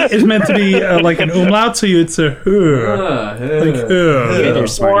OE is meant to be like an umlaut, so it's a her. Like her. You're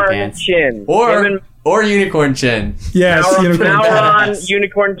smarty Unicorn pants. chin. Or unicorn chin. Yes, unicorn Mauron,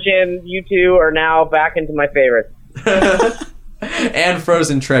 unicorn chin. You two are now back into my favorites. And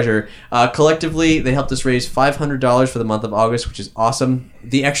Frozen Treasure. Collectively, they helped us raise $500 for the month of August, which is awesome.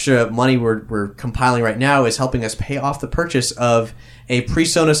 The extra money we're compiling right now is helping us pay off the purchase of a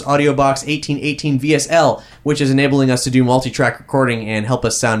PreSonus AudioBox 1818 VSL, which is enabling us to do multi-track recording and help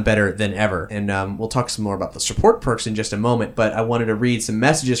us sound better than ever. And we'll talk some more about the support perks in just a moment, but I wanted to read some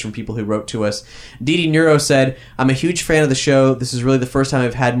messages from people who wrote to us. Didi Neuro said, I'm a huge fan of the show. This is really the first time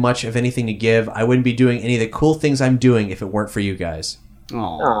I've had much of anything to give. I wouldn't be doing any of the cool things I'm doing if it weren't for you guys.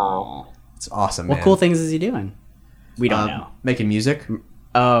 Aww. It's awesome, man. What cool things is he doing? We don't know. Making music.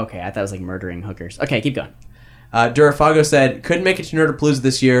 Oh, okay. I thought it was like murdering hookers. Okay, keep going. Durafago said, couldn't make it to Nerdapalooza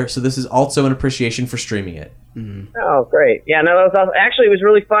this year, so this is also an appreciation for streaming it. Mm-hmm. Oh, great. Yeah, no, that was awesome. Actually, it was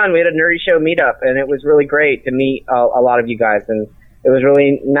really fun. We had a Nerdy Show meetup, and it was really great to meet a lot of you guys, and it was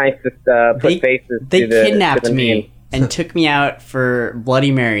really nice to put faces They to the kidnapped to the me names. and took me out for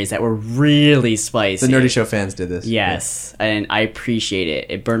Bloody Marys that were really spicy. The Nerdy Show fans did this. Yes, and I appreciate it.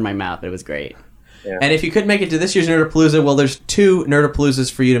 It burned my mouth, but it was great. Yeah. And if you couldn't make it to this year's Nerdapalooza, well, there's 2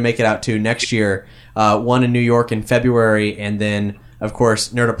 Nerdapaloozas for you to make it out to next year. One in New York in February, and then, of course,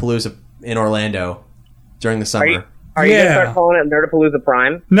 Nerdapalooza in Orlando during the summer. Are you going to start calling it Nerdapalooza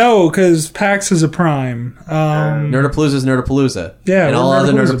Prime? No, because PAX is a Prime. Nerdapalooza is Nerdapalooza. Yeah, and we're all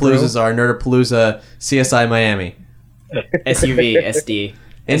other Nerdapalooza, Nerdapaloozas are Nerdapalooza CSI Miami. SUV, SD.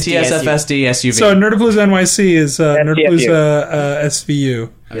 NTSF SD SUV. So Nerdapalooza NYC is Nerdapalooza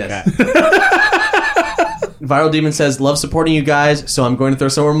SVU. Yes. Viral Demon says, love supporting you guys, so I'm going to throw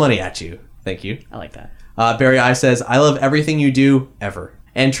some more money at you. Thank you. I like that. Barry I says, I love everything you do, ever.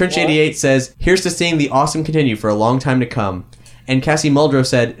 And Trench88 says, here's to seeing the awesome continue for a long time to come. And Cassie Muldrow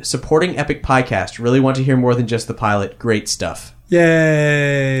said, supporting Epic Podcast. Really want to hear more than just the pilot. Great stuff.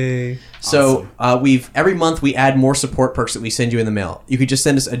 Yay. So every month we add more support perks that we send you in the mail. You could just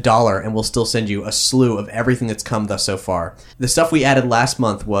send us $1 and we'll still send you a slew of everything that's come thus so far. The stuff we added last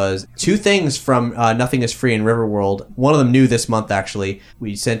month was 2 things from Nothing is Free in Riverworld. One of them new this month, actually.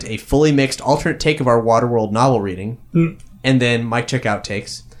 We sent a fully mixed alternate take of our Waterworld novel reading. And then Mike Check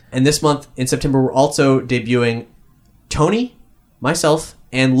Outtakes. And this month, in September, we're also debuting Tony, myself,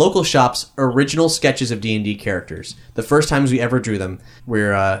 and Local Shop's original sketches of D&D characters. The first times we ever drew them.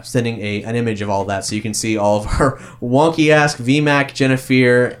 We're sending an image of all of that so you can see all of our wonky-ass VMAC,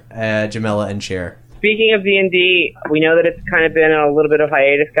 Jennifer, Jamela, and Cher. Speaking of D&D, we know that it's kind of been on a little bit of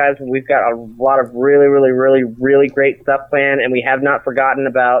hiatus, guys, but we've got a lot of really, really, really, really great stuff planned, and we have not forgotten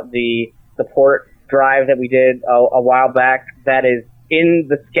about the support drive that we did a while back. That is in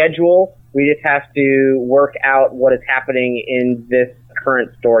the schedule. We just have to work out what is happening in this current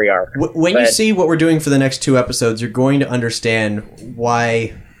story arc. When you see what we're doing for the next 2 episodes, you're going to understand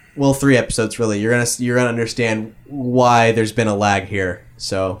why. Well, 3 episodes really. You're gonna understand why there's been a lag here.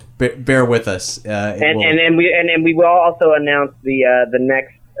 So bear with us. And we will also announce the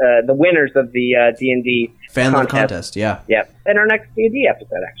next the winners of the D&D fan love contest. Yeah. Yep. And our next D&D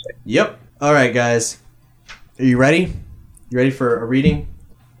episode, actually. Yep. All right, guys. Are you ready? You ready for a reading?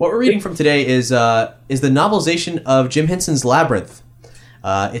 What we're reading from today is the novelization of Jim Henson's Labyrinth.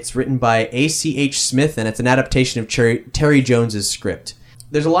 It's written by A.C.H. Smith, and it's an adaptation of Terry Jones's script.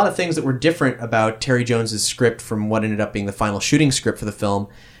 There's a lot of things that were different about Terry Jones's script from what ended up being the final shooting script for the film,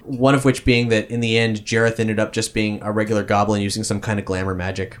 one of which being that in the end, Jareth ended up just being a regular goblin using some kind of glamour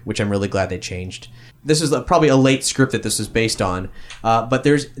magic, which I'm really glad they changed. This is probably a late script that this was based on, but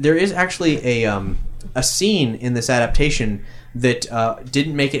there is actually a scene in this adaptation that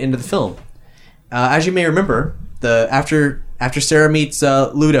didn't make it into the film. As you may remember, after Sarah meets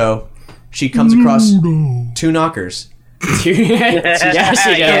Ludo, she comes across 2 knockers. Yeah,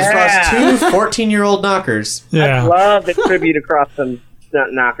 she comes across 2 14-year-old knockers. I love the tribute across some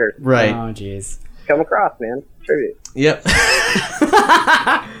knockers. Right. Oh, jeez. Come across, man. Tribute. Yep.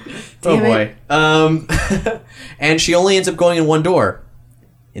 Oh boy. And she only ends up going in one door.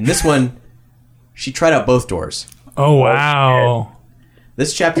 In this one, she tried out both doors. Oh, wow.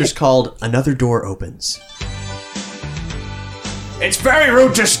 This chapter's called Another Door Opens. It's very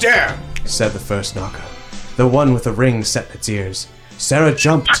rude to stare, said the first knocker, the one with the ring set in its ears. Sarah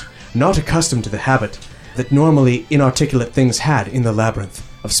jumped, not accustomed to the habit that normally inarticulate things had in the labyrinth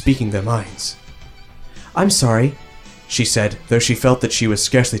of speaking their minds. I'm sorry, she said, though she felt that she was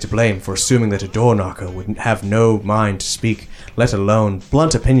scarcely to blame for assuming that a door knocker would have no mind to speak, let alone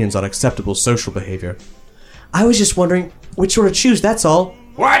blunt opinions on acceptable social behavior. I was just wondering which door to choose, that's all.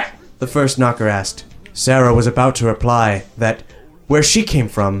 What? The first knocker asked. Sarah was about to reply that where she came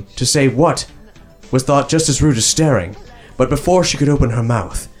from, to say what, was thought just as rude as staring, but before she could open her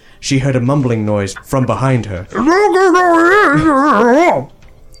mouth, she heard a mumbling noise from behind her.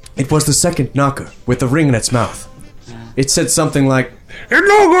 It was the second knocker, with the ring in its mouth. It said something like,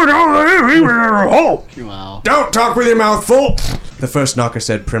 Wow. Don't talk with your mouth full, the first knocker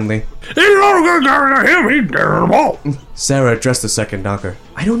said primly. Sarah addressed the second knocker.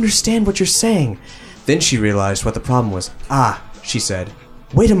 I don't understand what you're saying. Then she realized what the problem was. Ah, she said.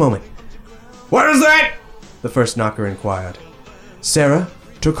 Wait a moment. What is that? The first knocker inquired. Sarah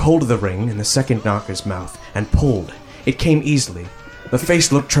took hold of the ring in the second knocker's mouth and pulled. It came easily. The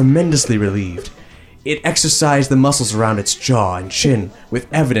face looked tremendously relieved. It exercised the muscles around its jaw and chin with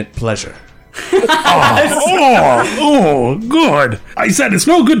evident pleasure. Oh, good. I said it's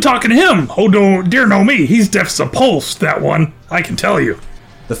no good talking to him. Oh, don't dear know me. He's deaf as a pulse, that one. I can tell you.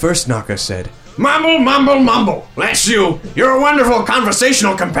 The first knocker said, Mumble, mumble, mumble. Bless you. You're a wonderful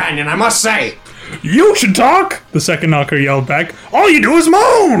conversational companion, I must say. You should talk, the second knocker yelled back. All you do is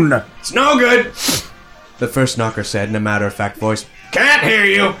moan. It's no good. The first knocker said in a matter-of-fact voice. Can't hear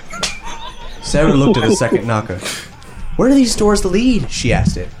you. Sarah looked at the second knocker. Where do these doors lead? She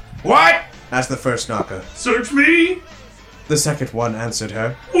asked it. What? asked the first knocker. Search me? The second one answered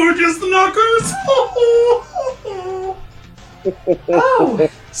her. We're just the knockers. Oh!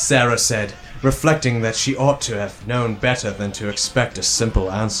 Sarah said, reflecting that she ought to have known better than to expect a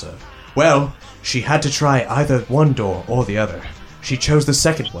simple answer. Well, she had to try either one door or the other. She chose the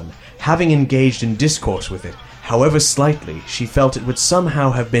second one, having engaged in discourse with it. However slightly, she felt it would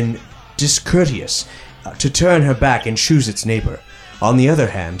somehow have been discourteous to turn her back and choose its neighbor. On the other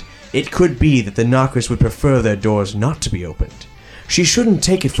hand, it could be that the knockers would prefer their doors not to be opened. She shouldn't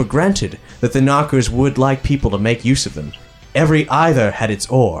take it for granted that the knockers would like people to make use of them. Every either had its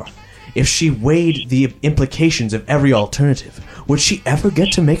or. If she weighed the implications of every alternative, would she ever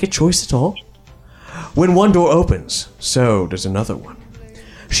get to make a choice at all? When one door opens, so does another one.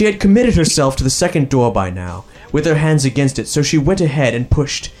 She had committed herself to the second door by now, with her hands against it, so she went ahead and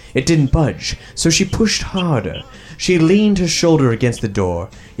pushed. It didn't budge, so she pushed harder. She leaned her shoulder against the door.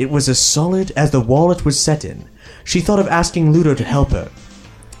 It was as solid as the wall it was set in. She thought of asking Ludo to help her.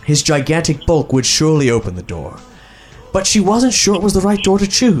 His gigantic bulk would surely open the door. But she wasn't sure it was the right door to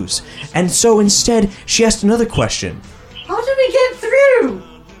choose, and so instead she asked another question. How do we get through?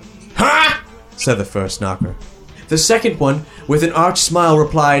 Ha! Said the first knocker. The second one, with an arch smile,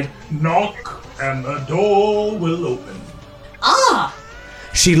 replied, Knock, and the door will open. Ah!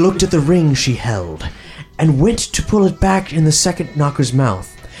 She looked at the ring she held, and went to pull it back in the second knocker's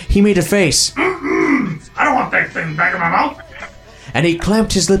mouth. He made a face. I don't want that thing back in my mouth. And he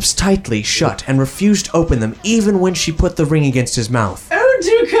clamped his lips tightly shut and refused to open them even when she put the ring against his mouth. Oh,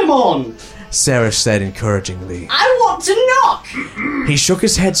 do come on! Sarah said encouragingly. I want to knock! He shook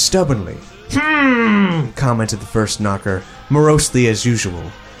his head stubbornly. Commented the first knocker, morosely as usual.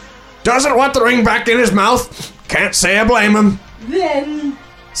 Doesn't want the ring back in his mouth. Can't say I blame him. Then...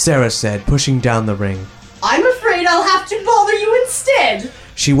 Sarah said, pushing down the ring. I'm afraid I'll have to bother you instead.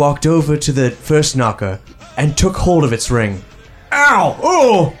 She walked over to the first knocker and took hold of its ring. Ow!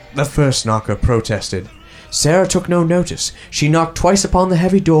 Oh! The first knocker protested. Sarah took no notice. She knocked twice upon the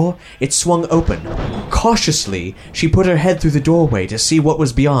heavy door. It swung open. Cautiously, she put her head through the doorway to see what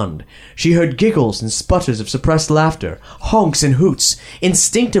was beyond. She heard giggles and sputters of suppressed laughter, honks and hoots.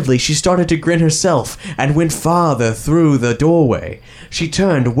 Instinctively, she started to grin herself and went farther through the doorway. She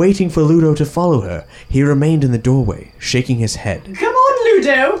turned, waiting for Ludo to follow her. He remained in the doorway, shaking his head. Come on,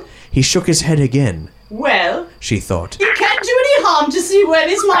 Ludo! He shook his head again. Well, she thought. It can't do any harm to see where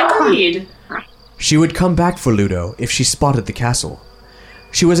this might lead. She would come back for Ludo if she spotted the castle.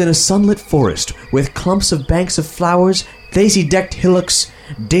 She was in a sunlit forest with clumps of banks of flowers, daisy-decked hillocks,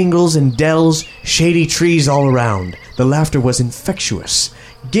 dingles and dells, shady trees all around. The laughter was infectious.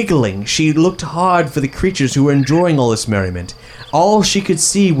 Giggling, she looked hard for the creatures who were enjoying all this merriment. All she could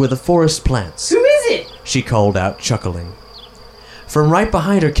see were the forest plants. Who is it? She called out, chuckling. From right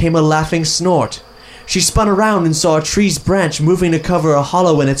behind her came a laughing snort. She spun around and saw a tree's branch moving to cover a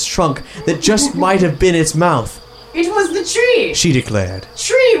hollow in its trunk that just might have been its mouth. It was the tree! She declared.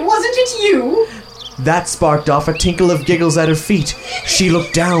 Tree, wasn't it you? That sparked off a tinkle of giggles at her feet. She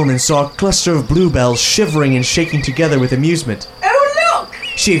looked down and saw a cluster of bluebells shivering and shaking together with amusement. Oh, look!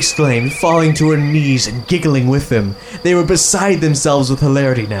 She exclaimed, falling to her knees and giggling with them. They were beside themselves with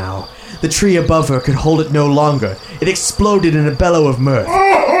hilarity now. The tree above her could hold it no longer. It exploded in a bellow of mirth.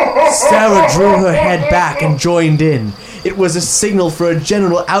 Sarah drew her head back and joined in. It was a signal for a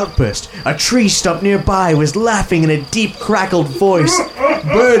general outburst. A tree stump nearby was laughing in a deep, crackled voice.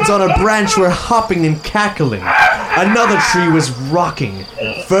 Birds on a branch were hopping and cackling. Another tree was rocking.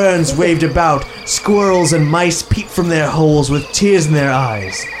 Ferns waved about. Squirrels and mice peeped from their holes with tears in their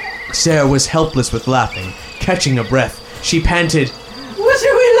eyes. Sarah was helpless with laughing, catching her breath. She panted, What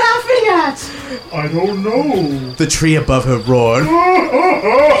are we laughing at? I don't know. The tree above her roared.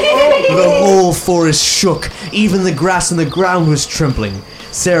 The whole forest shook. Even the grass on the ground was trembling.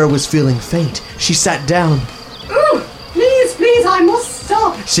 Sarah was feeling faint. She sat down. Ooh, please, I must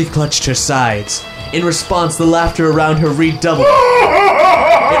stop. She clutched her sides. In response, the laughter around her redoubled.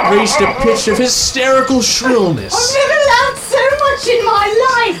 It reached a pitch of hysterical shrillness. I've never laughed so much in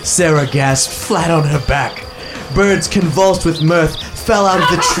my life. Sarah gasped, flat on her back. Birds convulsed with mirth, fell out of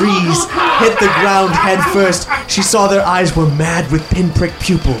the trees, hit the ground head first. She saw their eyes were mad with pinprick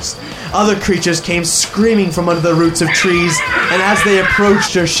pupils. Other creatures came screaming from under the roots of trees, and as they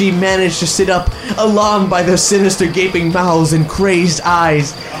approached her, she managed to sit up, alarmed by their sinister gaping mouths and crazed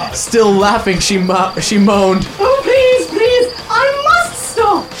eyes. Still laughing, she moaned, Oh, please, I must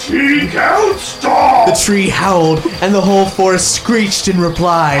stop. She can't stop. The tree howled, and the whole forest screeched in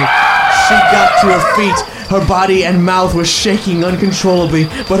reply. She got to her feet. Her body and mouth were shaking uncontrollably,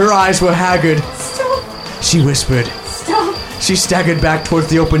 but her eyes were haggard. Stop. She whispered. Stop. She staggered back towards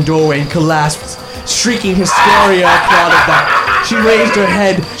the open doorway and collapsed, shrieking hysteria applauded that. She raised her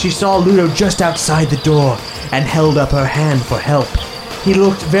head. She saw Ludo just outside the door and held up her hand for help. He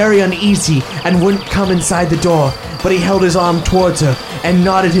looked very uneasy and wouldn't come inside the door, but he held his arm towards her and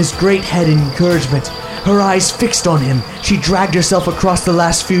nodded his great head in encouragement. Her eyes fixed on him, she dragged herself across the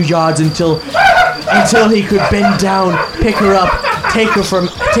last few yards until he could bend down, pick her up, take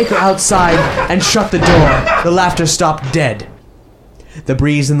her outside, and shut the door. The laughter stopped dead. The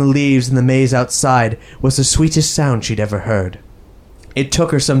breeze in the leaves in the maze outside was the sweetest sound she'd ever heard. It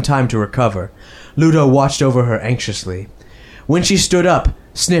took her some time to recover. Ludo watched over her anxiously. When she stood up,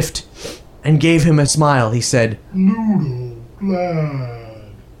 sniffed, and gave him a smile, he said, Ludo,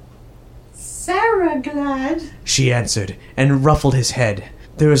 glad. Sarah glad. She answered, and ruffled his head.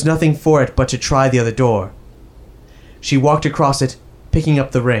 There was nothing for it but to try the other door. She walked across it, picking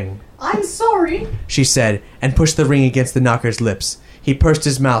up the ring. I'm sorry, she said, and pushed the ring against the knocker's lips. He pursed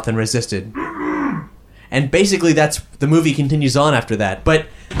his mouth and resisted. And basically the movie continues on after that. But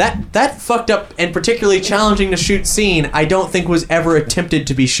that fucked up and particularly challenging to shoot scene, I don't think was ever attempted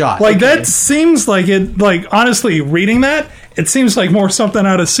to be shot. Like, that seems like it, like, honestly, reading that, it seems like more something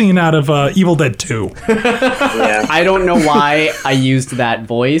out of Evil Dead 2. Yeah. I don't know why I used that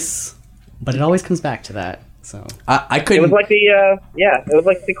voice, but it always comes back to that. So I couldn't. It was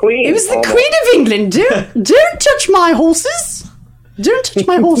like the Queen. It was the Queen of England. Don't touch my horses. Don't touch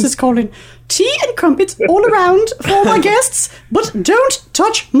my horses, Colin. Tea and crumpets all around for my guests, but don't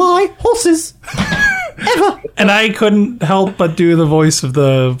touch my horses. Ever. And I couldn't help but do the voice of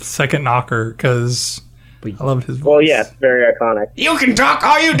the second knocker, because I loved his voice. Well, yeah, it's very iconic. You can talk,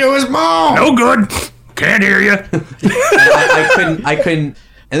 all you do is moan. No good. Can't hear you. I couldn't.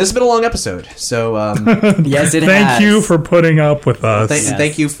 And this has been a long episode, so yes, it has. Thank you for putting up with us.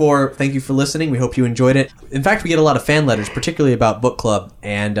 Thank you for listening. We hope you enjoyed it. In fact, we get a lot of fan letters, particularly about book club,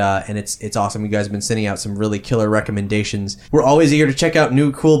 and it's awesome. You guys have been sending out some really killer recommendations. We're always eager to check out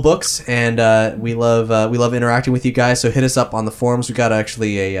new cool books, and we love interacting with you guys. So hit us up on the forums. We got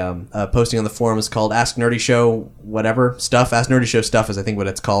actually a posting on the forums called Ask Nerdy Show whatever stuff. Ask Nerdy Show stuff is I think what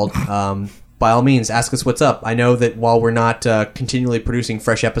it's called. By all means, ask us what's up. I know that while we're not continually producing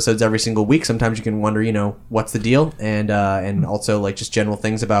fresh episodes every single week, sometimes you can wonder, what's the deal, and also like just general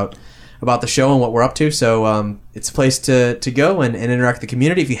things about the show and what we're up to. So it's a place to go and interact with the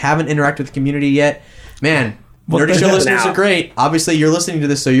community. If you haven't interacted with the community yet, man, Nerdy Show listeners are great. Obviously, you're listening to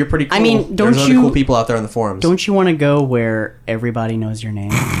this, so you're pretty cool. I mean, There's other cool people out there on the forums. Don't you want to go where everybody knows your name?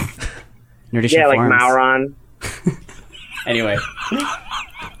 Nerdy Show like forums. Mauron. Anyway.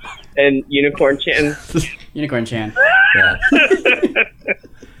 And Unicorn Chan. Unicorn Chan. Yeah.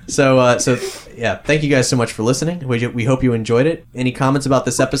 So yeah, thank you guys so much for listening. We hope you enjoyed it. Any comments about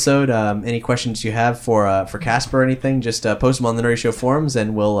this episode? Any questions you have for Casper or anything? Just post them on the Nerdy Show forums,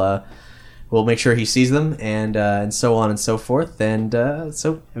 and we'll make sure he sees them, and so on and so forth. And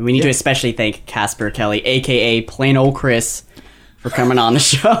so we need to especially thank Casper Kelly, aka Plain Old Chris, for coming on the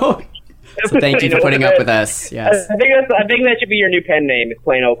show. So thank you for putting up with us. Yes. I think that should be your new pen name. It's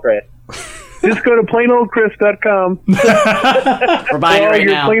Plain Old Chris. Just go to plainoldchris.com. We're buying it right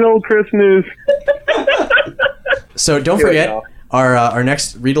your now. Plain Old Chris news. So don't forget, our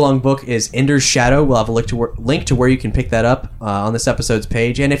next read-along book is Ender's Shadow. We'll have a link to where you can pick that up on this episode's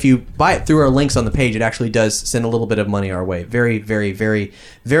page. And if you buy it through our links on the page, it actually does send a little bit of money our way. Very, very, very,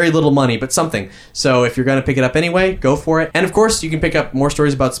 very little money, but something. So if you're going to pick it up anyway, go for it. And of course, you can pick up more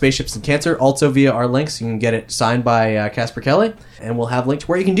stories about spaceships and cancer, also via our links. You can get it signed by Casper Kelly, and we'll have a link to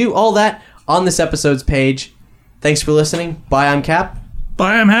where you can do all that on this episode's page. Thanks for listening. Bye, I'm Cap.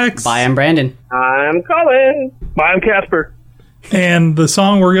 Bye, I'm Hex. Bye, I'm Brandon. I'm Colin. Bye, I'm Casper. And the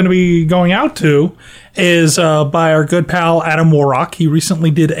song we're going to be going out to is by our good pal Adam Warrock. He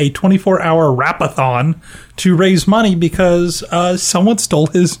recently did a 24-hour rap-a-thon to raise money because someone stole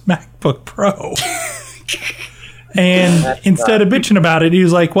his MacBook Pro. And instead of bitching about it, he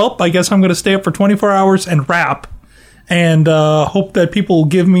was like, well, I guess I'm going to stay up for 24 hours and rap and hope that people will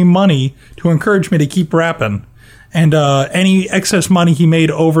give me money to encourage me to keep rapping. And any excess money he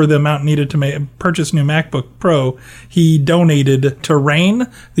made over the amount needed to purchase a new MacBook Pro, he donated to RAIN,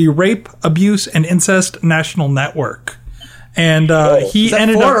 the Rape, Abuse, and Incest National Network. And he is that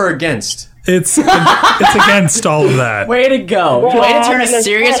ended for up or against? It's against all of that. Way to go! Way to turn a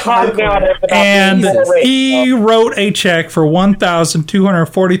serious hardcore. And he wrote a check for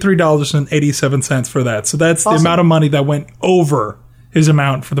 $1,243.87 for that. So that's the amount of money that went over his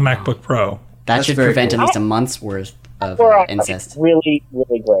amount for the MacBook Pro. That should prevent at least a month's worth of incest. Really,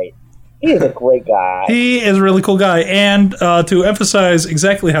 really great. He is a great guy. He is a really cool guy. And to emphasize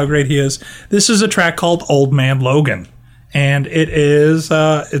exactly how great he is, this is a track called Old Man Logan. And it is,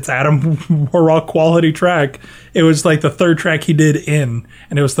 it's Adam Warrock quality track. It was like the third track he did and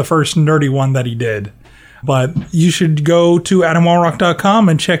it was the first nerdy one that he did. But you should go to adamwarrock.com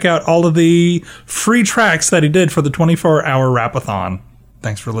and check out all of the free tracks that he did for the 24-hour Rapathon.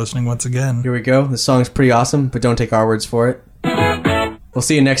 Thanks for listening once again. Here we go. The song's pretty awesome, but don't take our words for it. We'll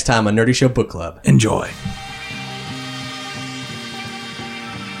see you next time on Nerdy Show Book Club. Enjoy.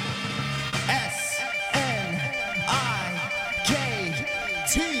 S-N-I-K-T.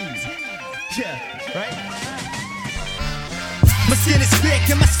 Yeah, right? My skin is thick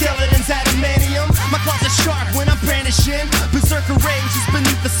and my skeleton's adamantium. My claws are sharp when I'm brandishing. Berserker rage is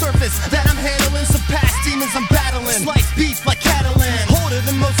beneath the surface that I'm handling. Some past demons I'm battling. Sliced beef like Catalan. Older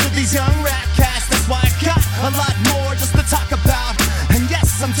than most of these young rap cats. That's why I got a lot more just to talk about. And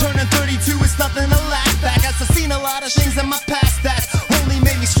yes, I'm turning 32. It's nothing to laugh at. As I've seen a lot of things in my past that only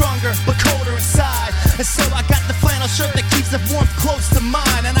made me stronger but colder inside. And so I got the flannel shirt that keeps the warmth close to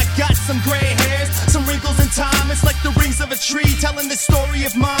mine. And I got some gray hairs, some wrinkles in time. It's like the rings of a tree telling the story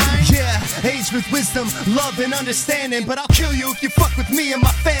of mine. Yeah, age with wisdom, love and understanding. But I'll kill you if you fuck with me and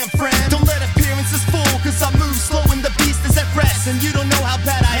my fam friend. Don't let appearances fool, cause I move slow and the beast is at rest. And you don't know how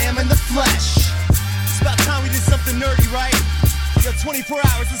bad I am in the flesh. It's about time we did something nerdy, right? We got 24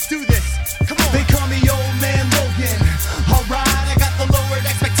 hours, let's do this. Come on. They call me Old Man Logan. Alright, I got the lowered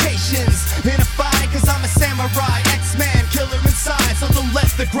expectations. In a fight, cause I'm a samurai, X-Man, killer inside. So don't let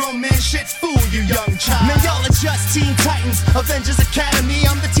the grown man shit fool you, young child. Man, y'all are just Teen Titans, Avengers Academy.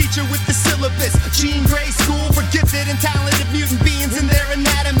 I'm the teacher with the syllabus. Jean Grey School for gifted and talented mutant beings in their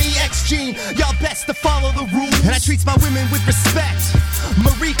anatomy. X-Gene, y'all best to follow the rules. And I treat my women with respect.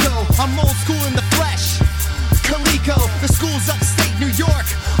 Mariko, I'm old school in the flesh. Coleco, the school's upstate New York.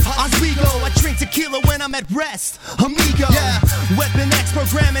 Oswego, I drink tequila when I'm at rest. Amigo, yeah, Weapon X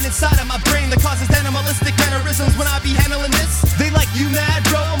programming inside of my brain that causes animalistic mannerisms when I be handling this. They like you mad,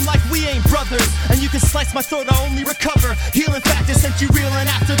 bro, I'm like we ain't brothers. And you can slice my throat, I only recover. Healing factor sent you reeling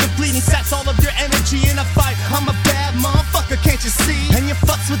after the bleeding saps all of your energy in a fight. I'm a bad motherfucker, can't you see? And you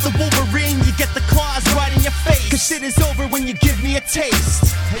fucks with the Wolverine, you get the claws right in your face. Cause shit is over when you give me a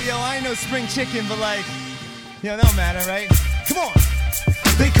taste. Hey yo, I ain't no spring chicken, but like, yo, no matter, right? Come on.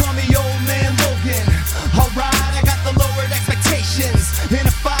 They call me Old Man Logan. Alright, I got the lowered expectations. In a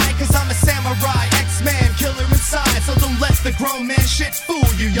fight, cause I'm a samurai, X-Man, killer inside. So don't let the grown man shit fool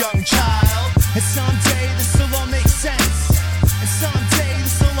you, young child. And someday this'll all make sense. And someday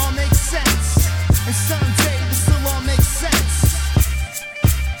this'll all make sense. And someday this'll all make sense.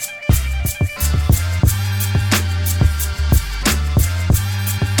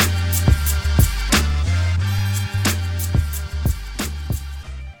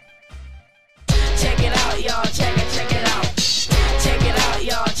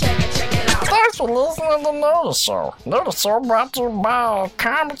 Thanks for listening to Nerdy Show. Nerdy Show brought to you by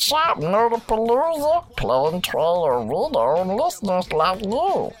Comic Shop, Nerdapalooza, Play and Trade Video, and listeners like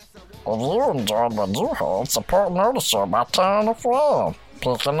you. If you enjoyed what you heard, support Nerdy Show by telling a friend,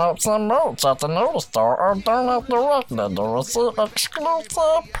 picking up some merch at the Nerdy Store, or donate directly to receive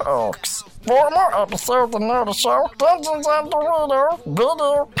exclusive perks. For more episodes of Nerdy Show, Dungeons and Doritos,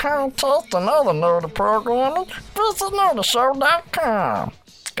 video contests, and other nerdy programming, visit nerdyshow.com.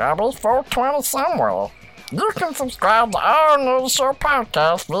 It's gotta be 420 somewhere. You can subscribe to our Nerdy Show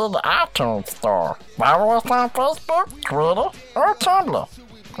podcast via the iTunes Store. Follow us on Facebook, Twitter, or Tumblr.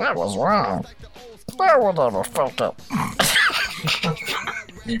 That was wrong. Or whatever, fuck it.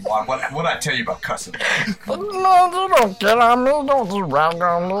 What'd I tell you about cussing? No, you don't get on me. Don't you rag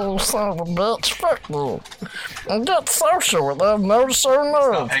on me, you son of a bitch. Fuck you. And get social with us Nerdy Show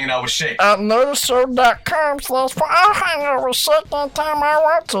Nerds. Stop hanging out with Shake. At nerdyshow.com/. I'll hang out with Shake anytime I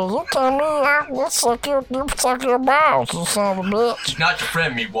want to. You tell me I'll suck your balls, you son of a bitch. He's not your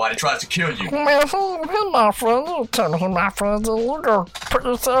friend, meatwad. He tries to kill you. Man, he's my friend. You tell me he's my friend. You go put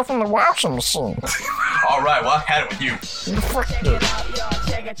yourself in the washing machine. Alright, well, I had it with you. Fuck you.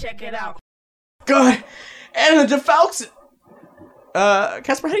 Check it out. God, and the DeFalks.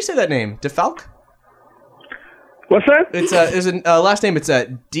 Casper, how do you say that name? DeFalk? What's that? It's last name. It's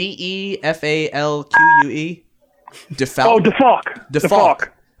DEFALQUE. DeFalk. Oh, DeFalk. DeFalk.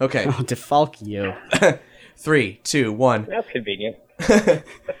 Okay. Oh, DeFalk you. 3, 2, 1. That's convenient.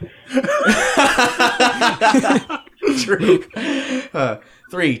 True.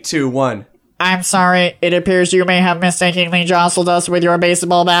 3, 2, 1. I'm sorry, it appears you may have mistakenly jostled us with your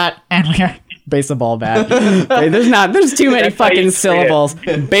baseball bat, and we're... Baseball bat. Hey, there's too many fucking syllables.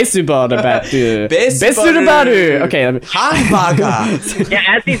 Baseball bat. Baseball bat. Okay. Hamburger.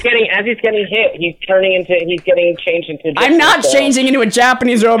 Yeah, as he's getting hit, he's getting changed into. I'm not changing into a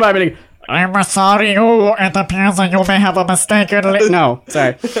Japanese robot. But I'm sorry, you. It appears that you may have a mistaken. No,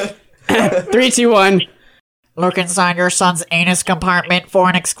 sorry. 3, 2, 1. Look inside your son's anus compartment for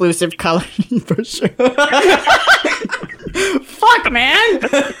an exclusive color brochure. Fuck, man!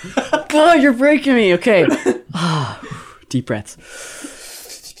 Oh, you're breaking me. Okay. Deep breaths.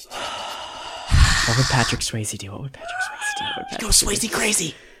 What would Patrick Swayze do? Go Swayze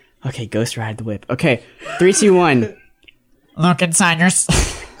crazy. Okay, Ghost Ride the Whip. Okay, 3, 2, 1. Look inside your...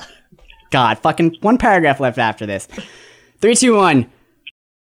 God, fucking one paragraph left after this. 3, 2, 1.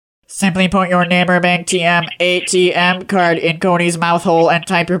 Simply put your neighbor bank TM ATM card in Cody's mouth hole and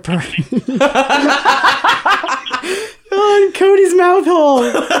type your Oh, in Cody's mouth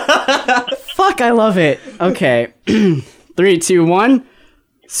hole. Fuck, I love it. Okay. 3, 2, 1.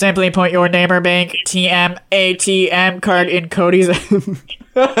 Simply put your neighbor bank TM ATM card in Cody's... You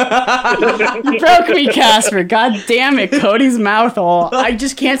broke me, Casper. God damn it, Cody's mouth hole. I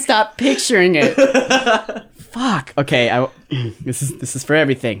just can't stop picturing it. Fuck. Okay, this is for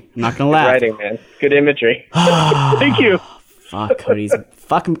everything. I'm not gonna laugh. Good writing, man. Good imagery. Thank you. Fuck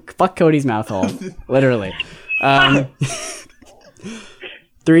Cody's mouth hole. Literally.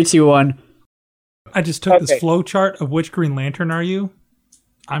 3, 2, 1. I just took this flow chart of which Green Lantern are you.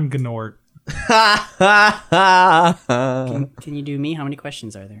 I'm Gnort. Can you do me? How many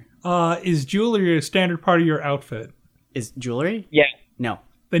questions are there? Is jewelry a standard part of your outfit? Is jewelry? Yeah. No.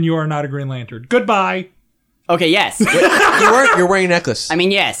 Then you are not a Green Lantern. Goodbye. Okay, yes. You're wearing a necklace. I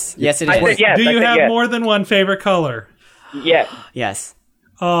mean, yes. Yes, it is. I said yes. Do you have yes. more than one favorite color? Yes. Yes.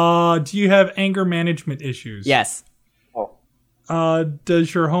 Do you have anger management issues? Yes. Oh.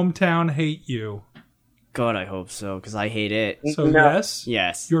 Does your hometown hate you? God, I hope so, because I hate it. So yes?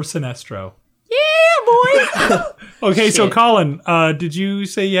 Yes. You're Sinestro. Yeah, boy! Okay, so Shit. Colin, did you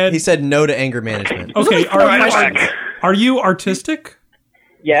say yet? He said no to anger management. Okay, are you artistic?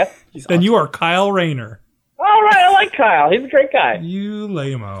 Yes. Then you are Kyle Rayner. All right, I like Kyle. He's a great guy. You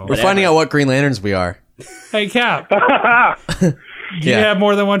lame-o. We're finding out what Green Lanterns we are. Hey, Cap. Do you have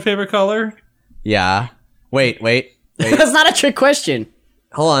more than one favorite color? Yeah. Wait. That's not a trick question.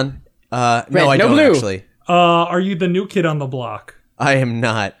 Hold on. Red, no, I no don't blue. actually. Are you the new kid on the block? I am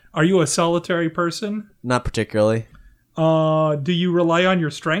not. Are you a solitary person? Not particularly. Do you rely on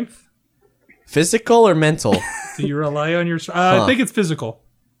your strength? Physical or mental? Do you rely on your strength? I think it's physical.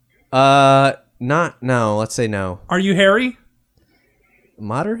 No. Let's say no. Are you hairy?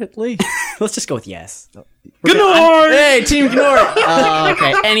 Moderately? Let's just go with yes. Gnort! Hey, Team Gnort!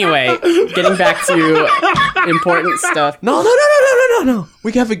 Okay, anyway, getting back to important stuff. No.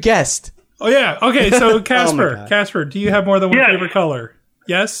 We have a guest. Oh, yeah. Okay, so Casper. God. Casper, do you have more than one favorite color?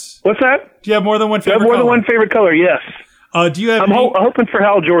 Yes? What's that? Do you have more than one Do I favorite have more color? than one favorite color? Yes. Do you have I'm hoping for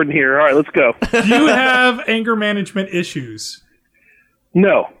Hal Jordan here. All right, let's go. do you have anger management issues?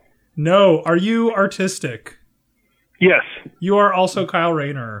 No. No. Are you artistic? Yes. You are also Kyle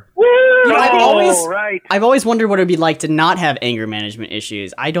Rayner. I've always wondered what it would be like to not have anger management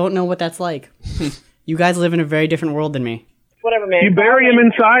issues. I don't know what that's like. You guys live in a very different world than me. Whatever, man. You bury him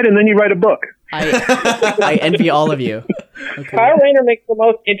inside and then you write a book. I envy all of you. Okay. Kyle Rayner makes the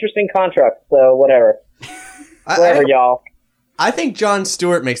most interesting contracts, so whatever. Whatever, y'all. I think Jon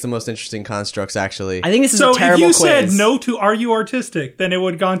Stewart makes the most interesting constructs, actually. I think this is So a terrible if you quiz. said no to Are You Artistic, then it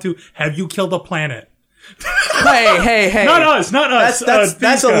would have gone to Have You Killed a Planet? Hey. Not us. That's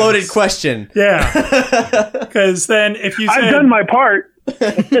these a guys. loaded question. Yeah. Because then if you said... I've done my part. So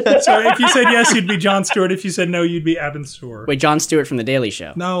if you said yes, you'd be Jon Stewart. If you said no, you'd be Abin Stewart. Wait, Jon Stewart from The Daily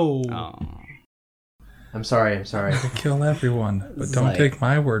Show. No. Oh. I'm sorry. Kill everyone, but don't like- take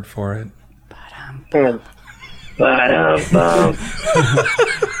my word for it.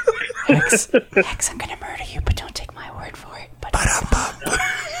 Hex, I'm gonna murder you, but don't take my word for it.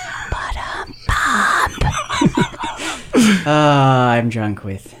 I'm drunk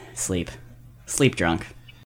with sleep. Sleep drunk.